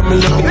freeze. I'm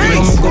looking for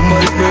them, I come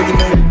and break.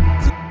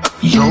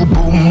 Yo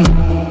boom.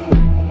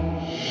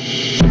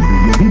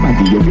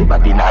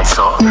 Everybody nice,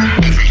 so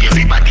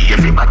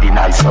everybody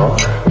nice, so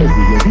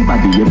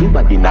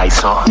everybody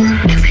nice, so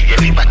every.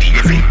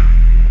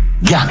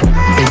 Yeah,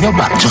 bend your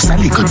back just a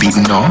little bit,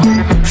 no.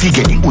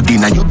 Figure the hood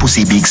in your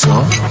pussy big,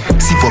 so.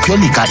 Sip up your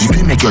liquor if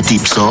you make your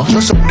tip, so.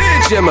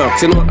 DJ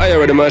Max, you know I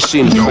are the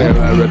machine fire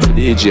I rap for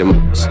DJ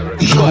Max.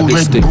 Yo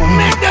red boom,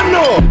 make them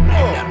know.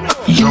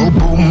 Yo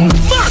boom.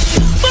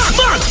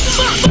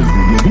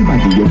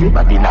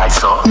 Everybody nice,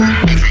 so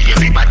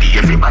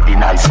everybody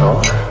nice, so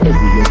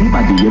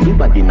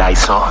everybody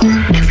nice, so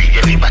every.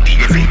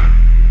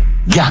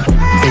 Yeah,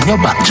 bend your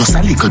back just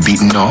a little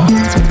bit, no.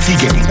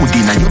 Figure the hood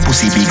in your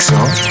pussy big, so.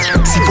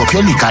 Sip up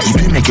your liquor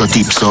if you make your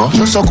tip, so.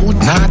 You so good,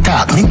 nah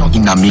talk, me not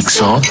in a mix,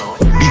 so.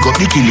 Big up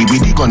the killie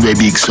with the gun way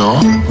big,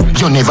 so.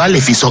 You never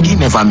left it, so he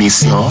never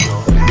miss, yo.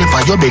 Dep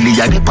on your belly,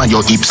 ya dep on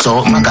your hip,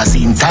 so.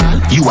 Magazine tall,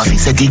 you have to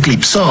set the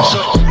clip, so.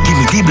 Give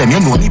me the blame,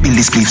 you know me build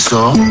this clip,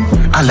 so.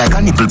 And like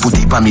a nipple put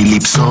it on me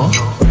lips, so.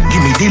 Give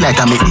me the light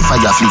and make the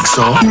fire flick,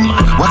 so.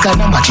 What kind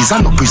of matches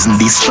and no prison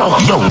this show?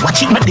 Yo,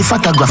 watch it, make the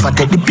photographer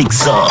take the pic,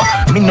 so.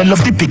 Me no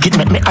love the pic, it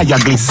make me higher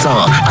glitz, so.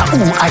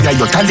 Ooh, higher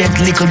your talent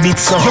little bit,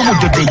 so. You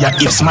would do your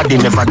if smart, they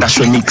never dash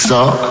your nick,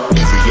 so.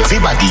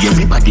 Everybody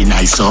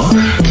nice, so.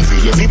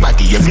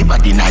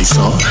 Everybody nice,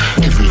 so.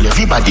 Everybody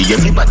nice, so. Everybody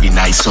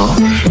nice, so.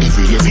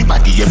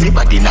 Everybody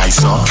nice,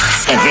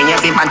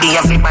 so.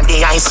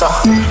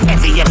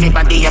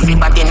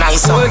 Everybody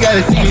nice, so.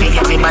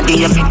 Everybody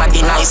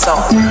nice,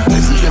 so.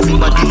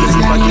 Everybody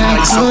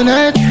nice, so.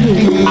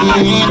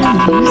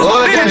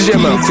 Oh, DJ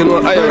Max, you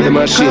know I are the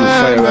machine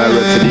fire I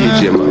rap for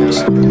DJ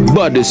Max.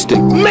 Body stick.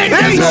 Make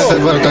them go.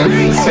 Where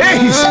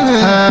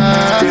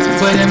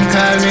them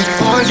call me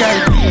old girl.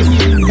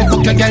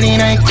 Fuck a girl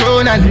in a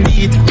crown and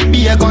beat.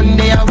 Be a gun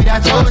there with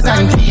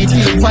 1,000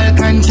 teeth.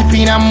 Falcon chip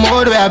in a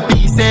mode where a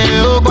piece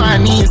oh go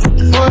on knees.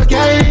 Old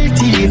girl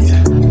teeth.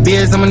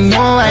 Beers I'm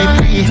know I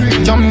pre.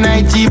 Jump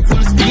night G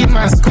full speed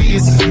man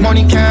squeeze.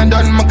 Money can't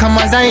done my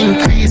commas I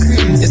increase.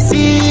 You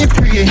see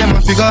pre. Them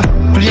a figure.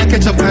 Play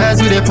catch up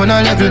pass with it on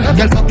a level.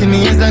 Girl fucking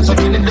me is like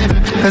fucking the devil.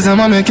 Cause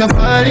I'ma make you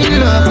fall in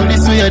love.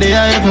 This way they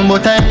are heaven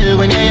but I hell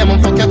when you hear me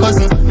fuck your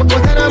cousin.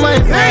 But out of my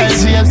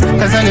face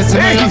cause I just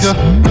love you.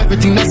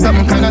 Everything that's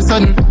something kinda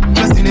sudden.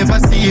 Just you never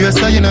see you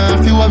so you know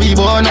if you a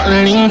b-boy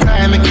nothing link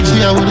time. Make it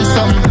chill with the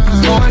something.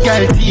 More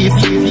girl teeth.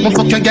 Me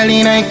fuck your girl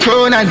in a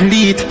crown and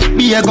delete.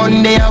 Be a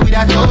gun there with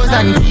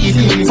 1,000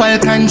 teeth.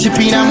 Falcon chip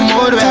in a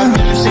mode where I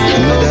feel say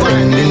oh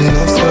one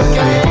love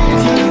story.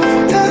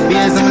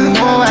 Beers I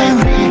know I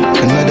free.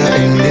 Another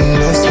ending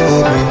love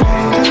story.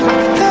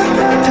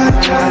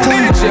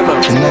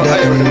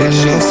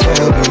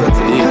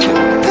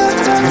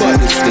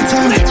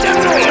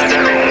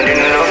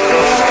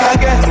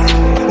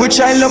 Which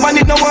I love and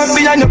it no work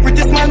behind a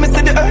pretty smile. Me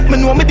see the earth, me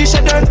know me dish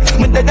a dirt.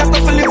 Me dead as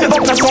stuff to lift it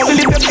up, that's how we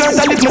live your skirt.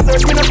 I live my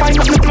search, me no find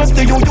nothing close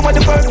to you, you are the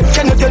first.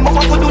 Can you tell me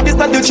what to do, this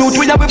not the truth,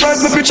 we have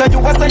reverse. Me preach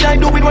you, what say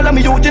I do with all of me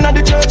youth in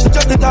the church.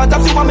 Just the thought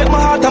of you and make my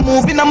heart a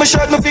move in my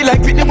shirt. Me feel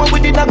like Whitney when we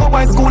did not go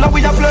by school and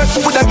we a flirt.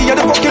 Would I give you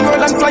the fucking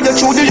world and fly you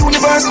through the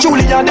universe.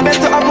 Truly you're the best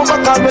to have my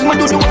back on when we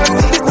do the worst.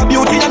 This a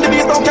beauty and the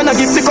beast, how can I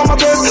give the come a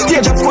curse?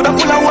 Tear just full of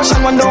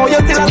ocean, wonder how you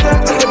still a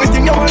surf.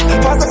 Everything you want,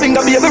 pass a finger,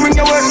 baby, ring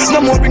your work.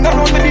 No more ring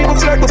around me, leave a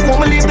flirt before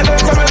me leave the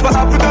earth. Forever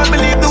Africa,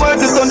 believe the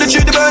words, it's on the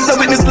tree, the birds. I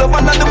witness love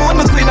and not the moon,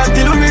 my queen,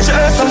 until we reach the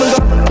earth. I'm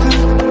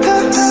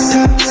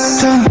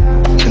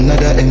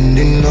another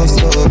ending love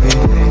story.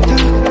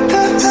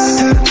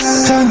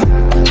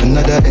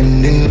 Another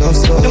ending love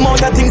story. The more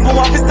that things go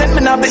off, is send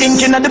me now the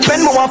ink in and the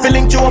pen. Me want to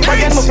link you up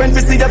again, my friend,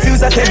 to see the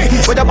fuse at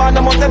 10. With the band,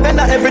 I must have been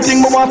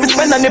everything me want to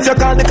spend. And if you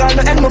call the call,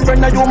 no end, my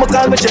friend, now you me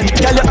call me check.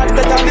 Girl, you ask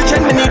the time, the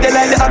trend, me need the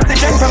like the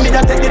oxygen. From me,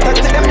 I take the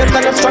taxi, them, just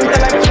stand up strong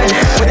till I'm friend.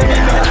 With the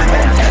need me,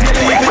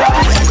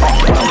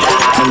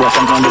 me walk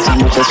on the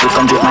sandwiches, we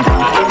come drink my car.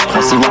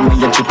 I see one way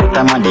you chip it,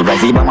 I'm a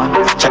device, bama.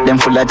 Chat them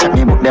full of chat,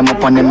 me book them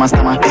up on them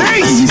master, man.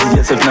 Easy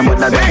yourself, no but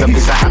that don't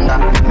be a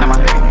hanger. Nama,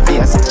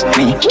 yes,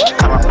 me,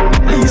 come on.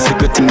 Please, a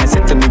good thing I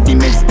said to me, the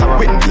next tower.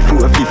 When the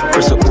 4-5th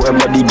person,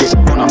 everybody get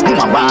done up.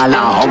 My ball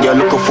out, how you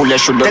look full of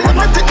shoulder. Tell them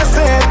I take a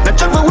set, I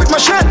travel with my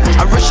shirt.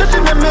 I rush it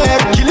in my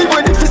map, kill it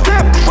with the first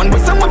step. One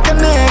way someone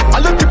connect, I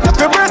look tip up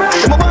your breath.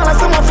 My ball and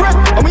some my friend,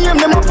 and we aim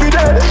them up for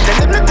that.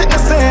 Tell them I take a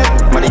set,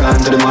 money gone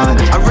to the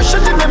mud. I rush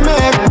it in my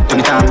map.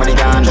 20 times money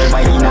gone, drive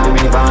by in a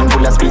minivan,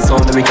 full of speed, so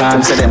that we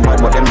can say them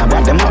bad, but them not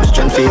bad, them up,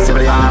 strength face,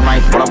 every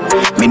alright, pull up.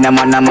 Me no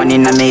man, no money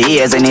in my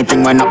ears,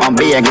 anything when up on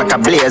big, like a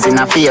blaze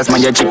in a face,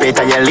 man, you chip it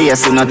to your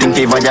lace, do nothing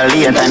favor your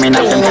late, I mean,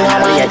 nothing to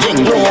your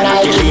jing,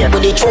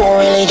 with the true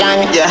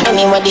religion,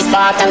 anyway, this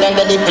part and then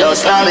the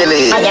place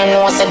family. I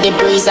know, said the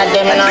breeze at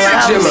them and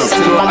around,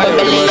 send them up a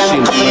belly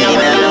and cup in a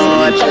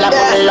man, tell her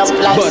bubble up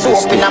like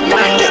soap in a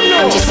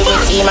pan, she see the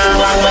team and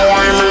run with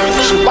her man,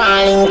 she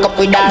balling up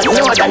with her,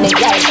 more than the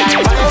guy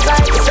shine.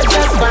 So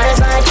just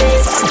vibes like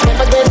this.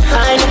 Never get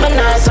high, never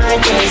nice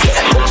like this.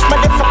 Bitch,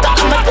 motherfucker,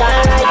 I'm a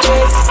guy like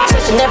this. So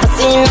she never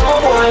seen no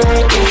boy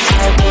like this,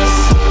 like this.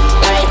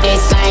 Like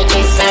this, like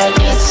this, like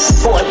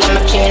this. Boy, I'm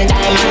a chain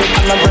diamond,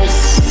 I'm a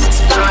wrist.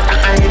 Sparker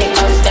and the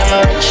cause them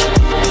rich.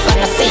 From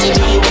the CD,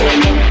 we'll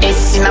get this.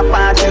 In a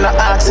party, no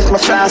ask if me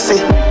flossy.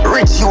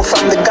 Rich you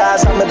from the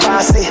Gaza, me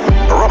bossy.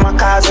 Roma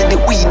cars in the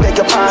weed, beg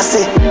your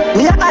passy.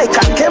 Me a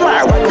icon, came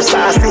out, what you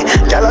sassy.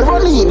 Girl, I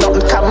run in,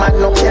 nothing come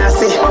and no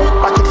classy.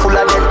 Pocket full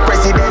of dead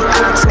president,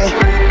 ask me.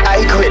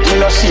 I quit, me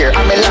no share,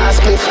 I'm a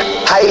last cliff.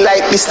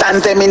 Highlight the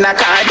stands, them in a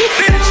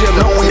Cardiff.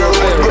 Now we are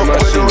broke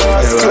with the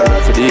Ross Club.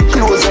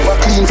 Clothes over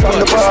clean from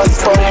the bar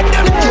spot.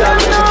 Can't let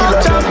you kill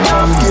a dead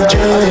mouth.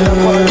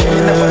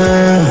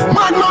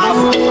 Mad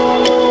mouth.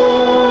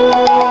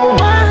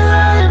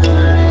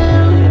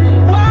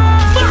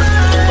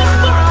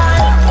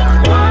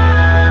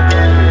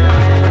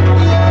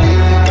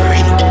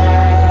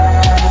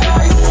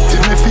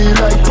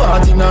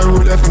 Party now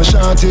roll left my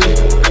shanty. Me a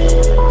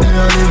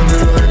live me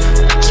life.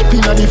 Chip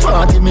inna the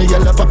party, me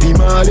gyal a papi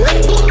Marley. Me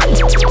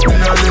a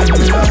live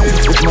me life.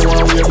 If me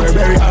want wear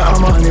Burberry, I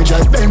manage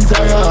at Benz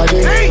or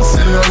Yardy. Me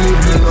a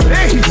live me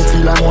life. If you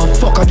feel I want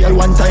fuck a girl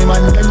one time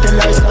and then tell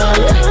her story.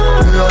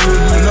 Me a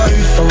live me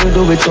life.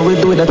 So we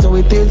do it, that's how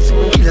it is.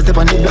 Kill step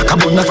on the block,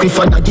 about no scriff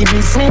and a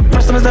gibbies. Me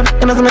personal step,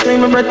 and as I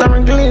claim my breath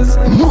and wrinkles.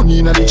 Money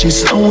inna the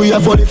chest, and we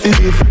have all the fifth.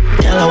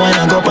 Girl a wine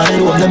and go up and they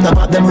rope them, they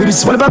pop them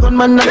ribs. Well, if I gun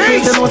man, not the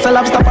place, they know it's a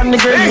lobster on the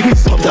grill.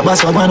 Pop the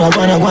bass,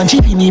 wagwan,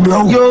 cheap in the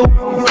bro. Yo,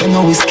 they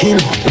know we skill.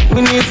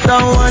 We need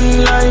that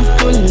one life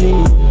to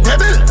live.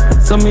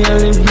 So me a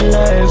live my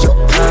life.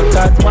 I've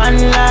got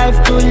one life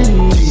to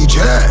live.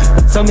 DJ.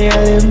 So me a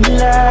live my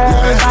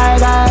life. I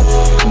got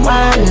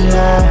one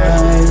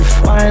life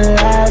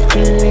to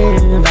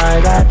live.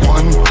 I got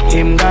one.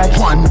 Him got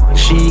one.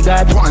 She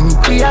got one.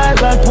 We all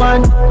got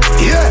one.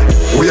 Yeah.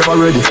 We have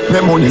already.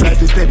 Make money,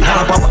 life is steady.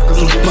 Hop up,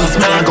 cause we pass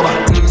man go back.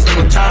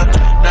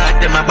 That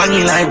them a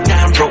banging like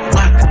damn broke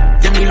back.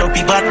 Yeah, me love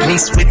the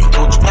badness with the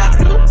coach back.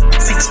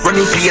 6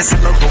 running players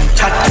and a room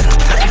chat.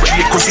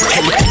 Cause it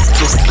can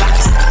plus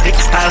slacks.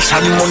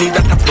 Extortion money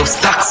that a plus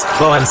tax.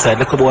 Go inside,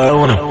 look at boy I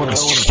wanna.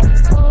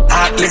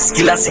 Heartless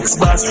killer 6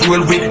 bars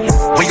roll with.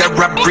 Where you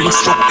rap bring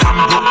struck and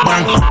broke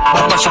bank.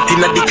 Baba shot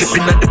in a the clip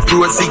in a the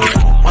pro zig.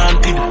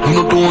 Wanted,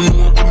 no don't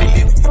know where me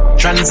live.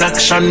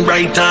 Transaction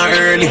bright and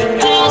early.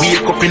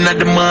 Wake up in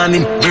the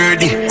morning,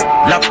 birdie.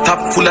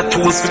 Laptop full of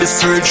tools for the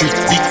surgery.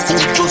 Big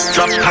food just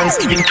drop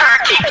Thanksgiving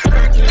turkey.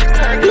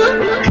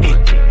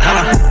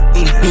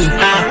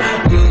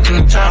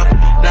 Chop.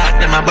 That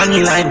them a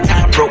banging like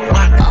damn broke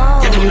back.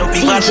 Yeah, me love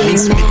the bad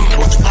things with the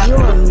coach back.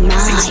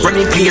 6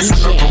 running players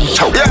and a room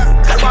chow.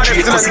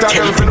 Cause it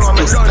can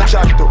plus tax.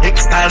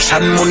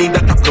 Extortion money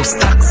that a plus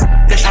tax.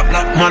 They shop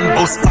black man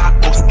bus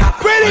park bus tax.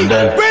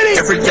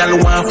 Every gal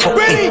want fuck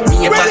me.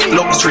 Me a bad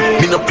luxury.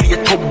 Me no play a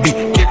tubby.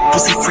 Get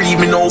pussy free,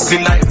 me no ugly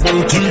like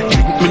monkey.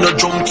 Drink me no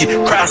junkie,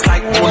 cross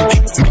like bunty.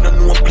 Me no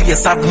know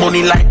place, have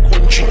money like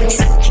country.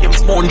 St.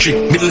 James Bountry,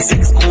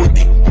 Middlesex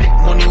County. Make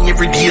money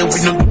every day, we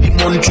no do the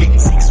monthly.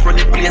 6 run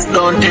the place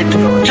daunted,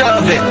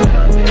 Jahvillani.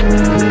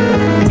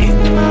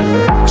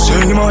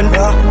 Same man,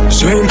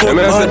 same foot,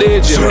 man.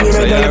 Same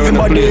man,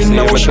 everybody in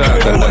the ocean.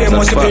 They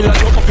must feel like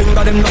you're popping,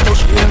 got them not to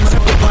shame.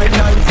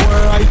 594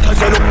 right as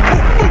you look.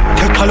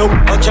 Take a look,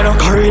 watch you not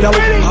carry the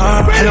look.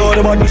 Hello,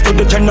 the bodies to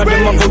the 10 of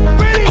them a foot.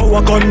 How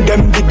I gun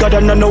them bigger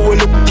than I know we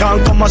look.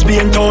 Can't come as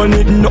being told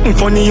with nothing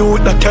funny you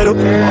that tell you.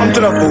 I'm to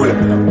the fool.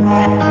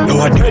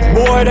 You a dead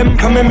boy, them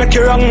come and make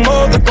you wrong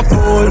move like a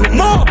fool.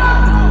 Move!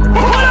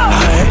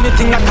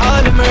 Anything I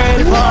call them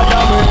ready for,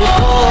 I'm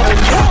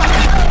ready for.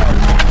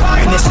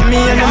 When you see me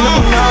and I'm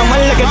looking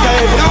normal like a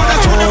type.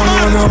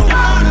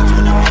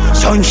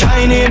 Sun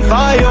shining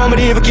fire, I'm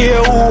never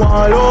care who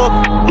I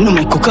love. No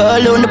make a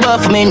call on the bar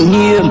for my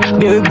name.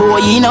 Berry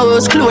boy in a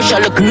house, close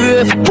shall look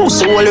grave.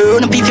 Pussy all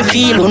around up if you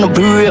feel on the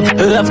brave.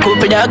 Have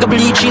couple dog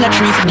bleach in a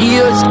tree for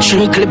years.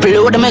 3 clip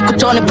load, I make a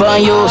ton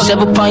upon you.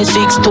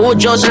 7.6 2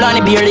 just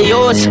land barely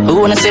yours.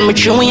 Who wanna send me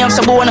through, we have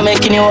some wanna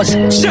make in yours.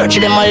 Search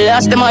them my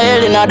last, them my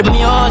hell in all the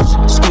mirrors.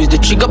 Squeeze the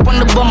trigger up on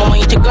the bum, I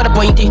might got a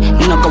pointy.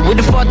 Knock up with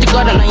the 40,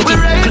 got a 90.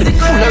 Clip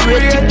full of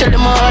red tip, tell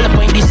them all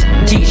about this.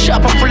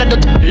 T-sharp, I'm full of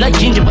that, like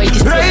gingerbread.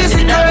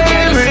 Crazy,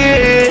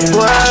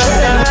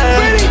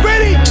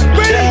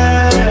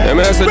 Yeah,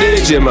 man, that's a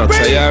DJ Max. I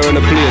are in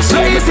the place,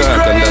 yeah, me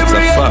talk, and that's a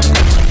fact.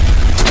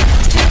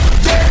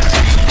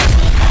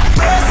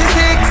 Mercy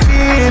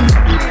 16,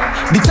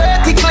 the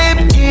 30 clip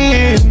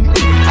in.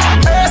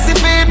 Mercy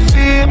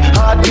 15,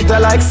 hard bitter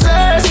like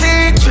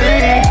Cersei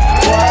tree.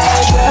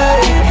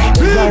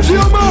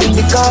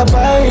 The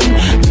carbine,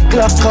 the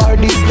clock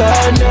card is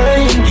star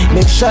 9.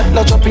 Make shot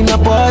lodge up in a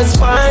boy's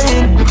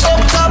spine.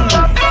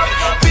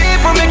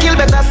 People me kill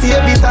better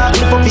save it up.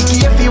 If I pick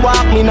if you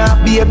walk me now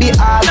baby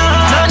hard.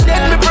 And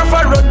then me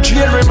prefer run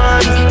trail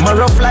remands.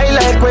 Marrow fly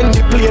like when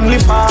the plane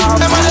lift off.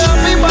 Them a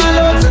love me ball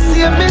out to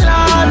save me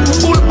land.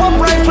 Pull pop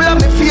rifle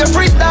and me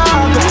favorite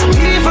dog.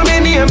 Even me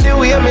name the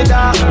way me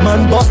dog.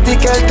 Man bust the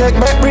kel take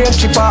my brain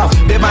chip off.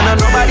 Them man a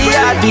nobody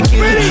hard to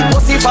kill.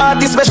 Pussy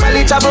 40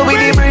 specially travel with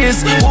the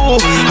breeze.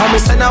 Ooh, and me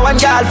send a one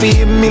girl for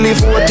him. Me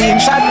live 14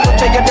 shot.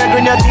 Check your dead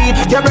in your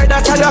teeth. Your brother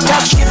tell your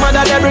cash keep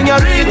mother they bring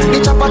your read. The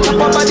chopper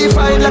body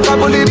fine like a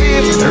bully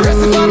beef. The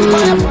rest of the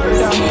fire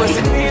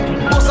pressing weed.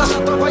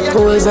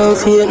 Boys don't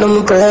see it, no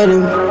more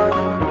problem.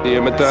 Yeah,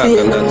 me talk,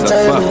 and that's a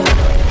fact.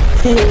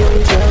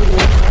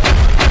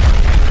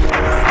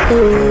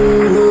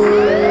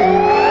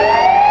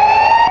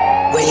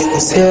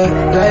 Yeah,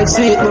 life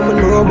sweet, mama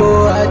know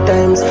about hard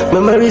times.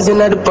 Memories in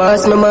the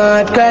past, my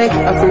heart cry.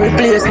 I feel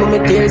replace my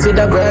tears with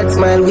a bright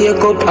smile.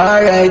 Wake up,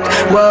 alright.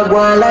 Walk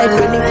one life,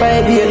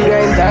 25-year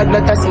grind. Dog,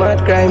 not a smart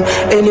crime.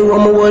 Anyone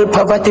who hold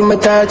poverty, my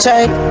touch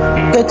right.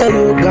 Get a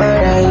look,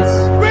 alright.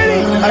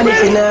 And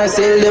if you not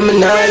sell them,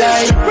 not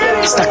lie.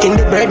 Stacking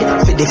the bread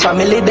for the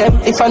family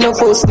them. If I know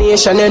First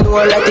Nation, you know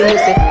all that you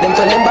say. Them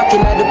turn them back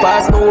in the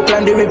past, no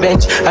plan the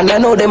revenge. And I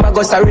know them I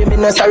go sorry, me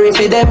not sorry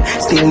for them.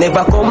 Still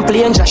never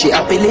complain, just she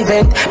happy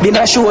event. Been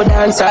a show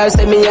dance, I'll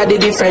say me a the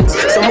difference.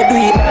 So me do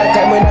it all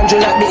time when I'm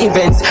at the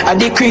events.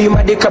 And the cream,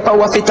 and the crap, I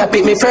want to tap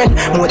it, me friend.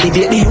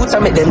 Motivate the youths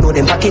and make them know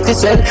them pocket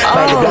is well.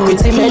 Buy the black with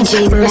cement.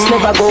 First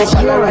never go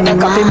follow and I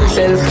copy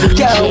myself.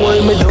 Can't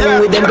hold me down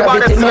with them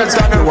gravity mates.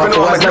 You want to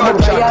was not my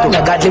prayer, and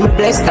I got them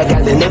blessed. I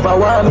got them never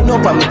want me no,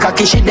 but me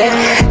cocky she dead.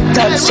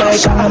 Top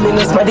striker, I'm in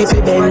a smarty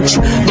for bench.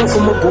 Go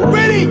for my goal.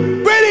 Ready.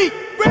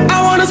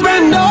 I wanna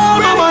spend all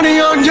my money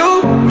on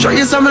you. Show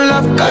you some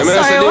love, cause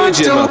I want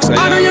to.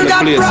 I know you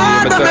got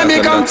pride, but let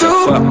me come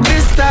too.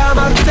 This time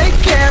I'll take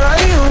care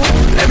of you.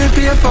 Let me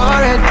pay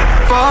for it.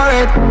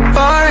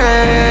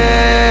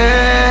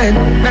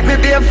 Let me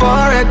pay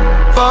for it.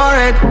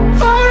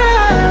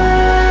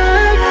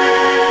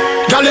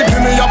 Girl,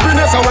 give me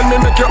happiness, and when me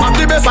make you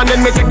happy best, and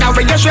then me take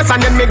away your stress, and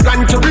then me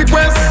grant your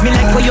request. Me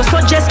like how you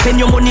suggest, spend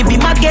your money,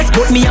 be my guest.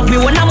 But me have me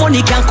when the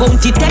money can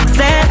count it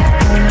excess.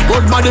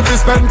 Good body fi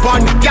spend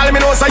fun. Girl, me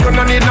know say you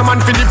no need no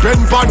man fi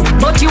depend fun.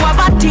 But you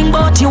have a thing,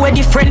 but you are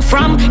different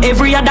from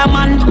every other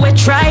man we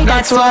try.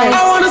 That's why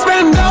I wanna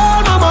spend all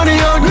my money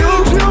on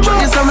you. Show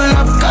you some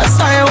love, cause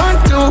I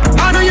want to.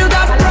 I know you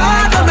got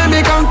pride, but let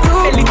me come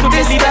through.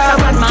 This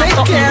time I'll take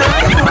care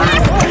of you.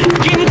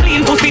 Skin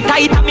clean, pussy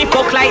tight, and me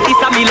fuck like this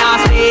and me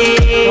last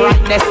day.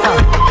 Right there,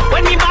 son.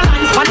 When me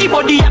balance funny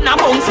body and a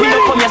bounce, me no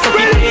come here so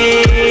fi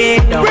play.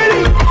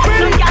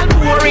 Some girl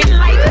pouring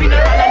like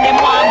mineral and them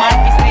want man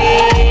to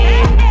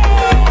stay.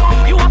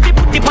 You have to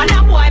put it on a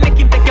boy, make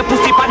him take your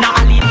pussy on a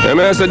alley. Yeah,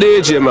 man, that's a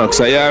DJ Max.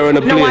 I are in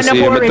a place,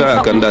 here me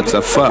talk, and that's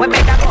a fact.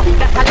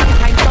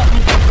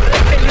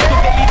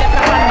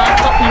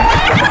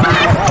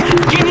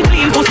 Skin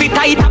clean, pussy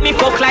tight, and me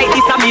fuck like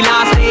this and me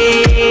last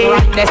day.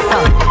 Right there,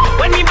 son.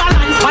 When me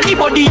balance funny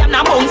body and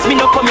a bounce, me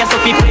no come here so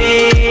fi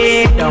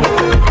play.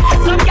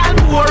 Some girl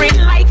pouring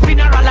like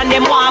funeral and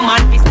them want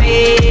man to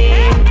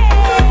stay.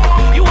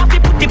 You have to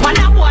put it on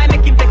a boy,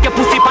 make him take your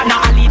pussy on a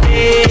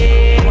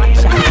holiday.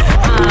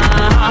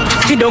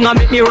 Sit down and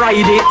make me me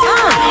ride it.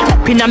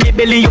 Up inna me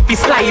belly, you fi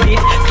slide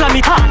it. Slam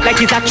it hard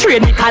like it's a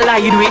train me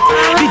collide with.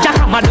 The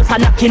jackhammer does a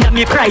knock inna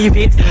me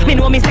private. Me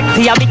know me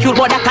sexy and me cute,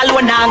 but that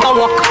alone nah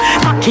go walk.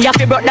 Cocky a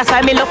fi broke, that's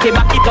why me love to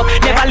back it up.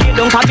 Never lay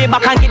down, can me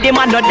back and give the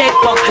man no dead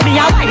fuck. Me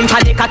a wine for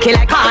the cocky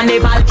like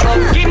carnival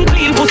truck. Skin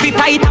clean, pussy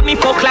tight and me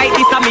fuck like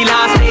this a me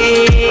last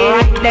day.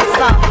 Right there,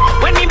 sir.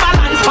 When me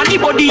balance for the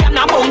body and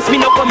a bounce, me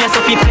no come here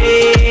so fi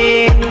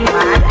play.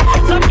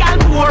 Some girl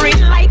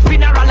boring like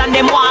funeral and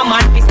them want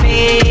man fi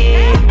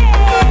stay.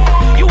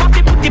 You have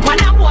to put it on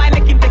a boy,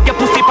 make him take your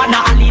pussy on a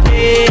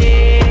holiday.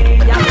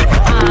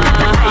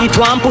 It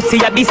one pussy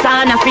a be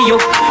sauna for you.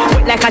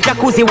 Wet like a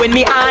jacuzzi when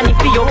me on it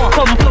for you.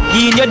 Come plug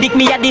in your dick,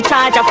 me a the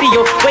charger for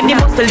you. When the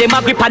muscle them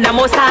a grip and a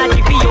massage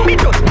for you. Me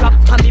just drop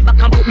on me back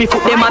and put me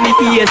foot them on me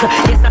ears.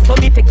 Yes, that's how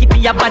me take it,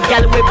 me a bad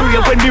girl we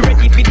brave. When me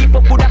ready for the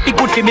fuck, would that be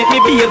good for make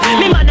me behave.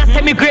 Me man a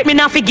say me great, me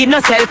not forgive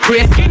no self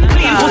praise. Skin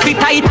clean, pussy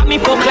tight and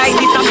me fuck like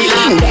this and me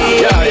last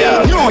day.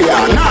 Yeah, no,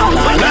 yeah, nah.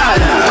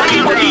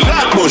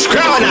 Flatbush,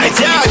 Crown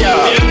Heights, yeah.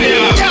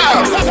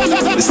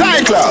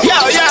 Cyclone,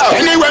 yeah.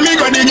 Anyway, me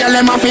go the girl,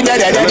 them a fi dead.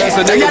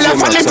 The girl a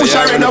funny push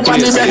her head up on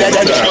the bed.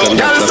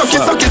 Girl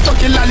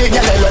sucky, lolly,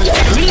 girl.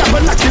 Me a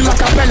gonna kill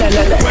like a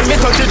pelele. When me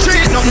touch the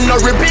tree, nothing no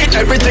repeat.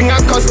 Everything a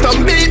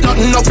custom beat,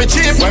 nothing no fi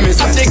cheap. When me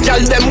stop the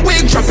girl, them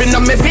wig dropping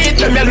on me feet.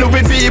 Them a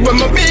Louis V when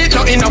me beat,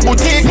 not in a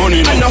boutique.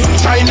 I know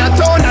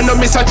Chinatown, I know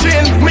Miss a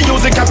chain. Me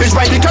use the cabbage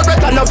by the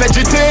carrot and no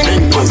veggie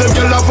thing. Cause them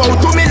girl love out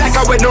to me like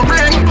a wedding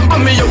ring.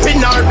 And me up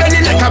in her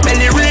belly like a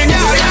belly ring.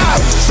 Yeah.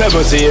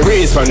 7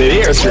 series from the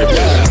airstrip.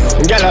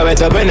 Girl I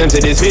wet up when them see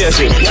this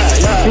spaceship.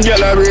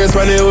 Girl I race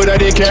from the hood of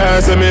the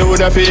car, so me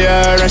woulda fear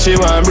and she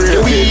want break.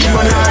 We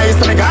man nice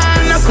and I got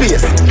no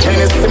space. And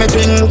it's me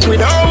pink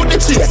without the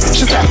chase.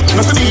 She said,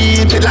 no to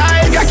beat it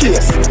like a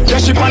case.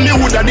 Yeah, she on the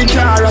hood of the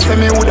car, so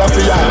me woulda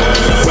fear.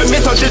 When me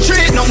touch the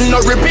tree, nothing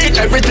no repeat.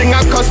 Everything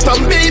a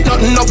custom beat,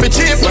 nothing no fi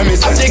cheap. When me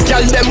stop the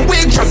girl, them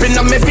wig dropping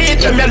on me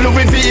feet. Them a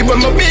Louis V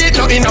when me beat,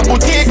 not in a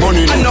boutique.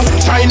 I know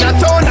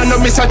Chinatown, I know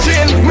Miss a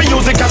chain. Me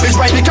use the cabbage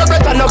by the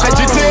carrot and no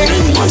veggie thing.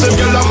 Them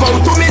girl love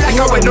out to me like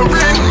a wedding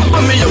ring.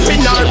 And me up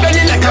in her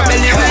belly like a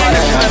belly ring.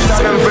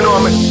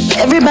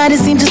 Everybody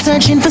seem to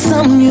searching for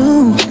something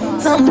new.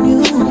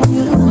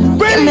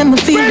 Remember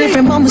feel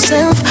different from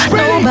myself.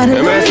 Nobody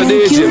loves like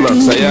you do.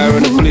 MAXX, I are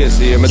in the place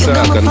here, I'm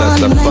talking,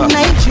 that's a fact.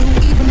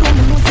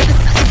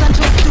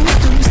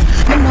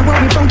 When I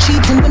worry about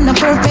cheating, when I'm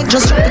perfect,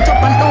 just drop it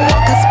up and don't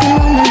walk a spin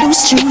on the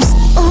loose shoes.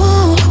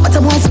 Oh, but I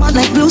want smart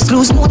like blues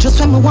clues. More just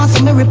when me want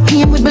some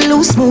European with the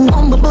loose move.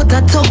 On my butt,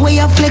 I talk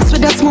where I flex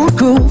with a smooth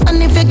groove.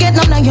 And if you get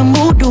none of your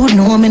mood, dude,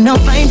 no, me not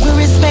fight for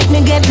respect,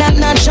 me get that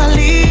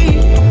naturally.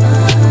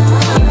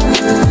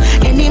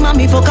 Any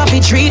mommy for coffee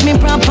treat me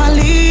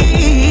properly.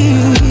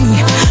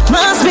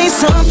 Must be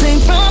something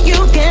from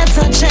you gets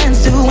a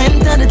chance to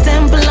enter the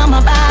temple of my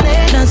body.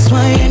 That's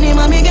why any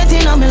mommy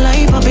getting on my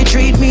life of it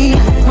treat me.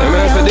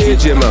 I'm for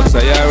DJ MAXX,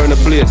 I are in the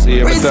place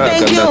here, I'm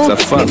talking, that's a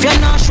fact. If you're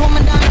not show me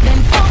that,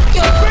 then fuck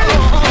you.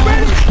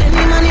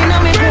 Any man in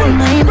my gold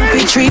mine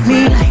if it treat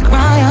me like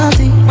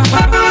royalty.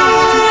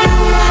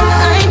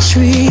 I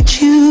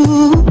treat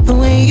you the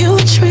way you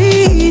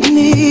treat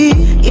me.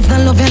 If the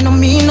love you no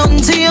mean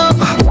nothing to you,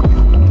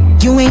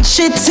 you ain't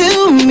shit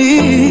to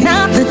me.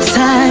 Not the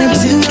type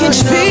to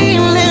catch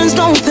feelings,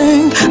 don't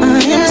think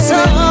I am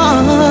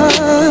soft.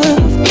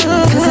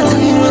 Cause I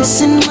tell you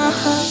what's in my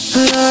heart.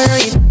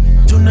 Alright,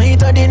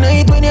 tonight or the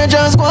night when you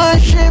just go and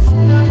shift.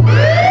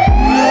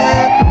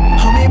 Yeah,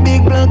 how many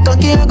big black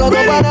cocky I go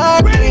by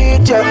that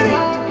treat you.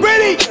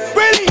 Ready.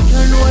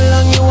 You know how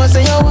long you want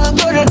say you want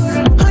good.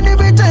 And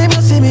every time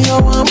you see me you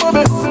want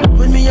bubble.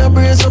 When me a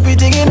brace up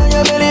it again on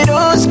your belly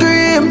don't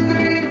scream.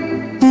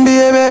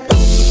 Baby,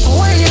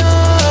 why you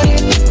on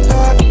it?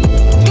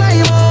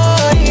 Climb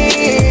on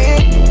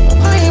it.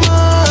 I'm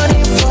on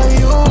it for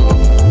you.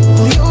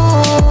 You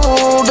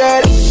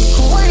girl,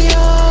 why you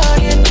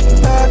on it?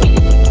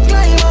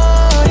 Climb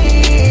on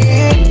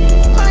it.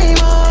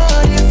 I'm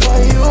on it for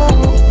you.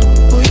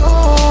 You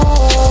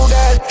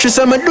girl. She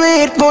said me do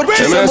it good.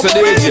 She said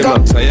me DJ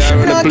MAXX, I are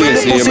in the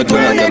place here, I'm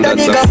talking,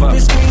 that's a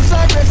fact.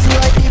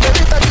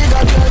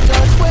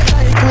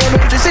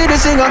 She see the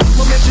singer,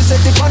 moment she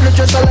set it on the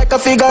dresser like a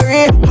figure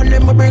eight. And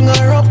then I bring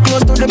her up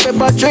close to the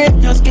pepper tree.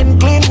 Your skin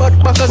clean, but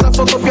because I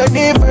fuck up your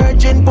knee.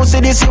 Virgin pussy,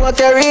 this you a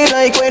carry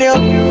like when you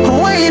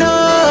wait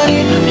on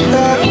it.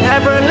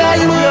 Never let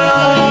you go.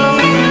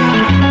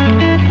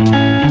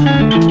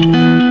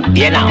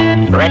 Yeah now,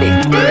 ready.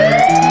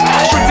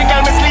 Pretty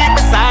girl me sleep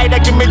beside her,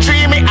 give me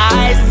dreamy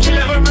eyes. She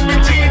never bring me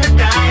between the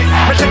dice.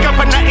 Me take up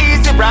on the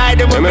easy ride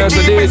and we I'm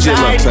DJ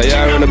MAXX, I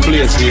are in the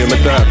place here, I'm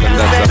talking,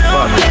 that's a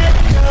fact.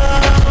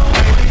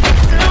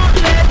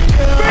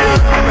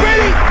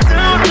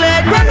 Don't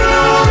let go.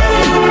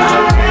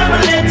 I'll never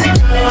let you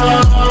go.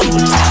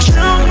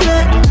 Don't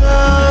let go.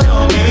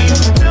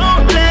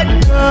 Don't let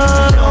go.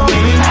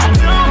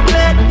 Don't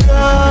let go.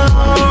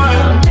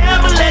 I'll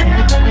never let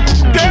go.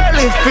 Girl,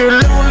 if you're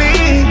lonely,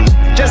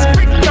 just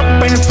pick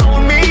up and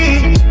phone me.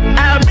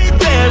 I'll be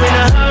there in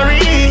a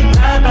hurry.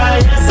 By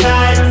your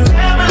side,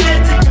 never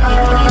let you go.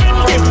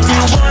 If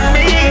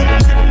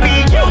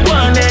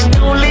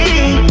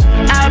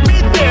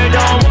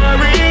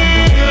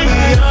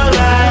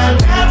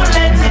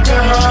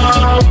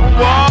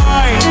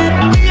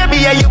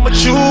never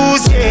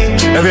choose,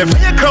 yeah.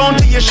 Every your crown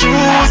to your shoes,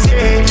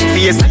 yeah.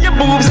 Face and your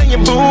boobs and your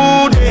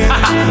booty.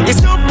 You're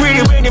so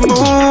pretty when you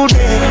move,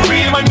 yeah.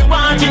 Real man you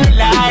want in your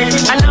life,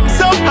 and I'm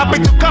so happy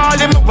to call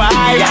him my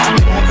wife.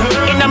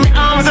 In my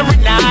arms every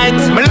night,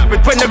 my love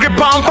it when you grip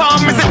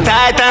on me so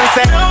tight and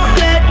say, don't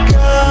let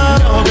go,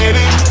 no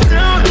baby,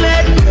 don't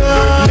let go,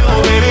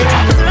 no baby,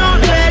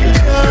 don't let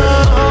go,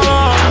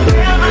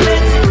 never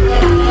let go.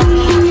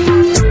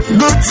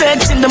 Good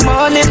sex in the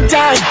morning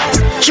time,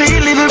 3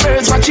 little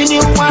birds watching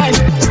you whine.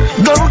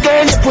 Go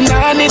girl, you put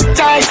on it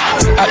tight.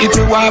 I eat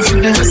the wife for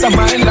the rest of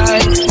my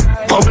life.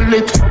 Bubble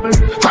it,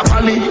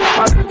 properly,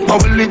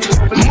 bubble it,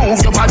 move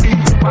your body,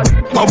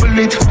 bubble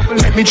it,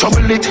 let me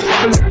trouble it,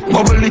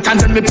 bubble it and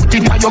then me put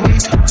it on your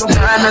beat.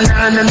 Na na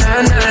na na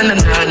na na na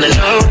na na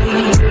na.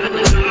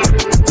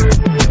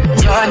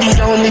 You're the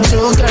only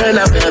true girl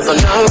I've ever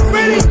known.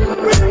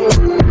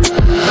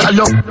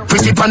 Hello,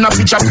 pretty pan a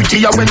picture,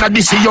 prettier when I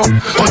see you.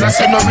 All I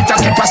say no Rita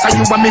keep us and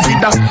you want me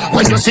vida.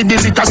 When you see the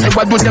litter, say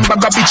what do them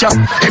bag a picture.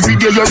 Every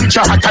day you're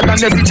richer, hotter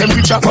than every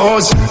temperature.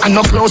 Pause, and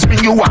no clothes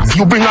bring you off,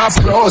 you bring off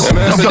clothes.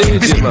 Love your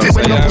baby sleepy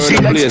when you pussy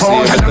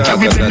expose. I don't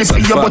carry belly for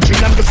you, but you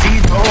them the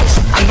feet toes.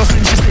 And no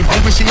slim she sleep,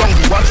 hungry she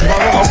hungry, watch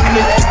more. Bubble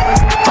it,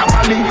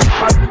 properly,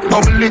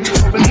 bubble it,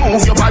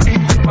 move your body,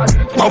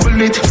 bubble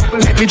it,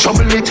 let me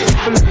trouble it,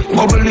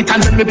 bubble it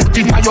and then me put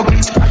it on your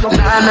feet.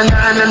 Na na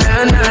na na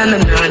na na na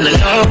na na.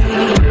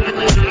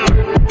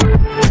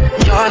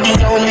 You're the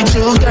only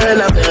true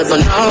girl I've ever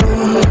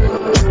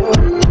known.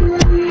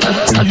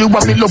 Tell you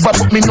what me lover,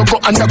 but me no go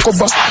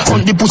undercover.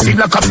 On the pussy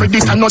like a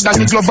predator, not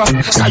Danny Glover.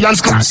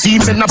 Science class,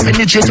 even a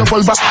penetrate your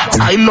vulva.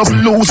 I love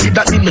Lucy,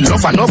 that me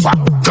love another.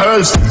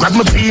 Girls, grab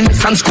my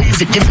penis and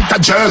squeeze it, give it a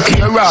jerk,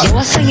 clearer.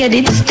 You say you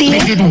did steal. Me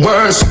did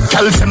worse.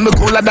 Tell them me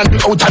cooler than the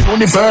outer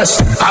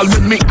universe. All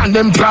with me and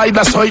them pride,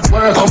 that's how it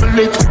works. Bubble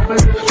it,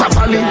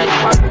 properly,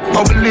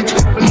 bubble it,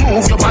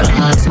 move your body.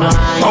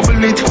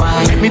 Bubble it,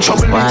 let me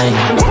trouble it.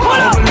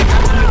 Bubble it.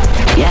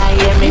 Yeah,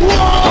 hear me.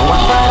 No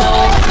one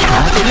follow.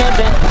 At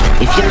 11.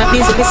 If you're not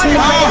busy, listen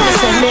to me.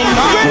 Sending.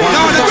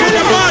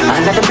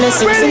 Under the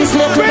blessings since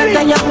little that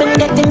I have been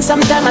getting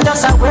some time.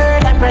 Just a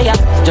word and prayer.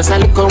 Just a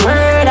little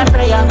word and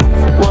prayer.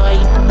 Why?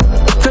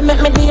 For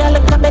make me do a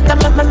little better,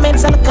 make my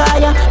mates a little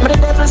higher. But the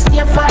devil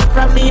stay far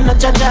from me, no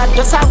judge.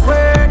 Just a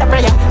word and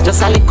prayer.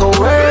 Just a little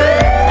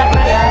word and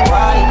prayer.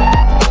 Why?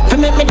 For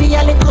make me do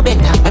a little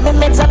better, make my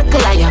mates a little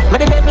higher.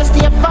 But the devil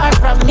stay far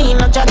from me,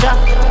 no judge.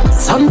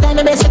 Sometimes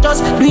the best you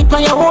just do it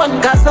on your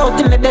own. Cause out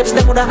in the depths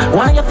they woulda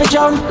want you to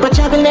drown. But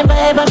you will never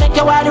ever make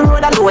you walk the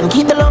road alone.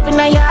 Keep the love in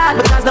your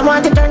heart, because they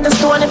want to turn the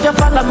stone. If you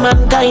follow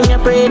mankind,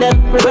 you pray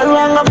them. Well,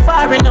 I'm a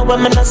foreign, no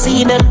women don't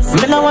see them.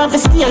 Me no want to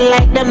steal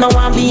like them, no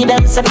want to be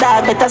them. So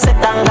that better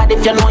set on God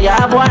if you know you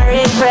have one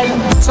real friend.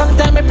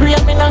 Sometimes I pray,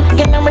 me not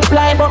get no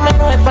reply. But me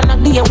know if I not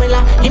deal well,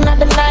 in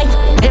the night.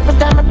 Every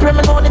time I pray,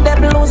 me know the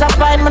devil lose a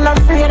fight. Me not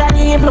afraid of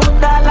the evil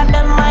with all of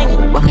them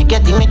mind. But me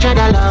getting me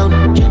tread aloud.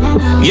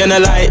 You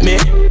not like me,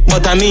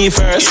 but I'm me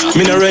first.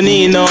 Me no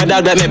running, no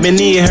dog that make me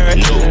knee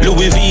hurt.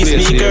 Louis V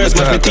sneakers,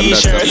 match my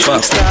t-shirt.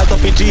 Start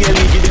up in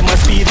GLE, give them a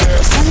speed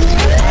burst.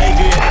 High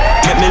grade,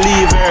 let me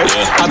leave her.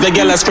 Have the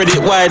girl spread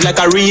it wide like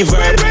a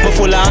reverb. Me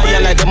full of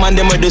iron like the man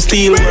them with the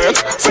steel work.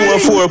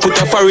 4-4,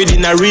 put a FARRIN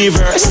in a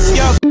reverse.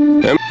 Yeah,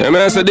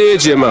 man, it's a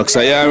DJ Max.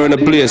 I hear in the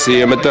place,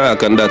 hear me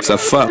talk, and that's a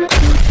fact.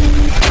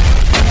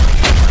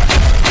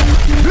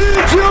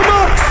 DJ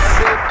Max,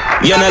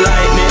 you not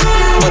like me,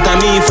 but I'm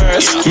me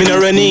first. Me no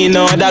running,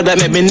 no dog that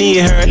make me knee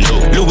hurt.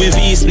 Louis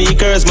V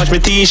sneakers, match my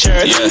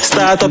t-shirt.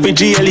 Start up in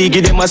GLE,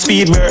 give them a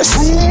speed burst.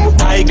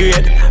 High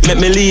grade, make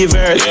me leave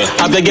her.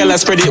 Have the girl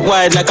spread it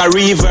wide like a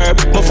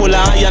reverb. Me full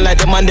of iron like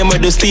the man them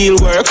with the steel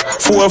work.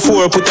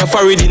 4-4, put a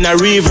FARRIN in a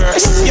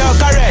reverse. Yo,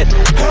 correct.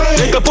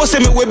 Little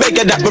pussy me we beg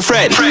you that my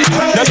friend.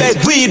 No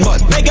beg weed, but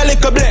beg a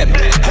little blem.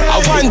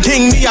 One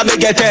thing me I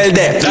beg you tell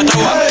them. That I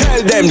want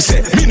tell them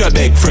say, me no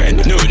beg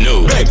friend. No,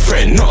 beg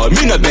friend, no,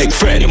 me no beg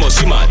friend. You must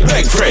be mad.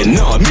 Beg friend,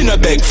 no, me no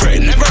beg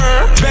friend. Never.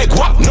 Beg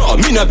what? No,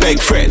 me no beg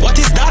friend. What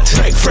is that?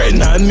 Beg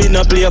friend. And me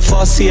no play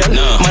for sale.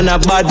 No. Man a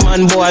bad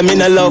man boy, me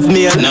no love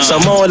meal. No.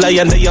 Some more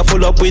lion that you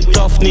full up with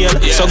tough nail.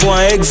 So go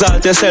and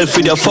exalt yourself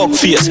with your fuck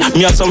face.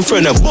 Me have some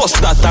friend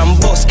bust that and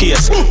bust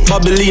case.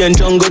 Babylon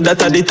jungle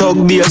that are the talk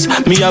beers.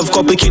 Me have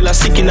couple killers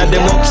sticking at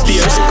them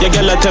upstairs. Your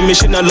girl tell me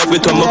she not love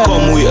it when me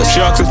come with.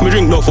 She asks if me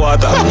drink no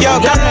water. Yo,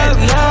 Kartel.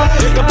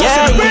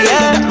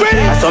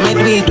 I saw me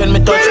do it when me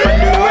touch on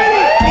the road.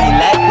 Feel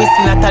like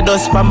whistling at a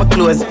dust from my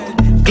clothes.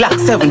 Glock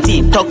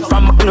 17 tuck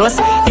from my clothes.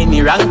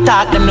 Any wrong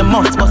talk them the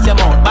mouth bust your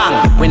mouth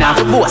bang. When I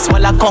have a boss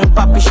while I come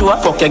poppy show.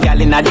 Fuck your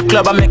girl in the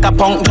club and make a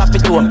punk drop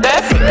it home.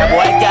 Perfect. A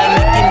boy girl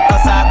making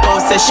cuss her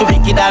clothes. Say she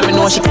wicked and me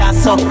know she can't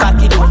suck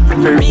cocky do.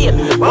 For real.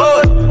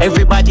 Oh.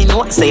 Everybody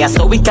know. Say I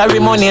saw we carry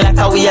money like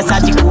a we a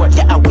Saji court.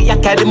 Yeah, we a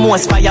carry the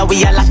most fire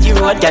we a lucky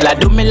road. Girl I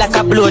do me like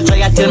a blow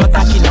dry till me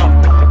cocky up.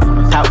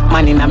 Top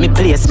man in a me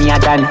place, me a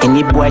done.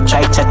 Any boy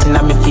try chatting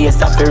on me face,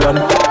 I fi run.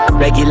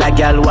 Regular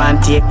girl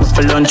want take me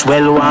for lunch.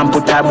 Well want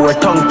put her boy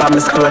tongue pa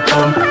me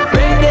scrotum.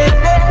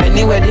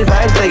 Anywhere the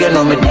vibes, so you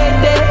know me.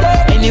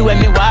 Anywhere Anyway,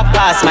 me walk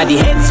past my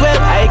head swell.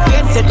 I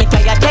get set, me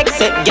try a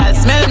text it. Girl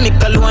smell me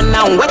cologne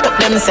now, wet up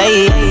them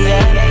say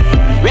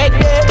red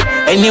day.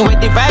 Anyway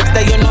the vibes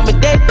that you know me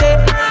dead day.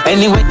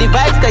 Anyway the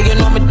vibes that you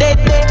know me dead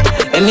day.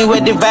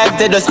 Anyway the vibes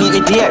that just meet me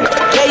there.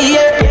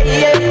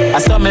 Yeah. I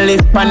saw me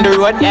live on the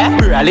road, yeah.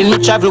 Rolling me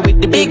travel with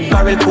the big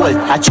barrel cold.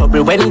 I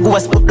trouble when go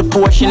put the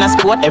Porsche in a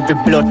sport. Every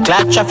blood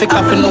clot traffic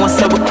off and no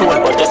say we cold.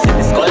 But just see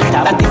the skull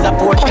top, that is a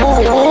Porsche.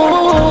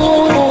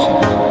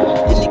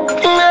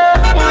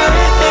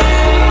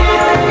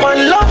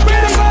 One love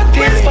can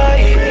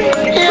satisfy.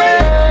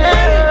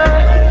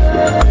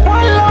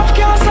 One love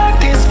can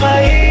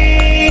satisfy.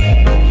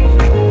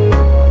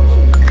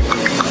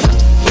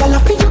 Girl, I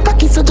feel you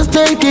cocky, so just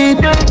take it.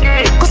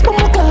 Cause no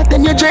more God,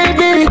 then you drain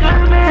it.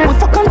 We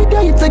fuck on the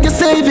day, so you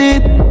save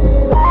it.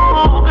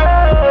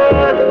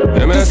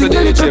 Yeah, man, that's a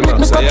DJ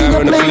Max. I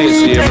am in the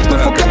place here.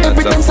 Forget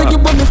everything, so you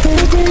want me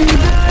favorite.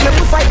 Let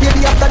me fight,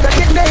 baby, after that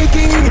get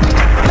naked.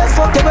 Let's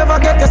fuck you ever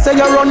get, you say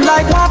you run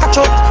like walk a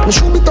truck. You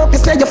shoot it up, you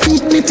say your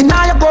feet lit in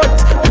your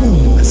gut.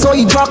 So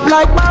you drop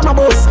like mama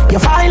boss. You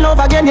fall in love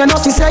again, you know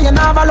she say you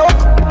never look.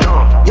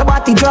 Your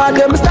body draw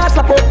them, start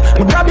slap up.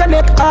 Me grab your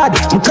neck hard,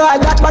 me call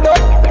that bad up.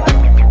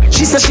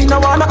 She say she no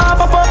wanna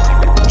have a fuck.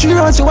 She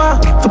runs you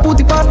want to put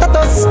it past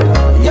us.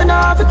 You know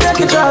have to take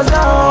your jaws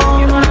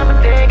down.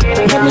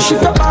 Let me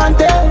shift up on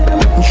them.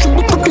 You should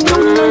be cooking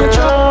down on your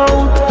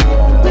throat.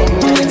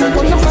 It's up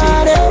on your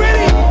body.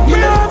 You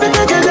know have to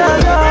take your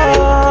jaws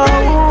down.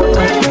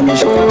 Let me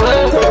shift up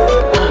on them.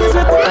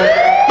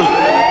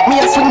 Me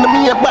a swing the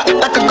me a back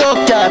like a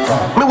go-kart.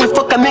 Me will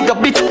fuck a nigga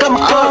bitch come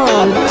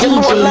out. You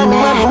know I love me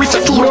man, reach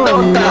a 2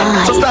 without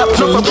that. So stop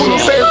looking for me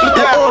face, look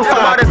at all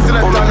fat.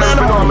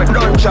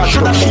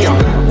 Should I shame?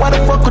 Why the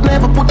fuck could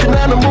never put in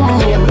on a movie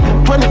name?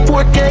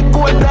 24K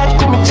gold black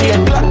coming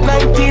chain. Glock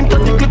 19,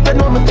 30 clip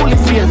and on me fully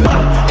face.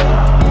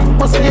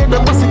 Bust the head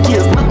and bust the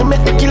case. Nothing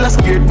make the killer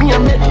scared. Me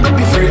and make them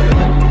be afraid.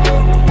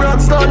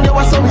 Brownstone, you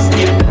was so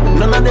scared.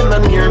 None of them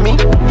not near me.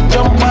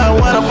 Jump by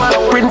water,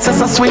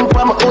 princess I swing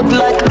by my hood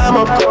like I'm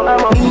up.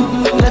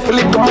 Left a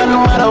little man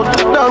mad out.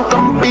 Don't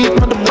compete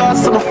with the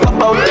boss and the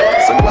flop out.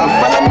 So go and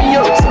follow me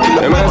up.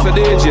 Yeah, man, it's a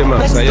DJ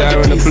Max. I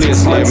am in the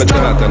place here. I'm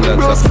talk and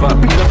that's a fact.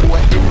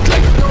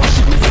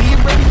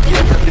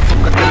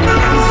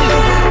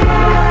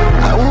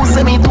 Who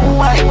say me do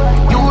white?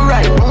 You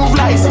right, move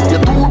lies, you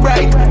too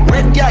bright.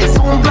 Red guy,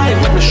 soon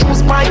blind, when the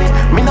shoes bite.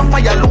 Me no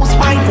fire, lose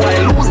fight, why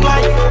lose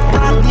life?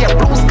 Brand here,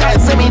 blue sky,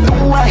 say me do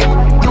white.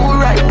 You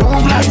right,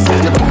 move lies,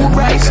 you too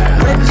bright.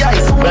 Red guy,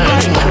 soon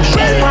blind, when the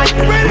shoes bite.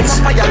 Me no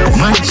fire, lose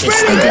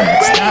Manchester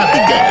girls, stop the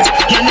girls.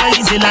 You're not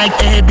easy like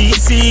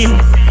ABC.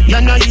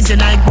 You're not easy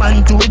like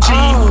 1, 2, 3.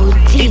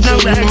 It no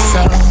works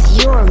so.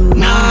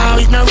 No,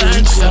 it no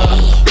works so.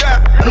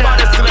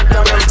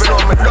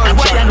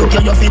 Why you look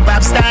at your feet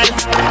pop style?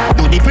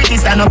 Do the pretty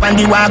stand up and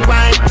the walk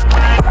wide.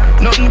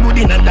 Nothing good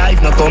in a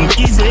life, no come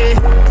easy.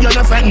 You're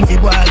not frightened for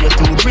boy, you're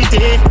too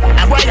pretty.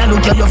 Why you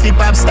look at your feet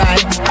pop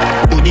style?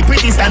 Do the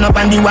pretty stand up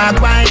and the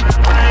walk wide.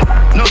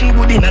 Nothing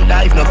good in a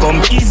life, no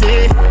come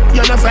easy.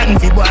 You're not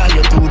frightened for boy,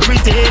 you're too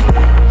pretty.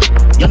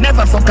 You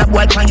never fuck a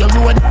boy on your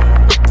road.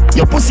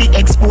 Your pussy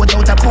export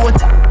out a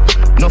port.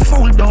 No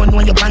fool down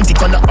when your panty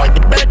color or the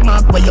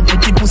birthmark where your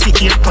pretty pussy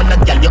ear color.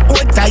 Girl, you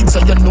hold tight so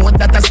you know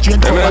that a straight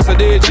forward.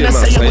 And I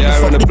say you wanna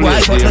fuck the boy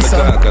for the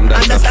sun.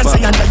 Understand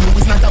say under you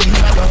is not a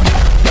winner run.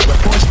 You a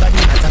push body,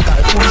 not a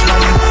call push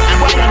body. And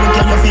why you look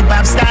at your feet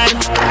pop style?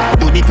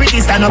 Do the pretty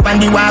stand up and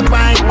the walk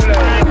wide.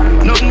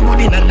 Nothing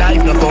good in a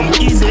life, no come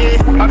easy.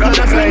 I got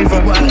the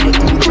flavor, you're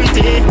too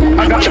pretty.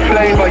 I got the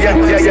flavor, yeah,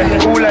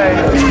 Kool-Aid.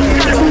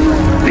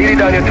 Lead it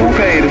down, you're too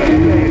paid.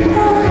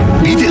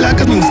 Beat it like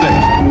a new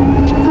slave.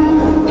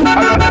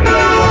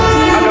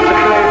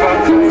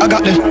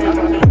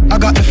 I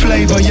got the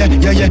flavor, yeah,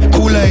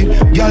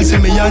 Kool-Aid. Y'all see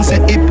me and say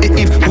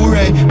if,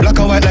 hooray. Black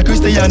and white like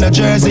Christiana,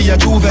 Jersey, yeah,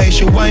 Juve.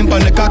 She wine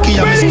on the cocky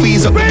and me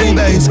squeeze up the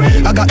boobies.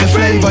 I got the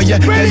flavor, yeah,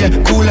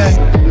 Kool-Aid.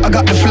 I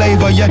got the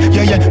flavor, yeah,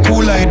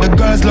 Kool-Aid. The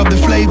girls love the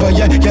flavor,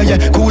 yeah,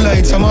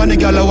 Kool-Aid. Some on the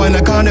gal I want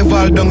a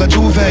carnival down a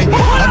Juve. I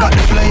got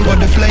the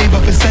flavor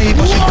for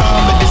savor. She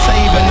call me the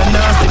savior, the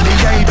nasty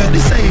behavior, the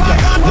savior.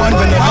 One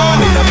when I'm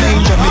on in a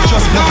manger, me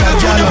just look at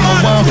gal, I'ma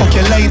want fuck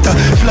you later.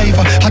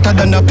 Flavor, hotter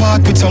than a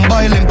pot with some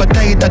boiling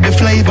potato. The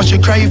flavor she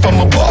crave from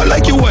a ball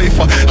like you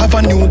wafer. Have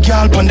a new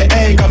gal on the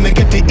egg, I make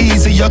it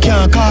easy, you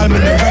can't call me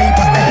the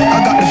raper.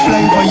 I got the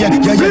flavor, yeah,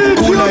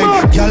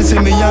 Kool-Aid. Y'all see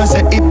me and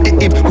say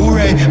if,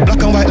 hooray.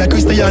 Black and white like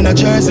Christiana,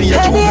 Jersey,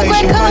 yeah, Juve.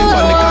 She wine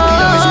on the cocky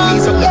and me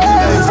squeeze up the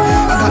boobies.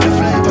 I got the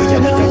flavor,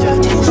 yeah.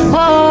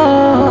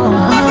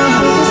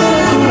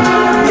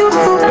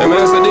 Yeah,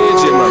 man, it's a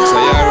DJ Max. I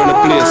am in the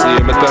place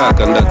here, me talk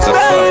and that's a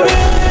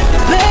fact.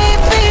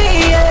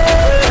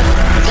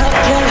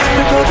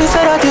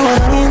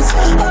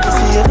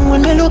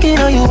 When me looking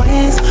at your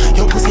eyes,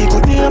 your pussy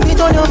could be a bit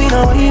on your bin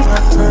or even.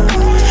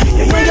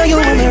 Yeah, you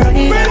want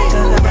me right.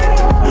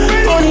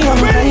 Only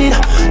I'm right.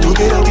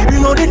 Together we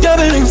bring out the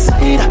devil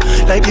inside.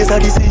 Like this, I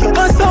see you,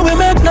 but so we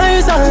make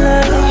nice.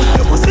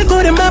 Your pussy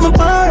could remember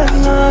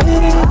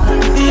paranoid.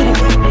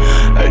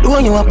 I do Though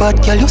you a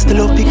bad girl, you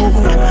still love the good.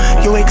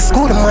 You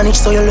ex-school manage,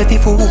 so you left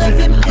the food.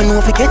 When you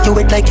forget, you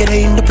wet like you're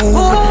in the pool.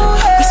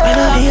 We spend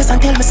our days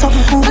and tell me something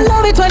cool. I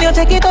love it when you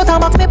take it out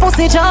and box me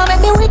pussy jam.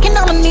 Make me weak on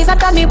my knees and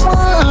tell me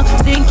one.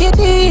 Sink it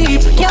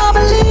deep, can't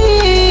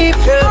believe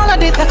all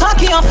of this, I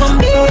cocky off from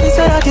me. You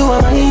say that you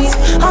are mine.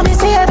 I miss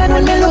heaven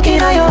when me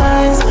looking at your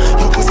eyes.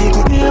 Your pussy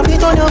could be a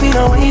bit on your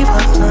video wave.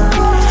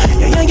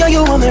 Yeah,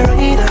 you want me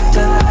right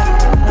after.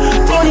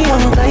 Money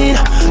on blind.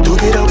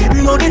 Together we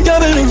bring out the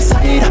devil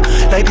inside.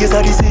 Like this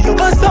I see you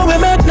bust out, we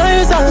make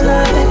noise all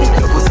night.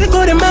 Your pussy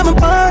could remember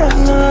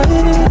paranoid.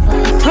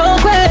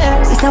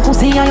 Progress. It's a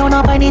pussy I don't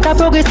find it a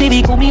progressive.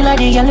 It come me like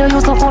the yellow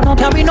used to phone, no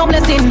carry no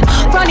blessing.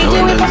 Running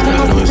here with fucking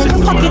no system.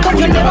 You cocky cut,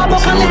 you never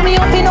buck and lift me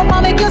up in up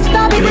and make you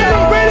stop it. You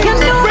know.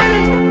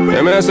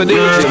 Yeah, man, that's a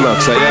DJ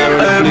Max. I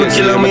hear the place.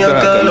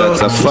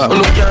 That's a fact.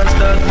 You can't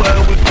start by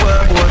with boy.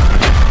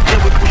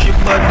 Yeah, we push it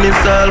badness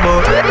all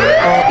about.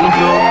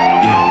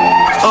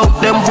 Out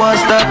them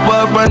boys start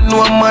war and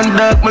no man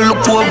dark. Me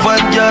look over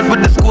and yard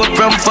with the scope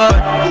from far.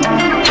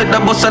 Head a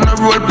bus and a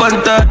roll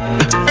panther.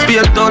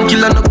 Spear down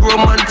kill and a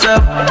grow man tap.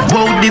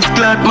 Wow, this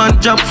clad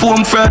man job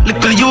foam frat.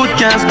 Little youth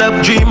can't stop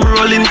dream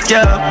rolling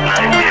cap.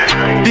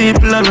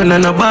 People are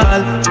running a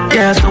ball.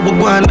 Yeah, so we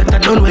go on better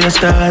done where you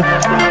start.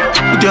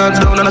 Put your hands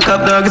down on a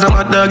cop dog. Is a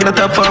mad dog in a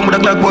top farm with a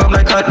Glock bomb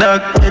like hot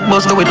dog. Head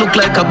bust go it look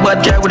like a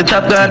bad car with a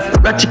top gun.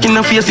 Rat chicken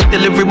and face it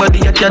tell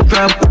everybody a cat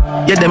crap.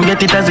 Yeah, them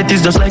get it as it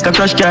is just like a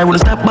crash car. With a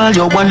stop ball,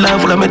 your one line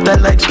full of metal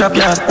like scrap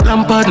yard.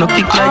 Lampard no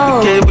kick like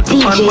the cable to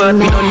fan part.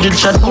 Me 100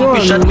 shot,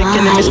 pumpy shot, make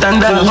enemy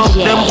stand up. Up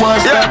them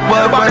boys start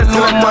war and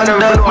no man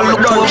dog. Me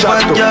look over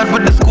and yard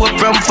with the scope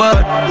from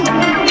far.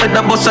 Head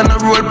a bus and a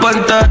roll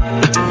panther.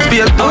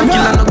 Spear down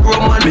kill and a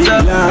grow man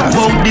tap.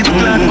 Wow, this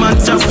glad man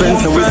tap.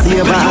 Spencer we see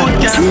a bar,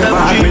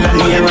 me la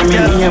near and me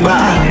neighbor.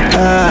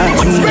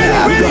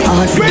 We go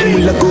hard for them,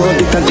 we la go,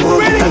 get a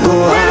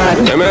go.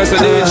 Yeah, man, that's a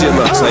DJ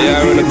Max. I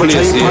hear the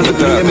place. Yeah,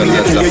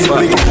 that's a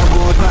fact.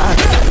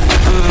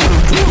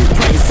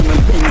 Price and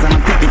things and I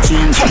take the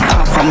change.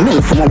 Half a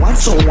mil from a one,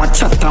 so watch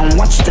chat and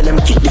watch till them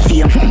kick the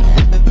fame.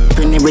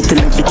 Penny wait till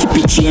them fi keep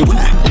it chain.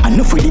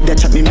 Enough with that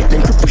chat me make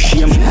them cripple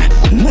shame.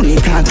 Money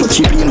can't touch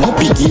it, being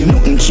happy game.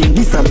 Nothing change,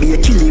 this a be a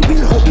kill it,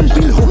 will hope.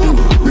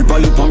 We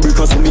buy up and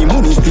because of me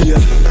money still.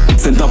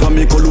 Center for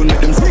me cologne make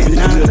them spend.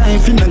 Now time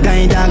for no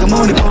guy dog, I'm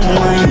on the palm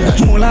wine.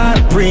 More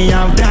like pray,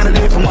 I've done a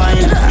day for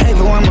mine.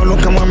 Everyone will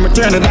look and want me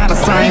turn it out of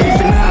sign.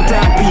 If you not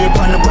time, be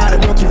upon the body,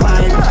 broke your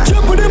vibe.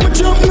 Jump with them,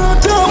 jump,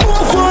 not down,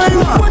 more fine.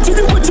 What you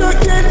do, what you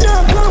get,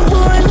 not come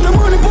fine. The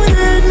money for your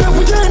head, now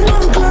for giant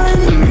man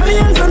climb.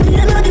 Millions on the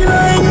end of the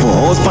line.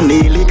 Pause for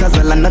daily, cause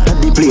I land not a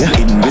deep player.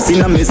 Invest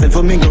in myself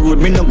for me go road,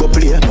 me no go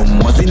play. No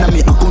more in me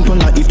account on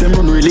if them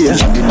run relay.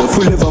 But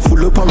full ever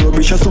full up a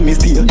rubbish, so me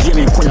steal.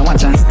 Jamie Koya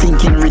watch and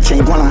stinking rich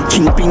ain't gonna.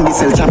 Kingpin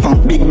this El Chapa,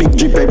 big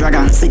drip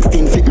dragon.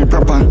 16 feet me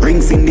proper,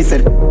 rings in this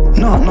head.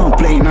 No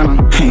play,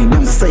 no. Hey,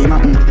 don't say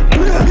nothing.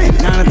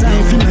 Now the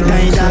time for the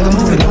guy, dog, I'm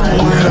moving on.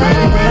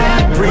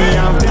 Pray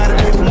I've got a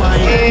little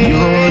wine.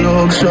 You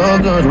look so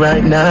good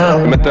right now.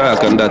 I'm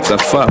talking, that's a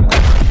fact.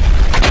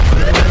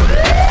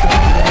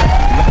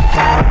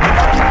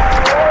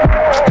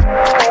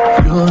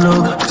 You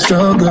look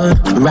so good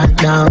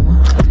right now.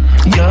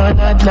 You're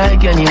not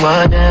like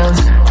anyone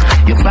else.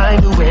 You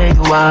find the way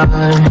you are.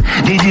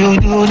 Did you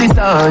do this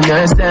on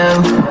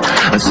yourself?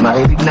 A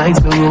smile ignites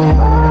the room.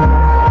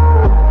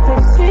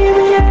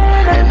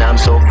 And I'm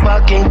so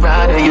fucking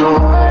proud of you.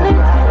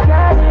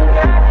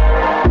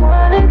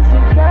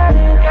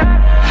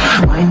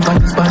 Wine on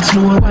the spot,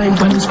 slow wine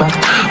on the spot.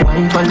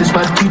 Wine on the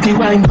spot, pretty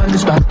wine on the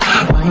spot.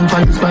 Wine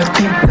on the spot,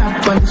 tick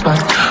tock on the spot.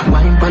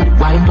 Wine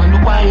on the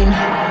wine.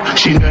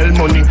 Chanel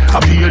money, I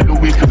pay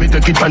Louis. Me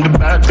take it from the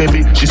back,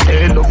 baby. She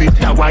stay love it.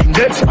 That wine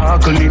get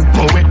sparkling,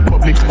 poet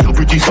public. You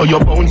pretty so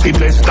your bones be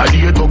blessed. That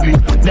you ugly.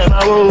 Them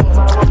I roll,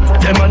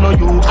 them I know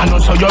you, I know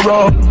so you're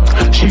wrong.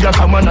 She a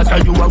come and I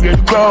tell you I wear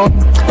the crown.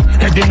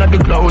 Heading at the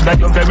cloud that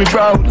you're very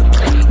proud.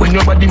 When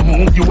your body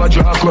move, you a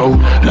draw crowd.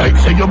 Like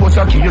say you bust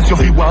a case, you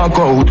feel walk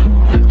out.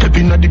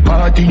 Stepping at the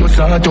party, you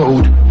start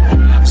out.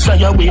 So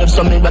you wave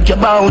something back your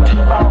bout.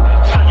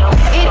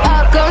 It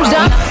all comes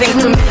down nothing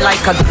to me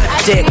like a good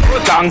dick.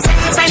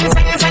 Send it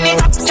up, send it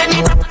up. Send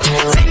it up,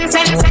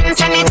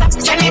 send it up.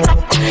 Send it up.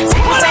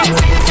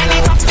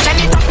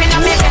 Send it up in a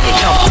me belly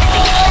now.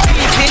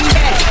 He's in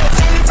bed.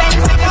 Send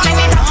it up. Send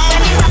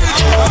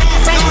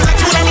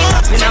it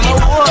up in a my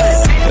wall.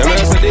 Yeah, man,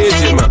 that's a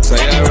DJ Max. I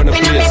hear on the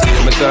place.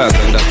 I'm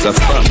talking, that's a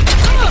fact.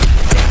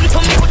 To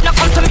me, would not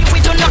come to me, we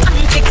do not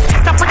antics.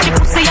 It's a pretty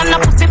pussy and a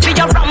pussy for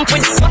your ramp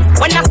with.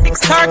 When a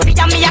 6:30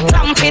 and me a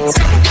clamp it.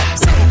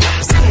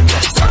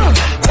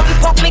 One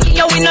fuck me give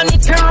you, we no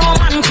need to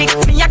romantic.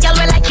 Me a girl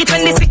we like it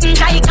when they sitting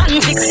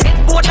gigantic.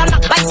 Headboard and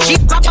not like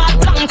cheap rubber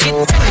blanket.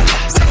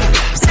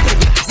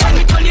 When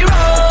me turn the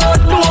road,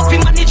 no if we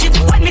manage it.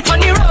 When me turn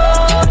the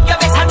road, you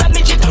better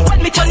damage it. When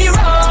me turn the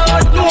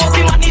road, no if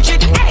we manage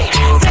it. Hey,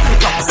 send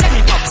it up, send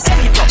it up, send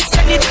it up,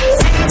 send it,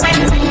 send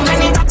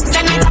it up,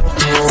 send it up.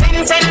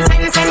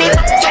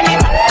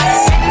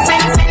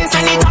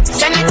 Send it up,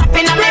 send it up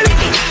in a ready.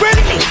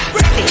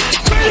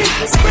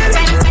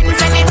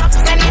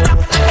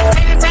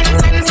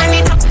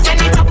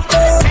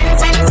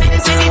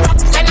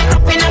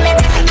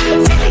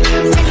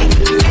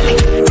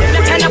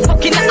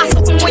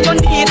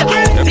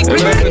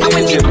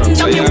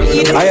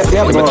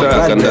 Give me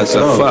track and that's a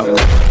fact.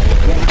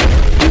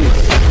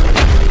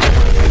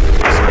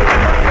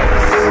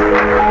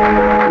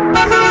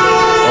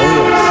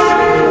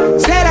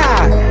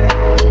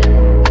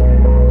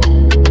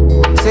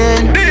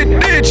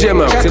 DJ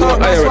Max, you know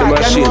I heard the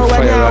machine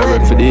fire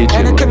already for DJ Max.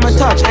 Anything me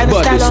touch, any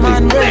style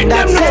man bring,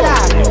 that's it.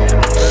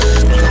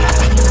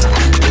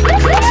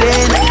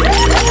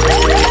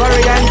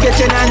 Curry and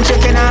kitchen and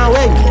chicken and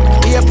wing.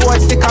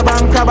 Airport sticker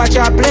bank crab at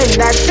your plane,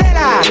 that's it.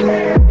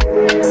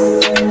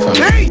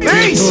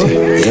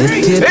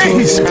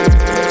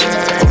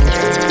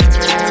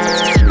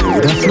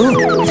 The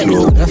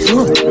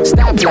flow.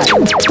 Stop like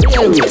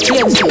railway,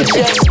 train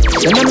station.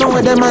 They don't know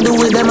what them a do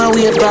with them a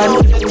wave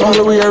brand.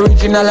 Only we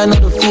original and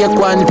not the fake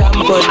one. Damn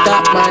for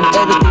that man,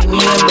 everything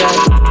name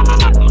brand.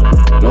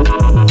 No,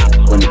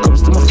 when it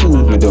comes to my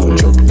food, me don't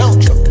joke.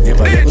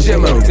 Never DJ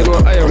Max, you know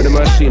I heard the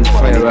machine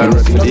fire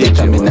already for DJ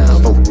Max.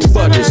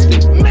 Majesty,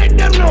 make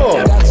them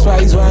know. That's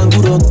why it's one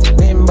good on.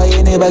 Remember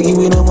you never give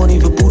me no money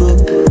for put on.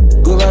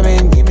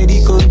 Government give me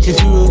the country if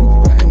you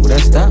run. Time would I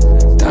stop?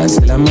 Dance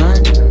till a man.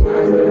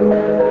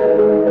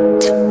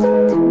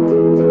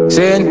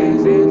 Saying,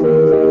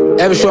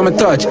 every show me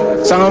touch,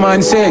 song a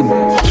man sing.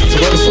 So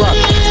go to swap,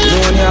 you know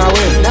when you're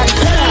win.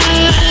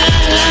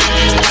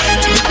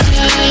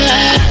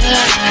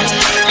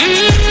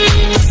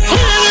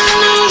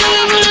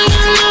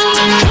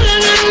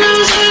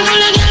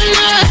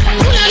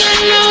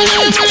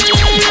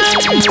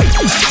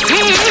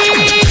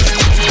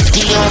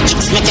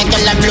 Make a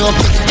girl a blow,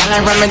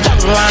 girl run me down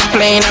one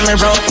plane on me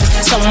road.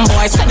 Some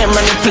boys say them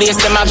run the place,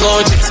 them a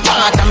go just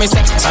part of me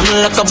sex. I'm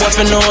look a boy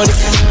for know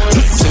this.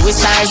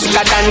 Suicide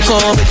sicker than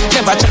COVID.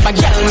 Never trap a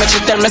girl, make she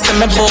tell me say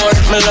me bored.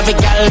 Me love a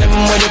girl, them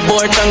with the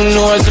bored tongue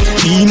nose.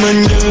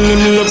 Demon girl,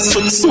 them love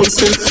so sick.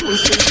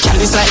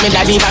 Girl is like me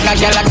daddy, bag a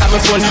girl like a me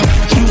phone.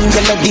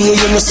 Girl a day,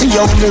 you know see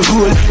how me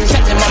roll.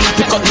 Tell them I'm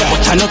pick up the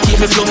but I no keep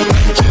me flow.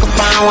 Pick up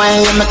and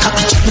wine, you me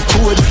cocky check the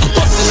code.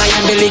 Bustin' on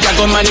your belly, got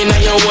go man in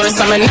your wall.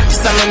 Some me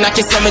knock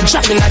it, some me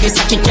drop in a this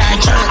a kick. I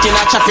can't in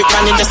a traffic,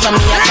 man in the sun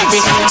me a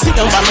traffic. Sit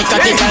down for me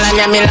cocky, girl and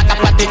you me like a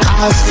party.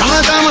 Some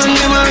of them on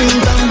them a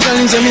ring down,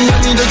 telling me I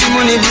need the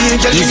money,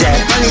 be just easy.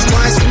 And it's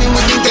more see me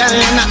with the girl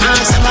and I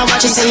ask them I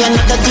watch it, say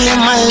another day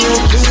my you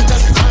please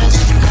just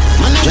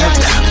drop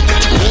top.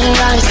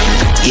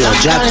 Yo,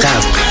 drop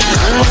top.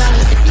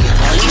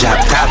 Drop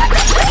top.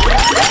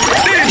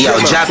 Yo,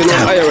 drop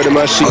top.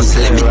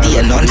 Hustle every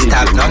day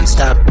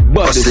non-stop.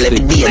 Hustle every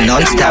day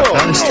non-stop.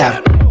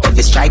 If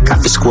you strike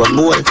off, you score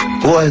goal.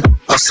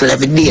 Hustle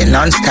every day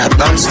non-stop.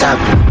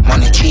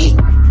 Money tree.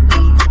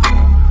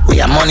 We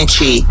are money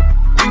tree.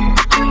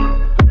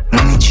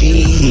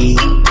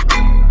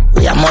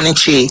 We are money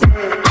tree.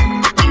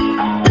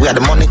 We are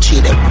the money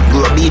tree that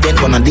grow obedient,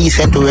 when I'm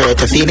decent to wear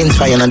to feelings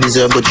for you not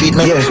deserve good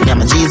treatment. Yeah,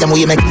 my G's them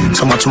we make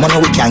so much money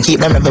we can't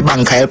keep them. Every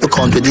bank I help a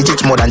count with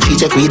digits more than 3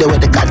 check. We the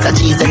way the cats are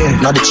cheese them.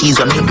 Not the cheese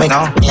we make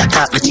no. Me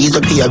attack the cheese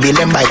up here, bill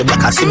them by the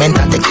block of cement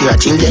and take care of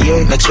children.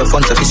 Yeah, make sure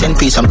funds sufficient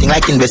pay something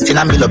like investing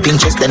and build up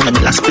interest. Then maybe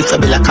last quick for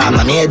bill a calm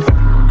and head.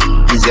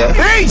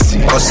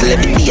 Hustle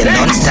every day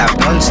non-stop.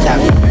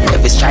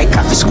 Every strike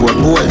off, you score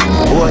goal.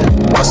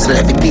 Hustle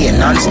every day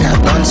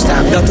non-stop.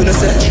 That to the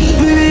set.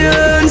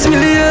 Millions.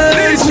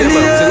 I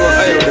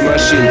heard the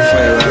machine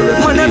fire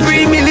already. Wanna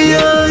bring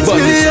millions.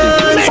 Turn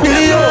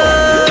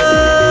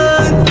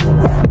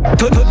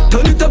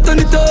it up,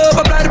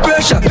 apply the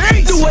pressure.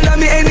 Do all of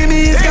my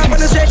enemies, come on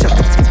the stretcher.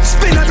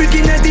 Spin a brick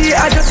in the day,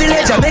 I just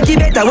ledger. Make it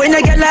better when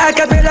I get like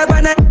a bella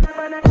banana.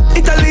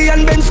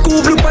 Italian Benz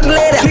scoop, loop and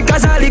leather.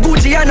 Because all the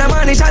Gucci and the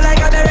money shine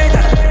like a beretta.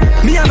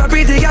 Me have a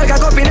pretty girl,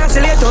 got up in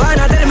oscillator. And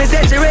I tell me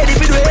say she ready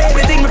for do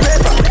everything me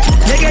prefer.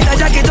 They get a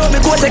jacket on me,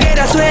 coat, they get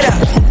a sweater.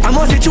 I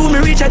must be true, me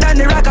richer than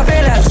the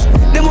Rockefellers.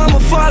 Them want me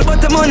fall,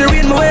 but the money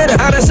rain my weather.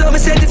 And I saw me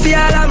set it for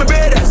all of my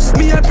brothers.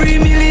 Me a pre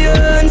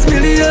millions.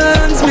 Man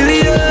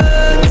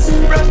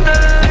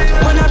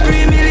a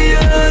pre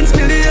millions.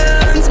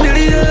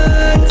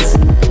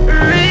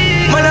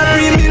 Man a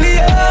pre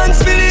millions.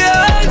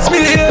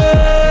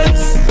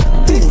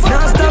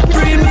 Now stop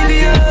pre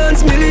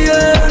millions. Body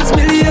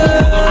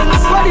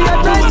a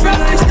tight from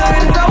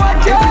lifestyle.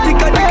 Everything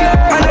got the clock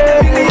and a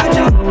million.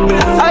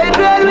 I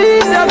dwell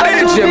with the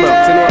DJ Max,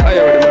 you know I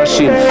heard the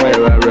machine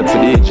fire already for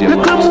DJ Max.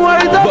 Likkle more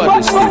is a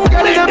fuck,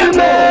 get it every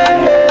man.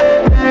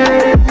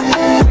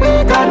 We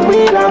got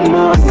weed and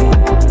money.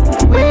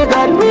 We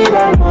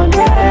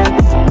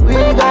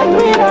got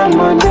weed and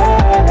money.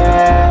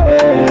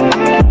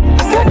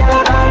 So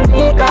girl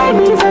call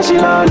me, say she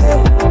lonely.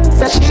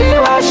 Say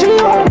she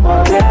want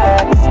money.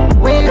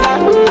 We got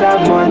weed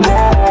and money.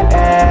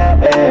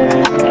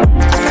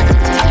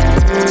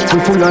 We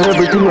full of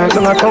everything like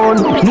on a town.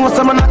 No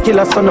some a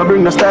killer, son I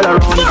bring the style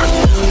around.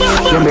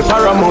 You me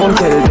paramount,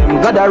 tell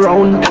them God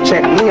around.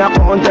 Check me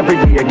account every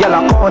day, girl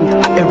account.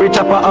 Every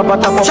chopper have a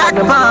top of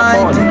them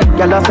account.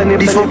 Girl a send it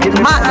to give me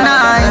MAXX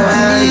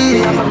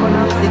 90.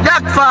 The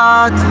dark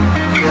part.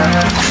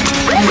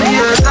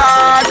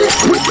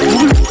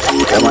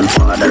 That one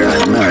father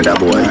and murder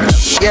boy.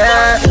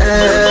 Yeah.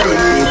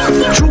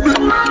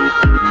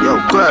 Yo,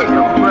 girl.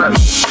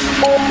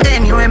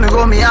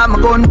 I'm a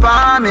gun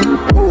for me.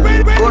 Oh,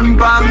 gun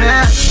for me.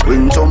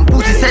 When some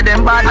pussy say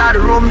them bad at the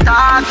room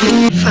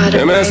talking.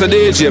 Hey man, it's a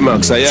DJ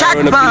Max. I am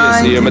on the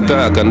place here, me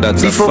talk and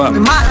that's a fact.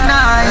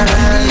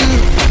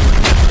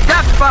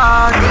 That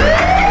part.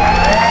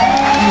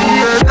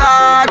 Yeah,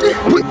 God.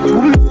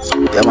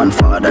 Yeah, man,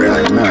 father,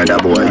 I murder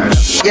boy.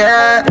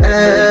 Yeah,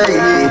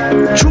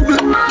 trouble.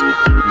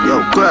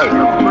 Yo, girl.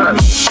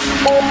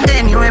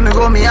 Anyway, me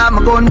go, me have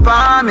my gun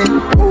for me.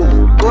 Oh,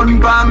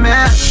 gun for me.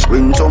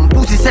 When some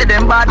pussy say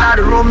them bad at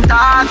the room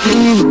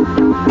talking.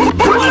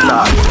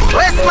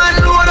 Westman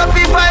load up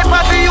the pipe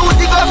of the youth,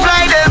 he go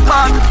fly them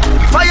back.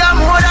 Fire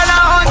more than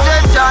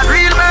 100 shot.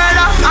 Real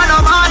murder, and no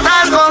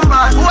mortal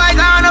combat. Who I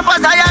gonna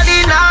pass, I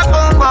did not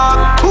come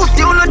back.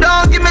 Pussy, you no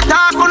don't give me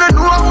talk, you no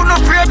know, you no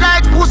afraid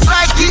like puss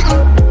like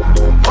kitten.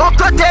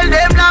 Oko tell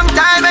them long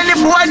time, and the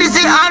boy this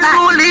is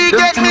unruly.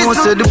 Get me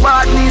so. Say the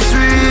badness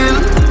real.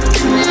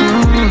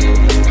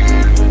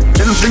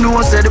 Them fi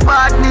know say the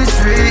badness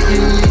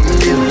real.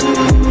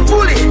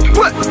 Bully,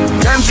 what?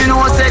 Them fi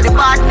know say the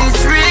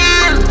badness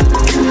real.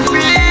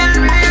 Real.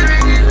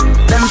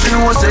 Them fi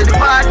know say the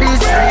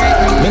badness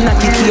real. Me not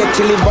kick here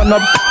till it burn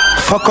up.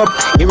 Fuck up,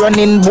 he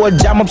running board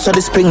jam up so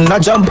the spring no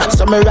jump.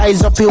 So me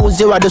rise up, you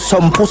zero do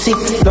some pussy.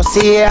 Just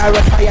say I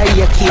fire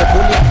here, keep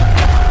bully.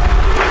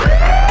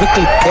 We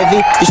clip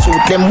heavy, we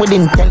shoot them with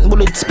intent,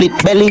 bullet split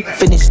belly.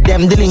 Finish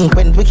them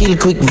delinquent, we kill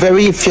quick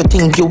very. If you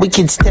think you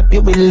wicked step,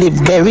 you will live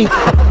very.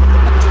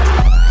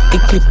 We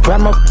clip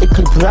ram up, we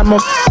clip ram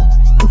up.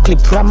 We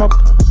clip ram up,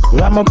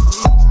 ram up.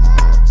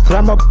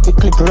 Ram up, we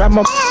clip ram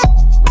up.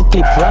 We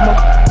clip ram up.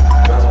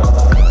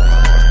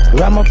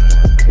 Ram up,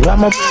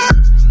 ram up.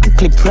 We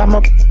clip ram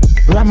up,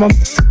 ram up.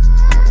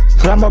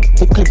 Ram up,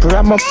 we clip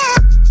ram up.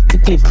 We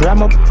clip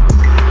ram up.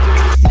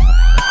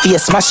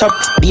 Face smash up,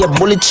 be a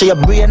bullet to your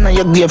brain and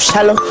your grave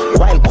shallow.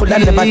 While coulda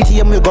never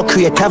tame, you go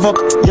create havoc.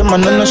 Your man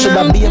no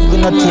shoulda be we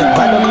not take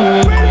bad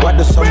up. What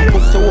do some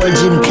pussy old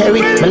Jim Carrey?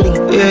 Me link.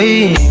 Yeah,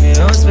 me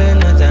don't spend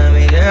no time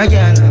with your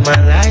girl, a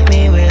man like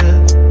me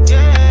will.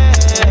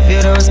 If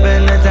you don't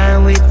spend no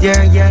time with your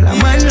girl, a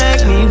man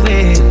like me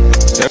will.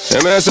 Yeah,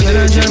 man, it's a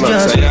DJ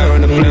Max. I am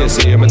on the place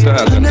here, me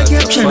talk and that's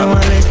a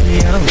fact.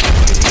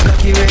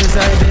 Cocky raise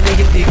high, belly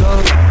get big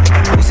up.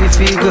 Pussy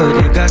feel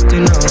good, you got to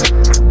know.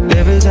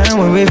 Every time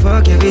when we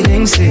fuck,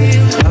 everything sick.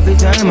 Every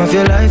time of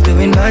your life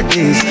doing bad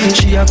things.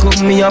 She a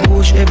come, me a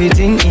push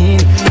everything in.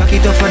 Cock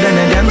it tougher than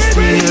a damn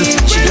steel.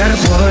 She got a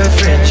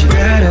boyfriend, she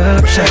got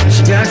option.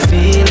 She got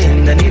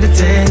feeling, I need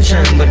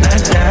attention. But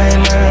that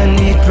time I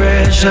need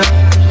pressure.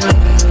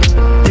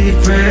 Deep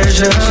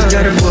pressure. She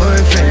got a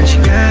boyfriend, she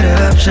got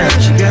option.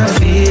 She got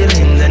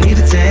feeling, I need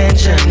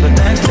attention. But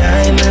that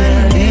time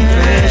I need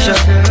pressure.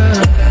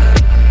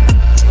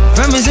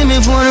 From me see me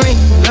phone ring,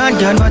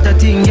 Lord God what a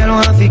thing. Girl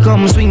want fi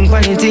come swing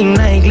pon the thing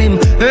like limb.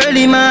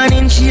 Early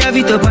morning she have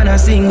it up and a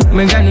sing.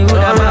 Me granny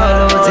woulda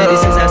ball out, say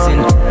this is a sin.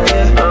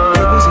 Yeah,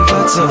 the pussy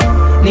fat so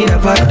need a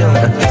pat down.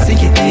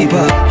 Sink it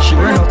deeper, she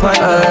run up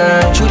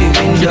and through the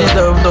window. She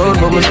love down,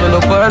 but me spend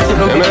up party.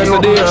 No Yeah, man, it's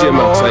a DJ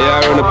Max. I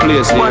am on the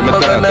place here, me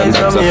talk and that's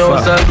a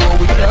fact.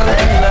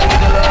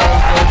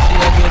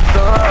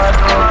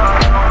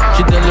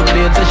 She tell the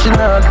blade that she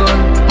not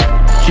gone.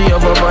 She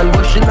have a man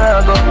but she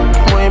not go.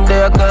 When him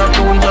there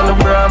cartoons on the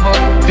Bravo.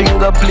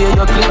 Finger play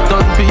your clip on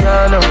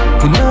piano.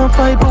 We now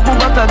fight but go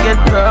back and get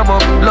grab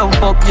up. Love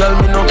fuck y'all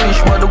me no fish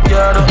what do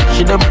piano.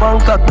 She dem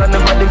Bangkok and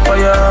never the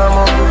fire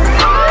arm up.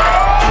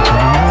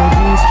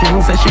 She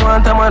say she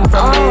want a man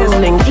from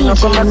Riesling. She no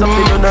come as a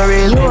feel on a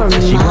railing.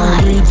 She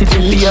want me to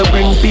be a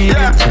bring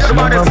feelings. She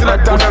have a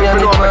fat pussy and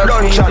it was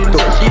feelings.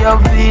 So she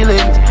have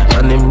feelings.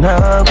 And him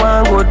nah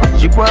want good.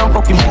 She want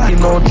fucking picking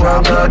out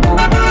one God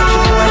book.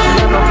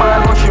 She don't know bad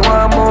but she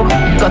want move.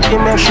 Cocky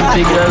make she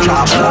figure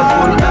look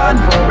full hard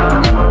for.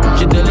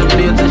 She tell the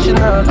blades that she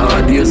not.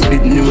 Hard you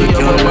spitting you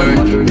can't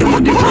learn. Them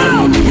with the burn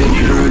on me and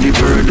the early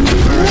bird.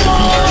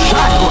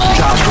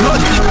 Chop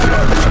blood.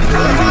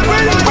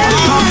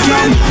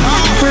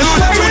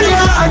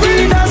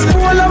 Adidas,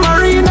 Polo,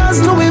 Marinas,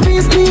 Louis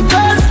V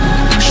sneakers.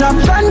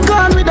 Champagne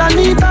can with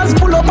Anitas.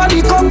 Pull up on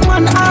the cup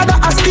and order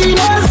a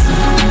steamers.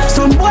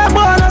 Some boy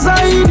born as a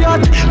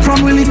idiot.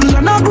 From we little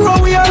and a grow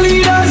we are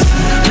leaders.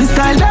 We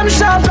style them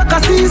sharp like a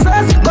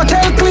Caesars. Go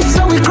tell clips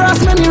so we cross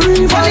many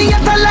rivers. Only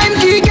get a line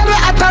key, get me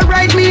at a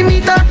ride me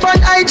meter on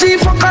IG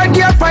for car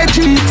gear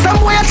 5G. Some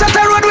boy at the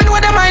road with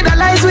where them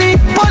idolize we.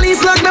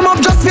 Police lock them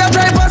up just for your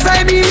driver's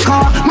ID.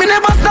 Car me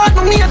never start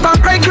no me at a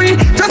cry green.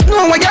 Just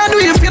know what you do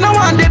if you don't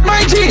want it,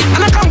 my G.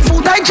 And I come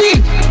food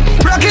IG.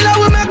 Regular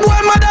we make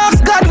boy my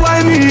dogs, God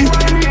why me?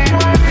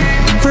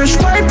 Fresh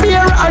white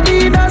pair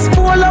Adidas,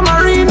 Polo,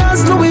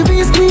 Marinas, Louis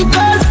V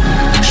sneakers.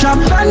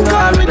 Champagne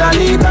can with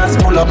Anitas.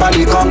 Pull up on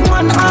the come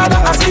and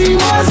order a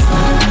steamers.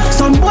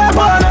 Some boy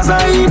born as a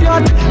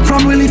idiot.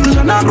 From we little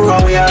and a grow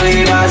we are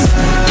leaders.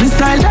 We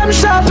style them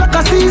sharp like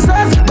a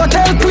Caesars. Go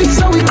tell quick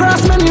so we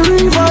cross many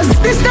rivers.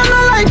 This them no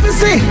like to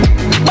see.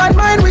 Bad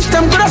mind wish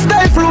them coulda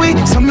stifle we.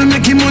 Some me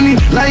making money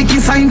like he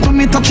signed to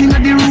me. Touching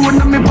at the road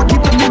and me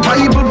pocket of the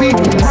Bible beat.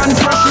 Run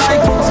fresh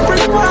like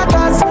spring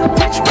waters.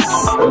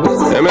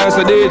 Yeah, man, that's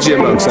a DJ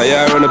Max, I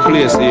hear on the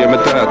place, hear me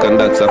talk, and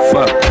that's a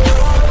fact.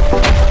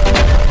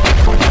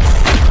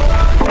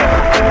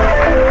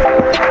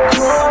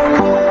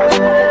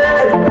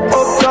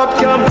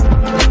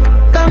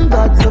 Thank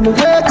God, so me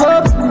wake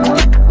up.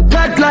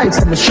 Black life,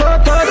 so me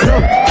shut up.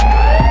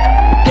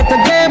 Get the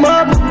game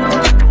up.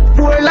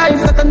 Poor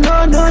life, like a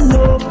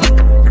no.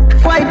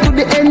 Fight to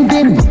the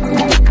ending.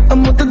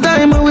 I'm with the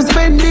time I was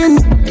spending.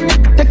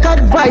 Take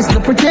advice, no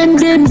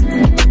pretending.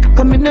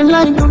 Come in the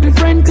line, don't be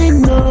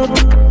friending, no.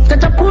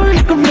 Catch a poor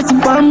little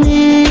blessing for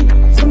me.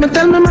 So me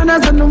tell me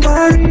manners and no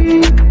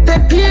worry.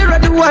 Take care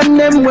of the one,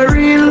 them we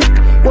real.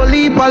 We'll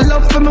leave a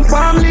love for my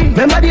family.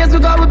 Remember days we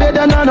go to bed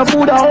and no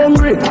food are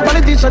hungry.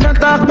 Politicians that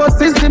talk about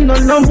system, no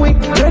love we.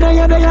 Whether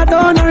you're there,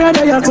 down or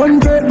whether you're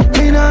country.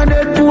 Me not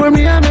dead poor,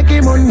 me I make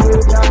him money.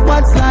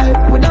 What's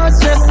life without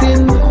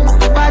stressing?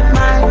 Bad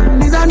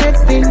mind is the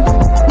next thing.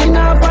 Me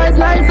not fight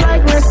life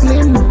like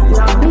wrestling.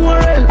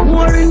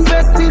 More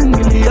investing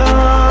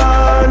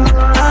millions.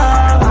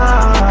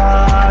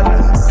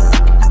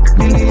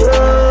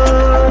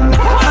 Millions.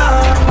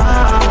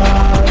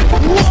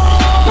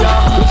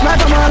 Which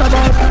life I'm all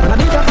about? And I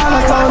need a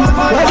color sound.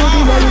 Why do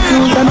these are you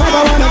choose? I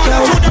never wanna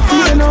tell.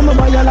 See you know me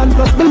buy a land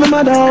plus build me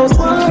mother house.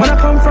 When I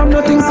come from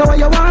nothing, so why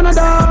you wanna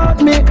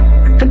doubt me?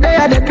 Today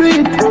I do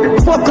it.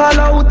 Fuck all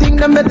out, think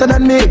them better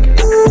than me.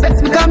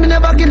 That's because me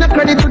never give no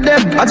credit to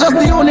them. I just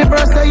the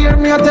universe I hear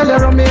me, I tell you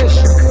Ramesh.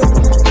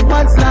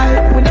 What's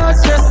life without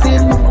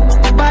stressing?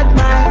 Bad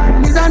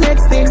mind is the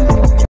next thing.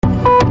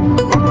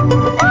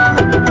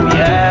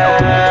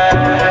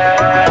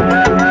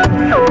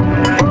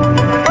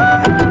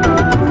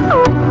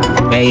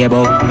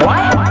 Payable.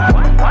 What?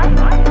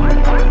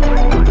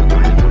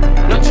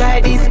 Don't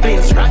try these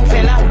spins, strong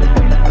fella.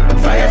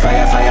 Fire.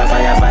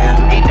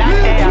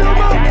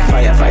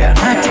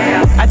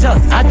 I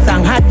just hot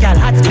song, hot gal,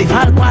 hot spliff,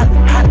 hot wall.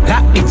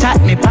 Lock me,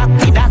 chat me, pack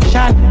with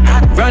action.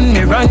 Run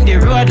the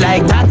road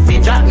like taxi.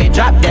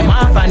 Drop them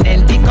off and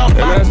then pick up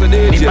back.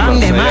 Me bang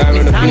them at,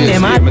 me sang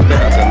them at. Me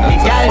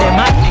gal them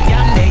at, me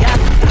gang they at.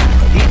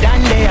 He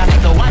done they at,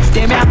 so watch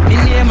them at. Me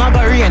name a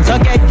go rain, so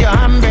get your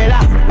umbrella.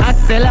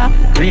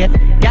 Accelerate,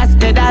 gas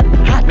to that.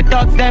 Hot me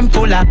thugs them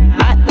fuller.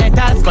 Hot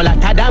metal scholar,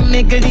 Tadam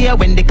Mickle here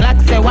when the clock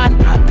say one.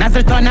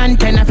 Nozzle turn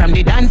antenna from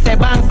the dance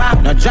bang.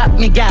 No drop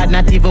me guard,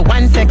 not even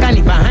 1 second.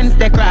 If a hands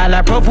they crawl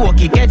or provoke,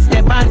 he get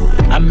step on.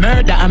 A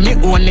murder and me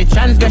only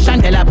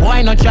transgression. Tell a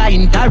boy no try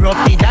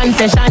interrupt the dance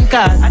session.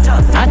 Cause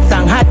hot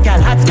song, hot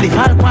gal, hot spliff,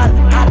 alcohol.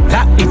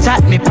 Lock the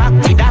chat, me pack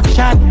with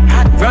action.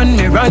 Run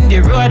the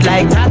road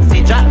like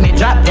taxi. Drop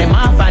them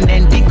off and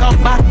then pick up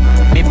back.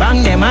 Me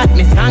bang them at,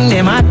 me sang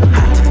them at.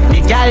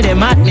 Me gal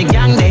them at, me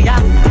gang they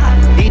at.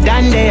 They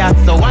done they at,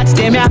 so watch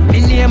them at.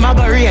 Me name a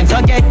go rain,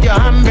 so get your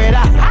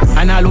umbrella.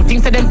 And all who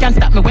think so them can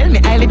stop me, well me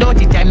highly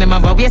doubt it. Time them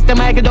have a waste them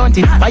I don't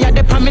it. Fire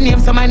the pan me name,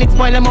 so mine it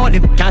spoil them out.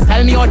 Can't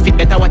sell me outfit,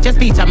 better watch your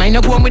speech. I might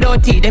not go on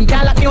without tea. Them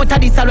can't lock me out of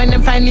this all when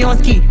them find me on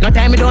ski. No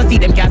time me don't see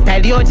them can't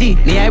style the OG.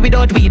 Me eye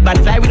without weed, but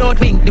fly without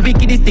wing. The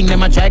wickedest thing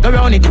them a try go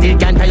round it. Still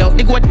can't tie out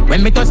the goat.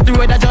 When me touch the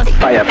road I just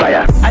fire.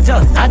 I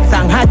just hot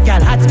song, hot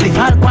gal, hot spliff,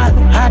 alcohol.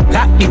 Hot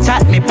lock the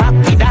chat, me pack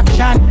with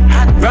action.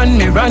 Run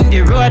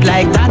the road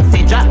like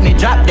taxi.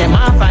 Drop them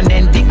off and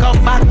then pick up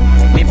back.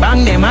 Me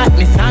bang them at,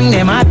 me sang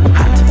them at.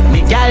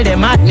 Me gal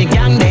them at, me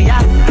gang they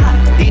at.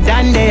 They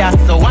done they at,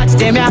 so watch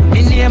them at.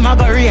 Me name a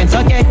go rain,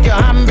 so get your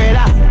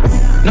umbrella.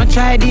 No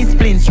try these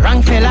splints,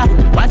 wrong fella.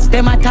 Watch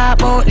them a talk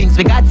about links,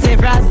 we got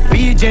several.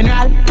 Real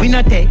general, we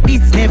no take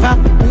this never.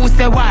 Who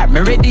say war, me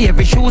ready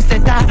every shoe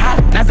setter.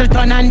 Nozzle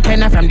turn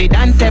antenna from the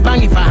dance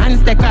bang. If a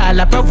hands they call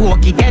a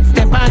provoke, he get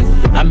step on.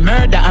 A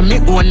murder and me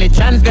only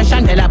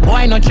transgression. Tell a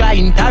boy no try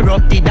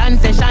interrupt the dance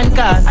session.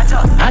 Cause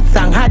hot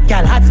song, hot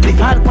gal, hot spliff,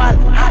 alcohol.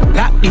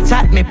 Lock the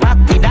chat, me pack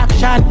with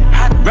action.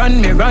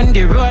 Run the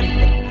road.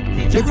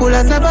 The fool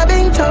has never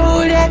been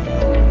told yet.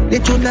 The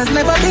truth has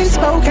never been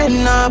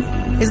spoken of.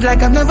 It's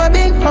like I've never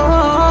been home.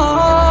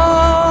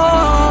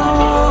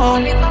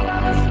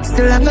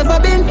 Still I've never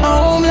been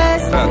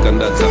homeless.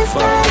 That's a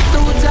fact.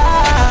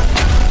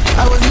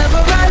 I was never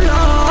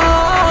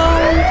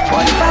alone.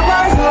 What if I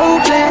was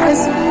hopeless?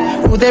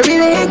 Would they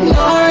really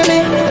ignore me?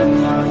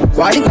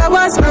 What if I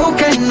was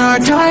broken or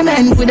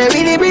torment? Would they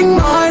really bring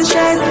more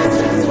stress?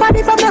 What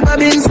if I've never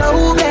been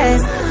so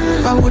blessed?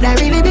 What would I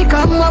really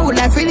become? What would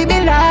life really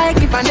be like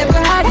if I never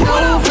had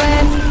no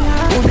friends?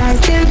 Would I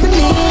still be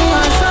me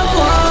or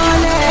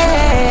someone else?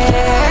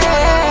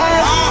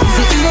 Is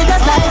it really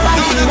just life I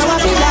really know I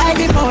feel like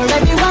before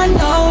everyone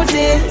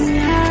noticed?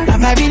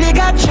 Have I really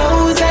got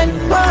chosen?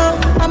 Whoa,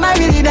 am I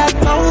really that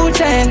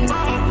potent?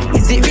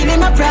 Is it really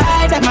my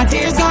pride that my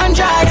tears gone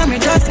dry and me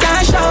just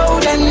can't show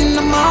them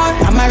no more?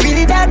 Am I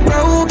really that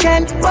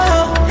broken?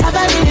 Whoa, have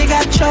I really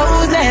got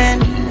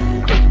chosen?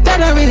 They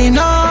don't really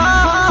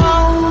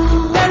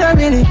know. They don't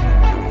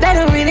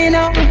really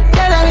know.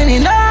 They don't really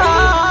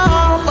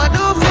know. But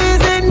who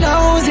feels it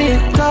knows it.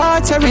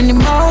 Torturing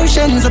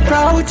emotions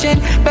approaching,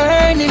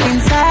 burning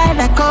inside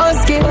like cold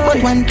skin.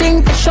 But one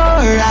thing for sure,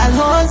 I'll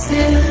hold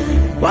still.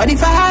 What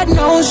if I had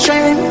no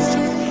strength?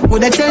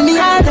 Would I tell me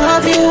I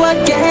love you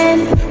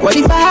again? What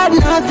if I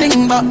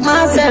back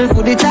myself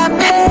with the top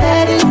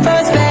head in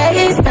first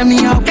place. Tell me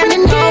how can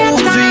you know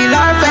who's real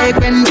or fake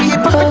when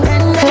people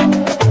pretend?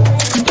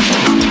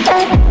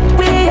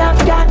 We have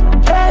got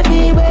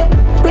everywhere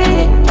we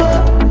go.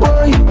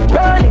 Boy,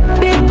 rolling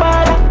big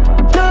baller,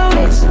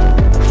 Louis.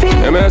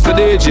 I'm as a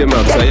DJ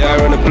Max, I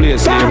are in a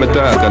place here, me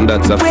talk, and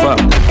that's a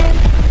fact.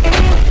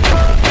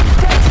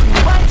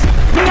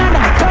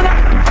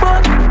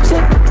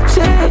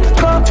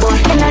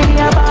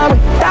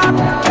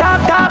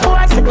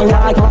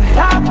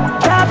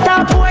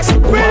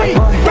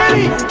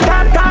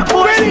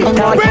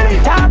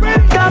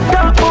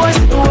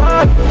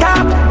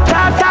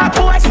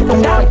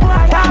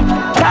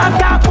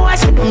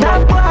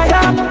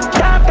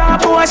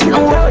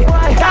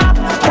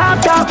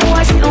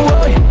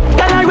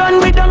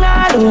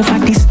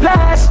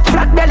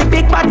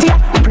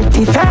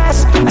 Pretty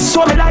fast, I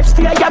saw my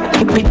lifestyle, yeah,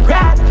 keep it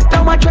rad.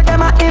 Now much of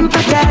them are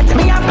impotent.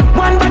 Me have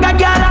one bag of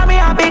girl and me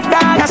a big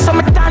dog. I saw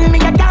me tan, me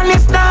a girl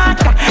is dark.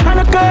 And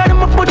a girl,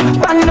 I'ma put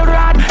on the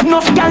rod.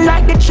 Enough girl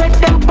like the check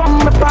them from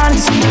my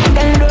pants.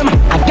 Tell them,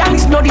 a girl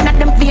is loading at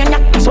them vein,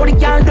 yeah. So the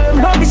girl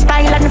them love the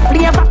style and the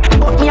flavor.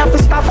 But me have to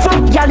stop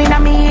from girl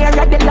in me ear.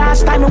 Like the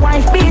last time my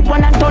wife beat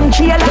one and done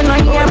jail. You know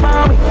hear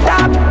about me.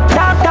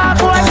 Top,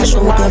 boy. I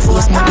show your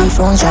face, make the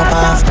phone drop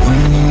off.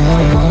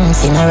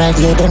 Funeral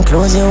day, then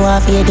close your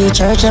off. Yeah, the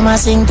church, I'ma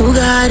sing to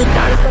God.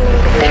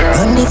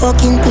 Run the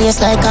fucking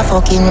place like a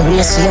fucking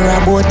race. You're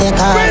about to take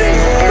off.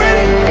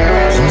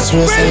 I'm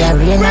sure say a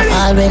rain a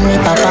fall when we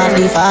pop off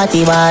the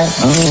 40 ball.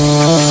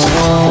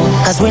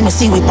 Cause when you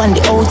see we on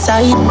the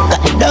outside,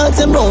 got the dogs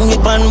and round we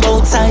on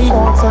both sides.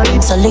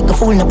 So like a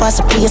fool no pass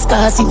a place,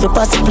 cause if you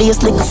pass a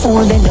place like a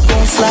fool then you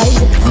don't slide.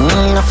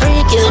 A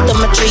free kill to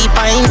my 3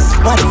 pints.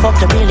 What the fuck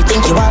you really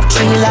think you have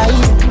 3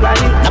 lives?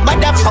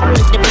 Nobody fuck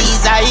with the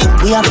bees eye.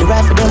 We have the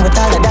rifle them with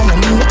taller than a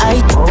knee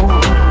height.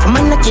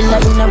 I'm a killer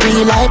in a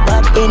real life,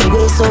 but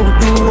anyway, so we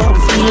do what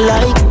we feel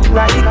like.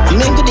 I'm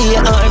in the day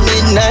or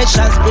midnight,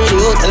 shots pretty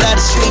out a lot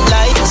of street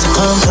lights. So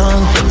come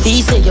down,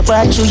 fee say you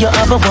brought you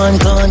have a one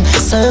gun.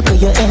 Circle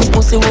your ends,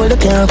 pussy all the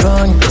can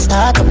run.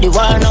 Start up the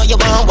war, now you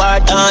want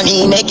war done.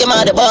 He make your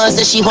mother boss,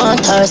 say she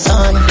want her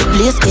son. The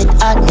place get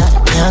hot,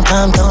 now can't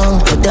calm down.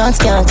 The dance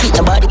can't keep,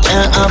 nobody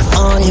can't have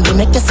fun. If you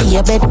make you see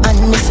your bed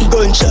and me see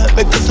gunshot,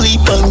 make you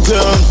sleep on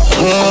ground.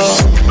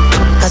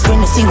 Cause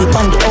when you see we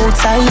on the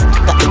outside,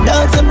 got the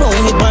dogs and roll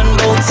we on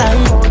both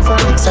sides.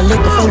 So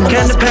little fool, no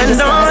can depend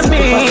on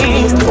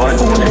me.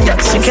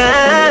 Yes, you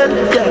can.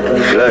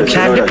 You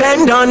can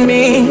depend on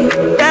me.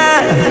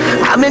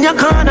 Yeah, I'm in your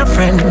corner,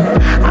 friend.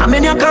 I'm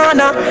in your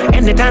corner.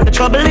 Anytime the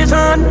trouble is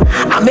on,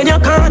 I'm in your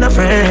corner,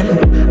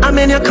 friend. I'm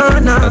in your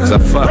corner. That's a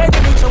fact. When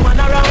you need someone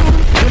around,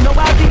 you know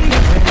I'll be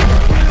your friend.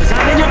 Cause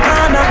I'm in your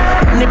corner.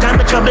 Anytime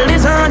the trouble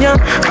is on you,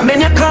 I'm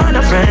in your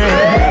corner, friend.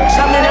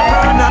 So I'm in your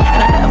corner,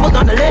 and I'm never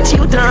gonna let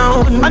you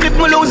down. And if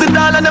we lose it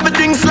all and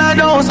everything slide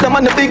down, stand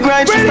on the big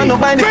right, she stand up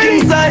by the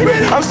king side.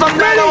 I'm some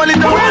man, I only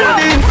down on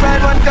the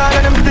inside. One card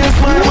and them still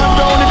smile, one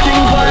down the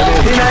king side.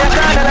 In a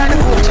corner like the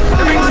coach,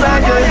 the ring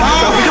side, yeah.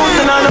 So we used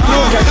to know the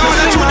flow,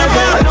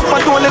 I don't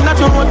want to only not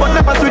to road, but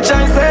never switch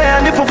I say.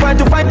 And if we fight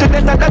to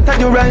death, that's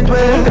the right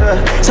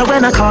way. So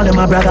when I call him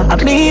my brother, I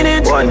mean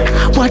it.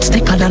 What's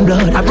thicker than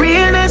blood? I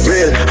realness.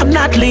 I'm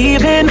not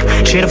leaving.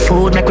 Share the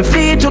food, make we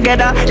feed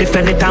together. If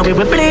anytime we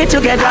will bleed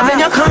together. I'm in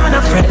your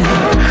corner, friend.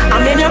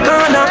 I'm in your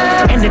corner.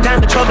 Anytime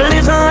the trouble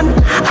is on,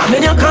 I'm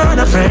in your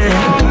corner, friend.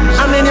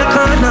 I'm in your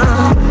corner.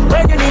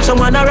 When you need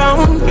someone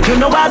around, you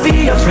know I'll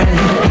be your friend.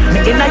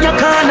 In your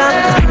corner,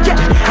 yeah.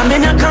 I'm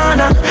in your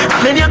corner.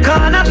 I'm in your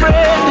corner,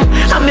 friend.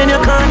 I'm in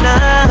your corner.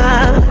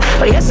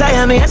 Oh, yes I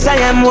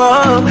am,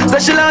 whoa.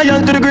 Special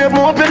lion to the grave,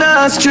 more open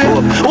and straight.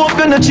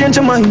 Open to change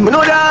your mind, we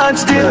know that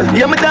still.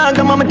 Yeah, my dog,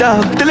 I'm my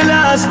dog, till the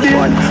last day.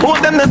 Hope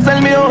them to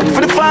sell me out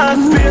for the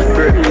fast pay.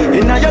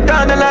 In your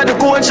corner like the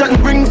cold shot and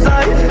bring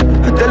side.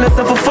 Tell us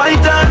if a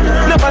fighter.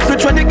 Never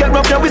switch when they get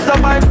rough, yeah, we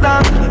survive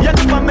stand. Yeah,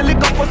 the family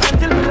come for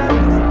until we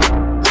like.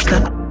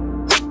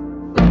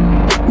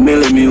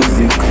 Millie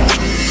music.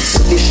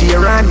 This year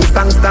and the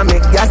songster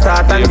make ya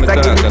start and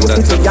start give me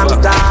pussy to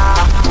youngster.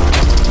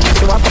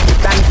 She want to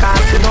put and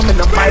cast, you know me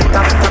no fight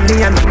after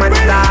me and the man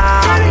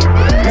star.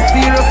 Me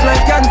serious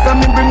like cancer,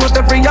 me bring out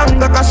every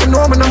younger cause she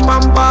know me no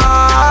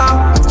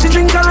mamba. She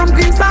drink her rum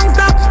green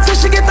songster, so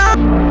she get up.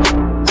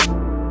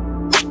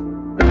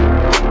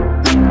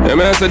 I'm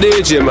as a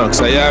DJ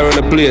Max, I are in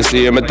a place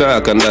here, me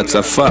talk and that's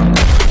a fact.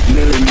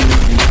 Millie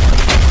music.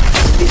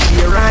 This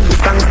year and the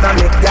songster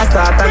make ya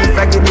start and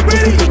start give me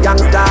pussy to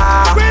youngster.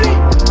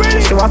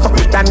 She want to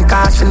put and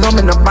cast, she know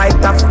me no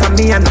bite after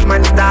me and the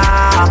man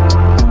star.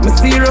 Me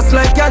serious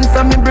like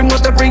cancer, me bring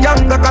out every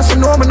younger cause she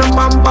know me no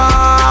mamba.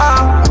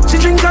 She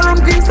drink her rum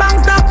green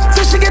songster,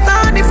 so she get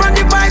honey from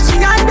the vibe she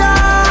under.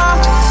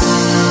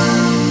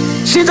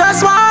 She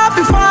just want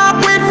to fuck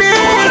with me.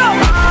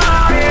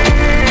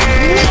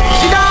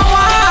 She don't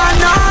want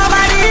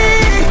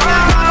nobody.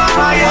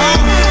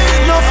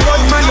 No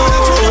flood man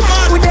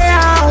out. We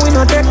there, we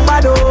no take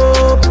bad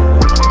up.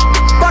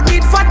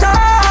 Pocket fat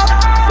up.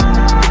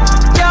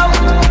 Yo.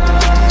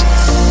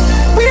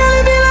 We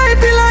only be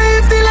life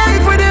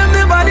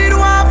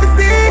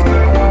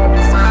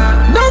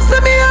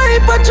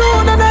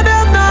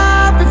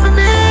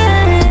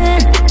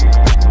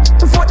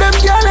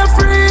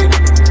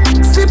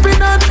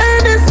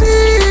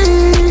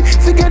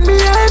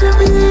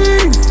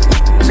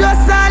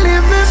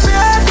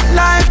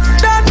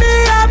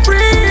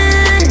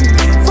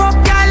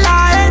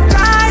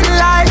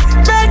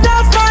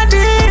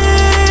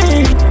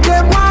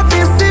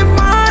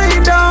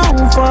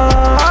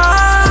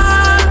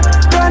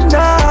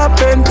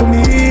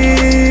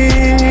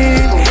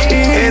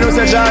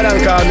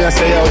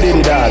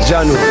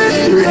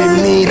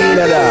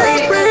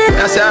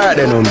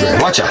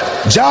Watch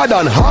out.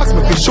 Jordan asked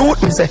me to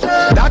shoot me, say,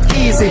 that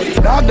easy.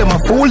 Dog, them a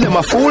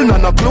fool,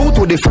 none a clue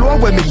to the floor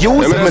when me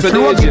use it. Me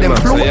flow, give them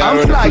flu,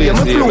 I'm fly, yeah,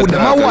 me flew.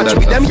 Them a watch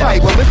with them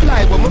yike when we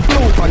fly, when we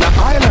flew. On the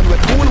island, we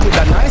cool with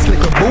a nice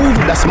little boo,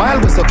 with a smile,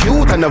 we so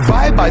cute, and the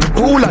vibe by the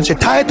pool, and she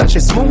tight and she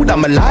smooth,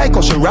 I'm a like,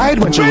 or she ride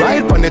when she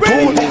ride on the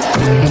tool.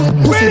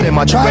 Pussy, them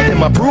a try,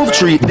 them a prove,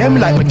 treat them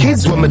like my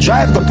kids when me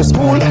drive go to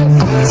school.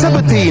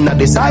 17 at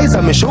the size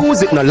of my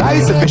shoes, it no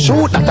lies if you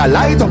shoot, that I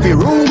light up your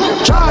room.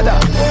 Chada,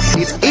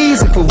 it's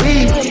easy for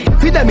we.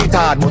 Feed them it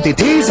hard, but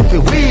it easy for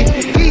we.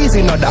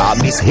 Easy no dog,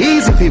 it's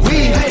easy for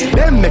we.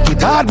 Them make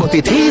it hard, but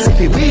it easy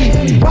for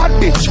we. Bad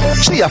bitch,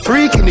 she a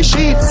freak in the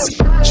sheets.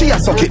 She a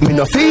suck it, me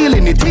no feel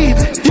in the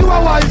teeth. You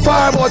a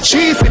wildfire, but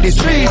she for the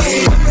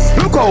streets.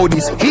 Look how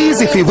this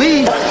easy for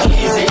we.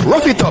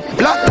 Rough it up,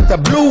 black that a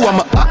blue, I'm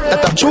a hot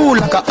that a true,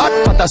 like a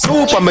hot pot of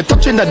soup. I'm a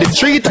touching at the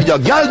street, and your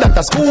girl that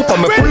a scoop.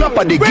 I'm a pull up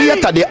at the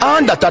gate, at the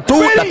hand that a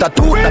toot, that a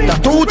toot, that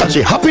a toot. And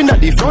she hopping at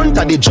the front,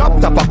 at the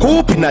drop, top a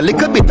coupe. In a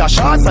little bit of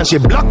shots, and she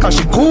black, and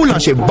she cool,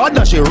 and she bad,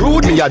 and she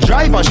rude. Me a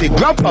drive, and she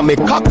grab, and me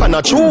cock, and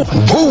a chew.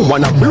 Who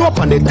wanna blow up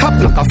on the top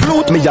like a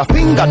flute? Me a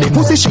finger, the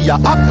pussy, she a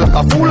act like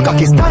a fool.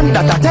 Cocky stand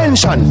at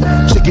attention.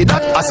 She give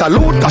that a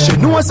salute, cause she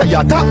knows say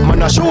a top,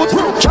 man a shoot.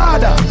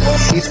 Chada,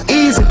 it's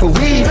easy for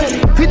we.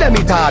 Feed them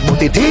it hard,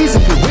 but it easy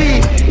for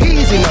we.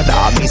 Easy no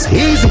dog, it's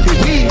easy for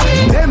we.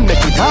 Them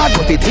make it hard,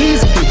 but it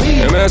easy for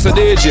we. Yeah, man, it's a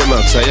DJ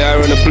Max, I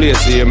hear on the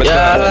place here, my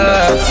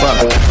yeah,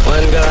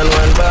 one gun,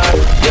 one bag.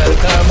 Y'all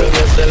can't bring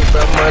yourself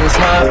from one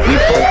smart. We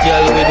fuck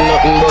y'all with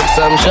nothing but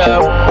some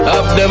shout.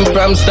 Have them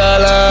from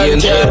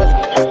Starland,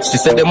 yeah. She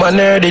said them a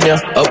nerd in ya.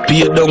 Up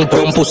here down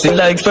pump pussy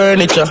like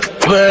furniture.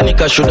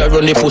 Vernica shoulda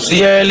run the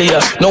pussy earlier.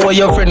 Now why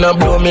your friend a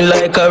blow me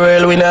like a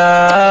real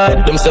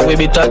winner? Them say we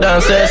better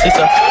dancer,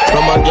 sister.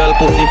 From a girl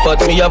pussy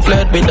fat, me a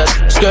flirt with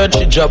that. Skirt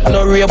she drop,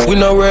 no rape, we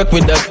no work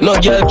with that. No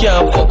girl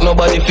can't fuck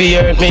nobody fi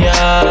hurt me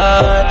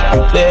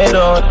heart. They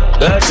don't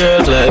got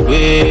girls like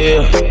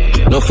we.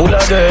 No fool a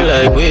girl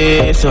like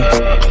we. So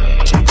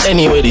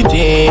anyway the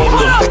team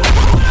go.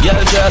 Y'all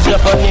just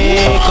drop a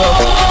nick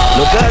up.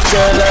 No got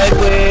girl like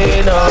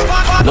we,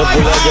 no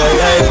fool a girl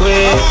like we.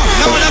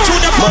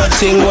 Mad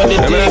thing when the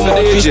team up,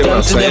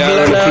 Christian to the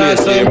villain,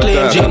 so him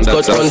clean jeans,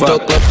 cut on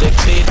tuck up, take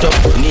feet up.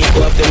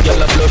 Nico up, them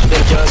gyal a blush,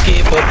 them can't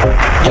keep up.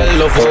 Y'all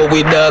love how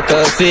we dark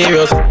and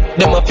serious.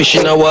 Them a fish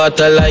in the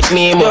water like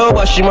Nemo. Yo,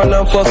 wash him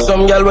and fuck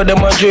some gyal where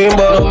them a dream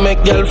about. Don't make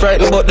gyal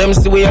frightened, but them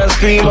see we and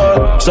scream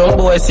out. Some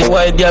boys see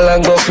white gyal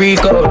and go freak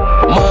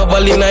out.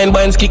 Marvel in 9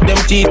 binds, kick them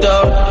teeth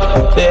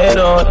out. They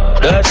don't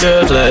got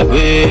girls like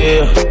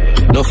we.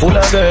 No fool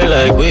a girl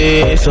like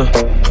we, so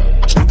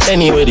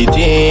anyway the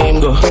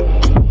team go.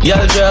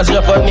 Y'all just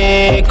drop a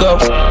nick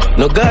up.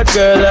 No got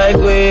girl like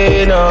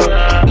we,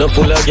 no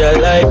fool a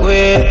girl like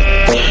we.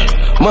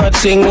 Mad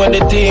thing when the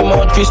team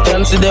out,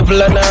 Christian see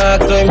devil and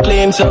act, so him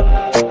clean, so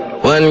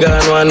one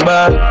gun, one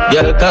bag.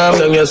 Y'all calm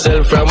down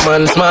yourself from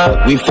man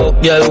smart. We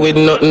fuck y'all with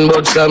nothing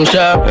but some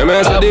sharp. Yeah,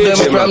 man, have them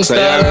from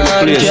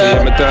Starland, yeah.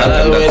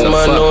 All when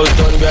man hold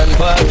ton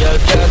grandpa. Y'all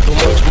can't too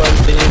much, man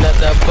still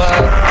not a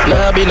fan.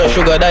 Nah be no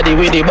sugar daddy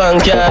with the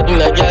bank card.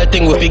 In a girl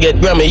thing we forget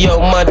Grammy, yo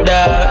mother.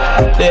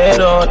 They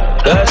don't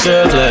got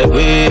girls like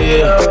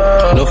we.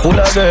 No fool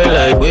a girl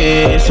like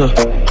we, so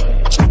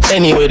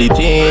anyway the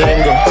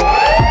team go.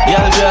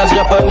 Y'all just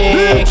drop a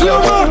nick,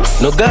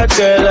 no got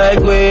girl like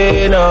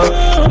we,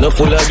 no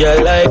fool a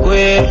girl like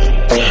we.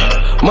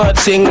 Mad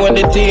thing when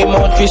the team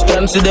out,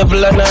 Christian see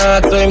devil and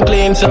act, so him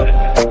clean, so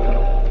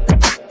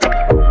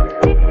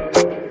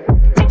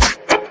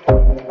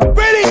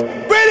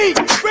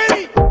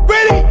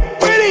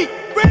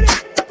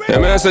yeah,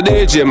 man, it's a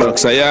DJ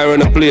Max, I hear on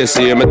the place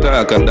here, me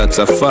talk, and that's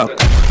a fact.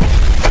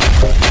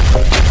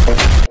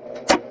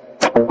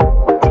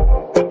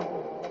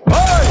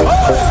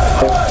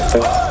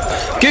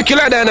 Kick you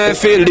like that and I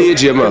feel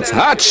DJ Max.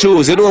 Hot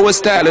shoes, you know what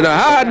style, and a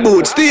hard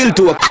boot, steel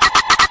toe.